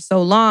 monogamous for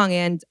so long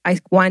and I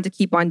wanted to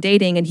keep on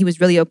dating and he was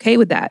really okay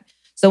with that.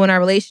 So when our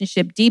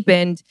relationship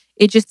deepened,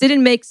 it just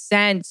didn't make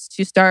sense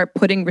to start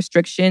putting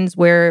restrictions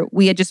where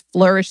we had just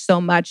flourished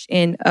so much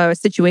in a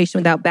situation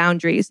without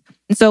boundaries.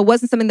 And so it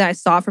wasn't something that I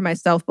saw for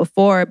myself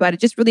before, but it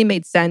just really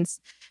made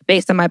sense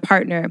based on my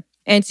partner.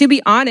 And to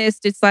be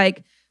honest, it's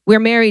like we're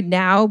married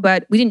now,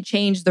 but we didn't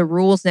change the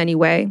rules in any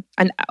way.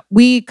 And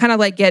we kind of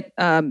like get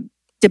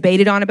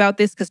debated on about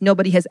this because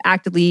nobody has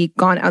actively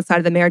gone outside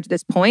of the marriage at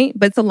this point,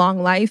 but it's a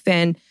long life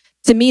and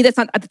to me, that's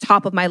not at the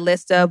top of my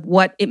list of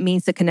what it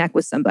means to connect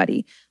with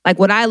somebody. Like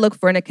what I look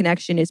for in a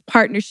connection is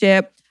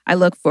partnership. I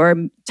look for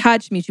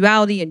touch,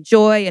 mutuality, and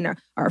joy, and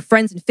our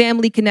friends and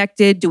family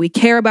connected. Do we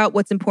care about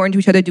what's important to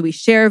each other? Do we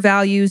share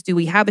values? Do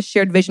we have a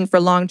shared vision for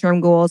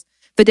long-term goals?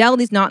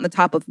 Fidelity is not on the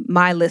top of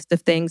my list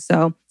of things.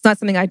 So it's not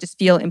something I just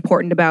feel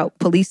important about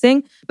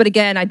policing. But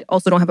again, I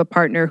also don't have a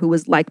partner who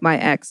was like my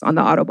ex on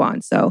the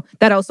Autobahn. So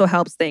that also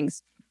helps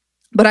things.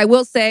 But I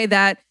will say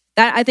that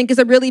I think is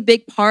a really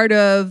big part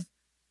of,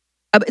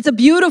 it's a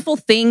beautiful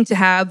thing to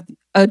have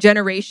a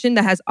generation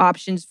that has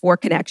options for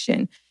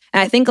connection.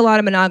 And I think a lot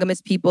of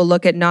monogamous people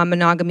look at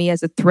non-monogamy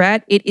as a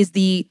threat. It is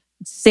the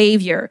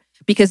savior,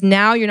 because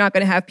now you're not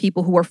going to have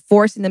people who are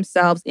forcing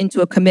themselves into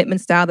a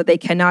commitment style that they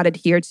cannot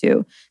adhere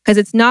to. Because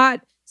it's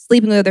not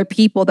sleeping with other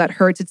people that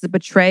hurts. It's the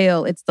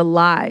betrayal. It's the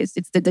lies.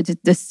 It's the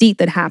deceit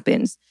that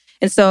happens.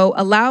 And so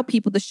allow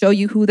people to show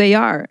you who they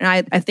are.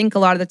 And I think a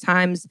lot of the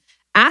times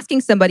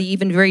asking somebody,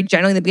 even very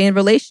generally in the beginning of a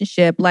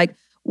relationship, like,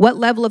 what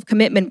level of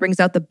commitment brings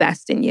out the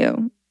best in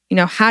you? You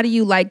know, how do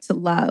you like to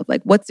love?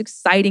 Like, what's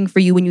exciting for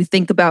you when you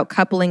think about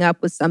coupling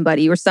up with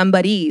somebody or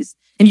somebodies?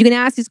 And you can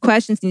ask these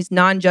questions in these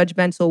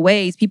non-judgmental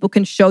ways. People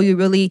can show you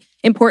really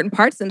important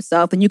parts of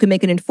themselves, and you can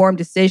make an informed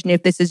decision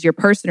if this is your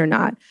person or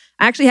not.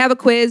 I actually have a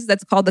quiz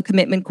that's called the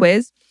Commitment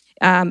Quiz.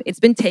 It's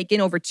been taken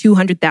over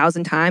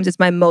 200,000 times. It's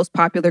my most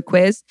popular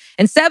quiz.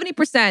 And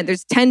 70%,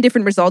 there's 10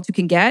 different results you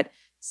can get.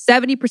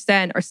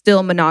 70% are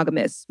still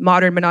monogamous,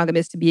 modern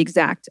monogamous to be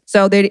exact.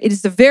 So it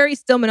is a very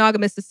still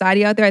monogamous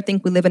society out there. I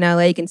think we live in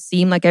LA. It can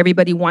seem like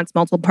everybody wants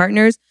multiple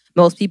partners.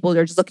 Most people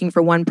are just looking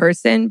for one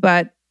person,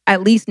 but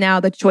at least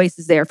now the choice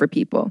is there for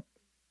people.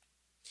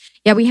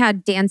 Yeah, we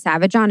had Dan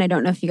Savage on. I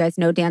don't know if you guys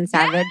know Dan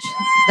Savage.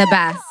 The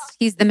best.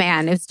 He's the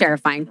man. It was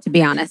terrifying, to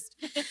be honest.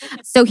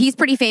 So he's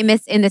pretty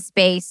famous in the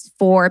space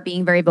for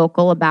being very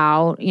vocal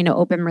about,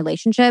 open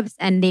relationships.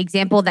 And the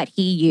example that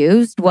he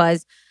used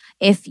was,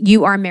 if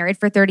you are married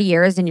for 30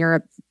 years and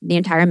you're the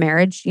entire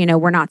marriage,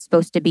 we're not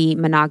supposed to be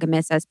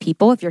monogamous as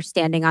people. If you're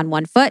standing on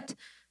one foot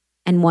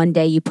and one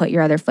day you put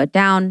your other foot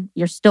down,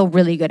 you're still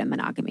really good at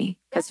monogamy.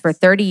 Because for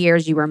 30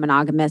 years you were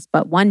monogamous,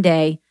 but one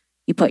day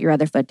you put your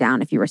other foot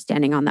down if you were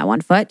standing on that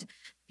one foot,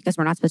 because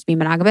we're not supposed to be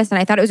monogamous. And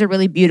I thought it was a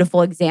really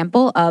beautiful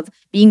example of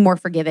being more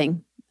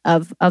forgiving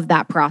of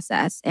that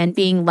process and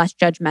being less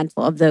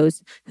judgmental of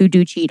those who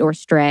do cheat or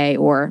stray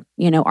or,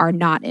 are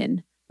not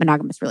in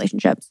monogamous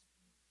relationships.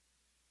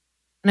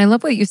 And I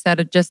love what you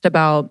said just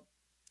about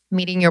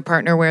meeting your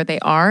partner where they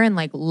are and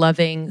like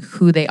loving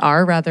who they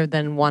are rather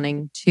than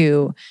wanting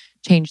to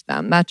change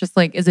them. That just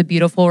like is a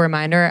beautiful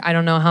reminder. I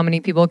don't know how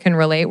many people can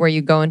relate where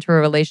you go into a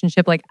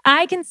relationship like,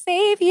 I can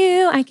save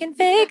you, I can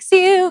fix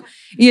you,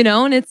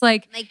 and it's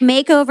like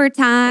makeover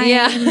time.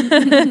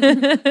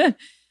 Yeah.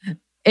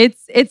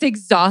 It's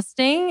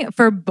exhausting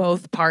for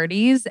both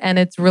parties, and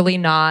it's really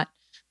not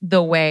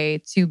the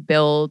way to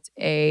build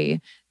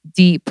a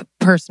deep,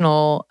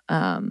 personal,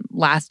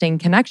 lasting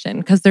connection,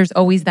 because there's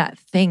always that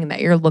thing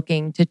that you're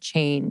looking to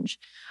change.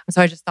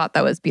 So I just thought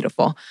that was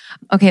beautiful.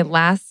 Okay,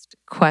 last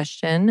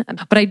question.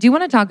 But I do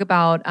want to talk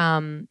about,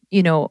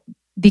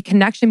 the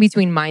connection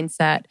between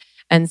mindset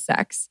and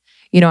sex.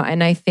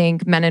 And I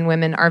think men and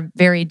women are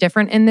very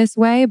different in this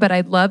way, but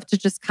I'd love to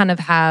just kind of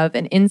have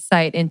an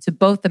insight into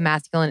both the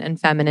masculine and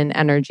feminine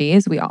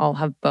energies. We all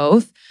have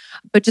both,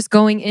 but just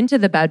going into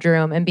the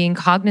bedroom and being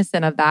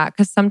cognizant of that,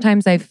 because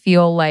sometimes I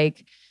feel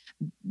like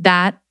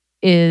that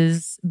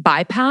is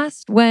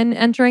bypassed when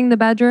entering the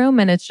bedroom,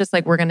 and it's just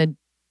like, we're going to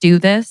do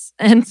this.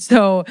 And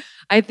so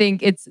I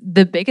think it's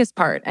the biggest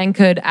part and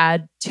could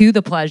add to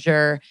the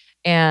pleasure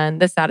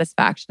and the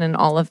satisfaction and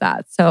all of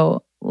that.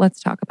 So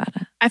let's talk about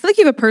it. I feel like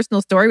you have a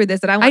personal story with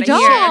this that I want to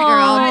hear, girl.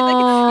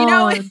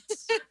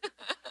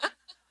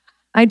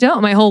 I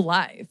don't. My whole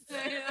life.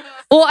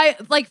 Well, I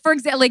like, for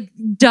example,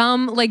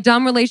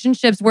 dumb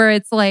relationships where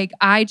it's like,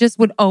 I just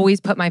would always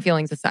put my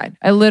feelings aside.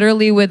 I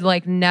literally would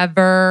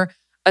never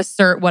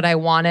assert what I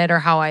wanted or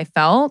how I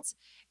felt.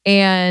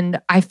 And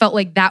I felt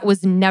like that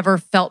was never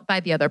felt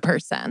by the other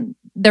person.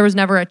 There was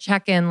never a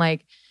check-in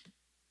like,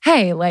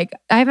 hey, I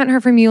haven't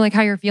heard from you,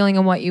 how you're feeling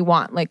and what you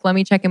want. Let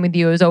me check in with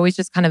you. It was always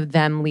just kind of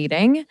them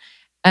leading.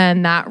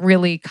 And that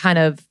really kind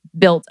of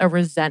built a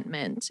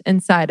resentment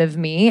inside of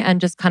me and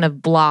just kind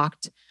of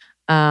blocked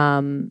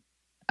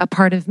a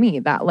part of me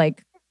that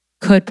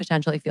could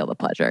potentially feel the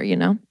pleasure,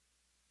 Yeah,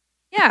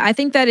 I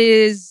think that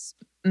is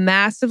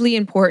massively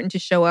important to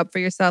show up for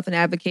yourself and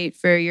advocate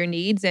for your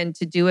needs, and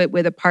to do it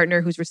with a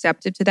partner who's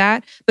receptive to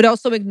that, but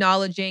also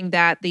acknowledging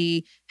that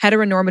the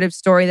heteronormative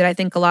story that I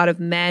think a lot of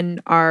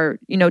men are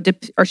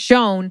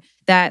shown,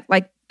 that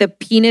the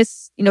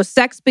penis,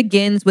 sex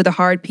begins with a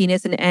hard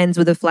penis and ends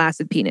with a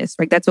flaccid penis,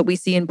 right? That's what we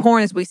see in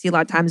porn, that's what we see a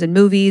lot of times in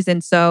movies.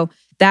 And so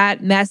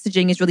that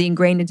messaging is really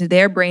ingrained into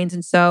their brains.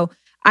 And so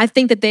I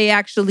think that they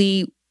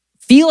actually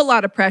feel a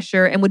lot of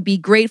pressure and would be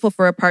grateful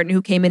for a partner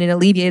who came in and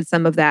alleviated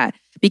some of that.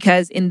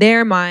 Because in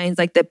their minds,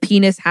 the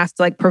penis has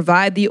to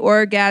provide the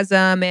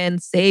orgasm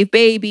and save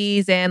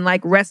babies and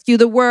rescue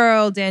the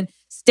world and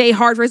stay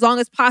hard for as long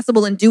as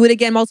possible and do it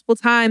again multiple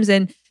times.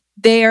 And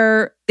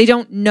they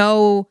don't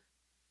know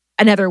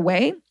another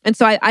way. And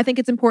so I think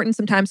it's important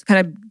sometimes to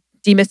kind of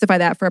demystify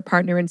that for a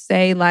partner and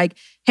say like,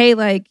 hey,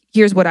 like,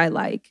 here's what I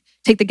like.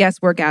 Take the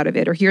guesswork out of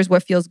it, or here's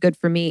what feels good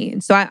for me.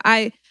 And so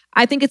I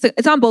think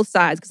it's on both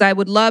sides, because I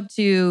would love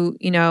to,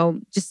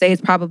 just say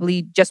it's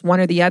probably just one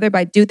or the other. But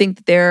I do think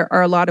that there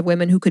are a lot of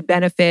women who could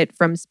benefit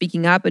from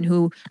speaking up and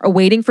who are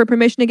waiting for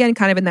permission again,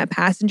 kind of in that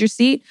passenger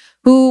seat,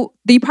 who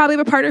you probably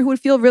have a partner who would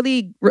feel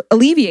really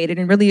alleviated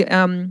and really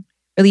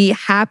really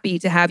happy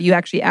to have you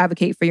actually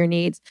advocate for your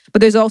needs. But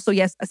there's also,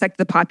 yes, a sector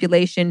of the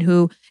population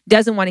who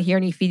doesn't want to hear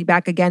any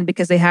feedback again,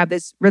 because they have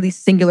this really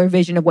singular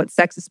vision of what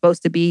sex is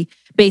supposed to be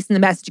based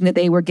on the messaging that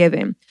they were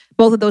given.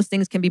 Both of those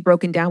things can be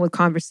broken down with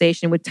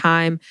conversation, with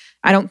time.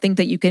 I don't think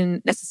that you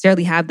can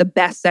necessarily have the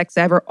best sex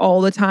ever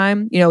all the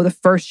time. The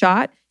first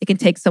shot, it can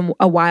take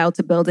a while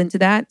to build into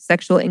that.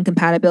 Sexual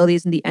incompatibility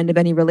isn't the end of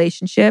any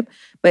relationship.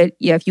 But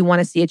yeah, if you want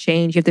to see a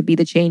change, you have to be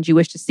the change you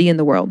wish to see in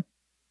the world.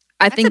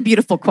 That's a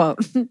beautiful quote.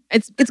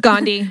 It's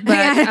Gandhi, but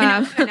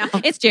I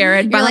know. It's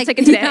Jared. But You're I'll take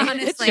it today.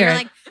 Honestly, you're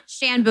like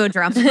Shan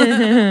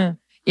Boodram.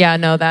 Yeah,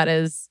 no, that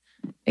is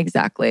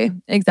exactly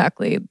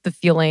the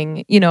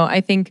feeling.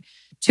 I think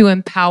to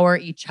empower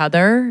each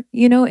other,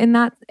 in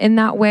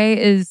that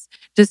way is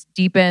just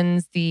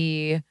deepens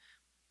the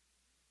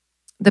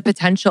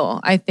potential.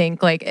 I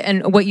think,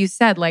 and what you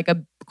said, like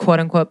a quote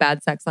unquote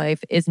bad sex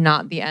life is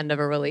not the end of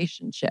a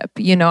relationship.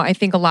 I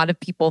think a lot of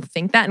people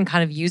think that and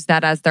kind of use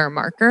that as their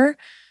marker.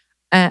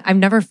 I've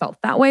never felt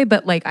that way,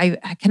 but I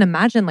can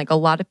imagine a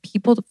lot of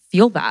people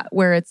feel that,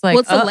 where it's like, well,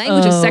 it's the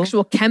language of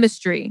sexual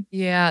chemistry.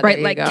 Yeah.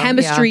 Right.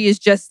 Chemistry is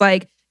just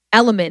like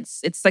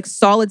elements. It's like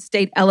solid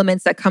state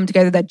elements that come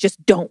together that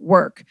just don't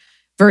work,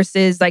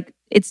 versus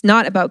it's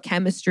not about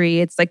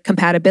chemistry. It's like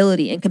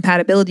compatibility, and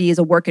compatibility is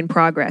a work in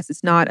progress.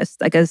 It's not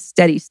a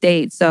steady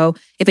state. So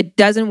if it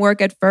doesn't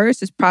work at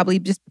first, it's probably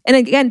just, and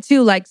again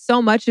too,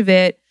 so much of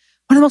it,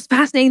 one of the most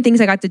fascinating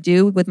things I got to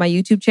do with my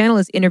YouTube channel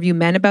is interview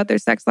men about their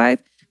sex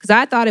life. Because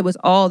I thought it was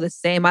all the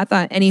same. I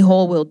thought any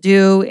hole will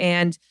do,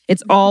 and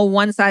it's all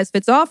one size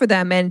fits all for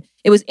them. And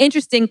it was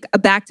interesting, a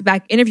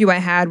back-to-back interview I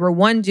had where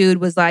one dude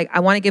was like, I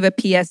want to give a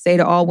PSA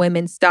to all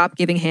women, stop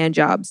giving hand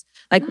jobs.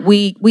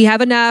 We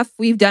have enough.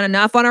 We've done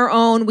enough on our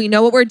own. We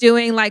know what we're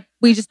doing.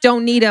 We just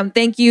don't need them.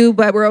 Thank you,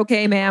 but we're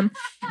okay, ma'am.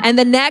 And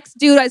the next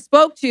dude I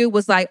spoke to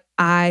was like,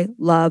 I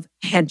love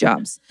hand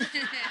jobs.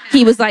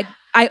 He was like,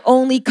 I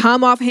only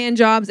come off hand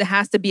jobs. It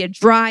has to be a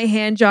dry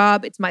hand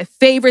job. It's my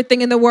favorite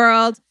thing in the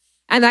world.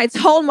 And I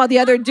told him about the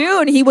other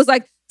dude, and he was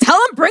like, tell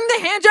him, bring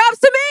the hand jobs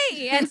to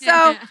me. And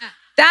so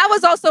that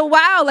was also,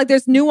 wow,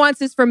 there's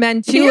nuances for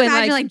men too. Can you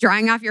imagine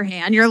drying off your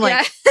hand? You're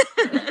like,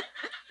 yeah.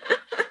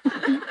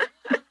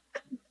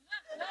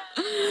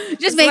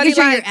 just making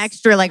sure you're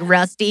extra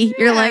rusty.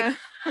 You're like,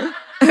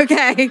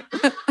 okay.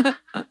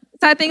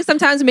 So I think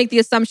sometimes we make the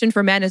assumption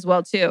for men as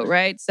well too,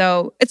 right?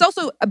 So it's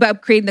also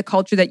about creating the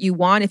culture that you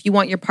want. If you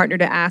want your partner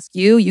to ask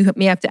you, you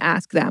may have to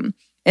ask them.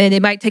 And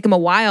it might take them a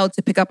while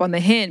to pick up on the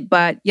hint,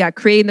 but yeah,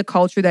 creating the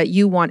culture that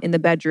you want in the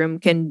bedroom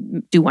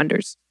can do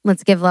wonders.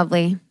 Let's give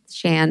lovely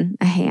Shan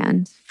a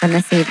hand from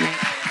this evening.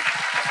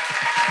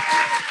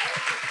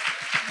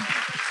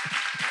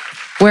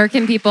 Where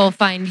can people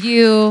find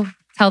you?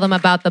 Tell them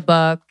about the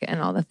book and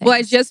all the things. Well,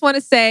 I just want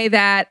to say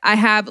that I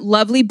have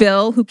lovely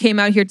Bill who came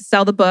out here to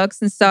sell the books.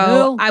 And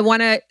so I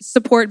want to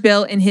support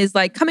Bill in his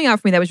coming out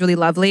for me. That was really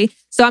lovely.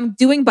 So I'm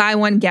doing buy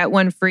one, get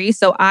one free.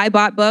 So I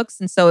bought books.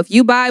 And so if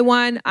you buy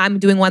one, I'm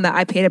doing one that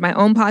I paid out of my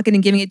own pocket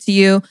and giving it to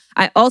you.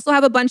 I also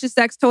have a bunch of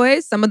sex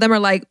toys. Some of them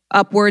are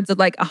upwards of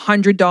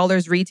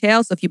 $100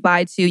 retail. So if you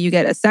buy two, you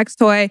get a sex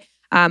toy.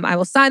 I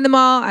will sign them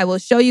all. I will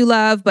show you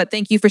love, but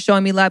thank you for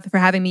showing me love, for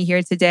having me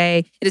here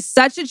today. It is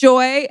such a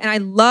joy, and I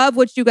love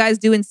what you guys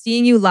do and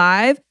seeing you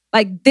live.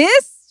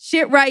 This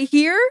shit right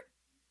here,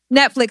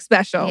 Netflix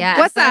special. Yes,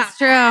 What's that's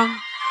up? True.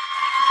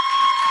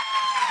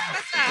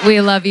 We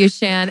love you,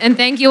 Shan. And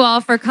thank you all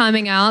for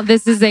coming out.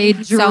 This is a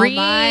dream. So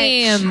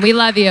much. We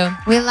love you.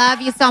 We love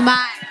you so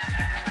much.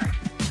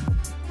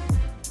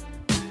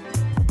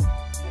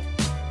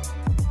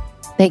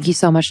 Thank you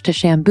so much to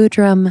Shan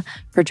Boodram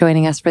for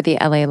joining us for the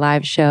LA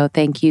Live show.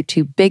 Thank you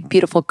to Big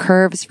Beautiful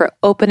Curves for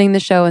opening the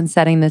show and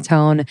setting the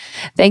tone.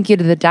 Thank you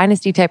to the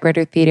Dynasty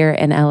Typewriter Theater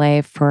in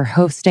LA for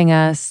hosting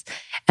us.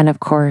 And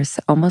of course,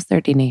 Almost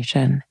 30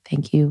 Nation.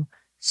 Thank you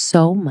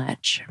so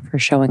much for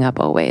showing up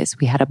always.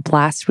 We had a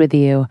blast with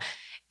you.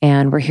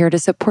 And we're here to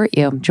support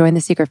you. Join the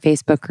secret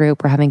Facebook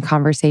group. We're having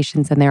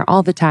conversations in there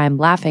all the time,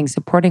 laughing,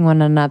 supporting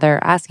one another,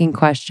 asking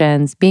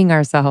questions, being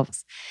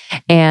ourselves.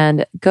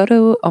 And go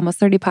to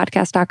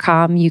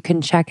almost30podcast.com. You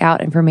can check out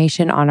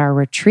information on our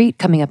retreat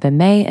coming up in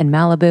May in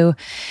Malibu.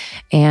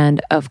 And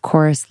of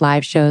course,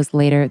 live shows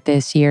later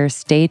this year.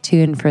 Stay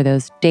tuned for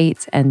those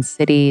dates and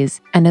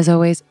cities. And as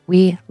always,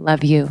 we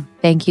love you.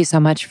 Thank you so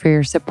much for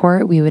your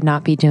support. We would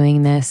not be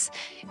doing this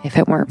if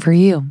it weren't for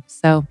you.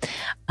 So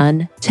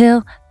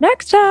until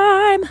next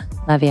time,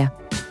 love ya.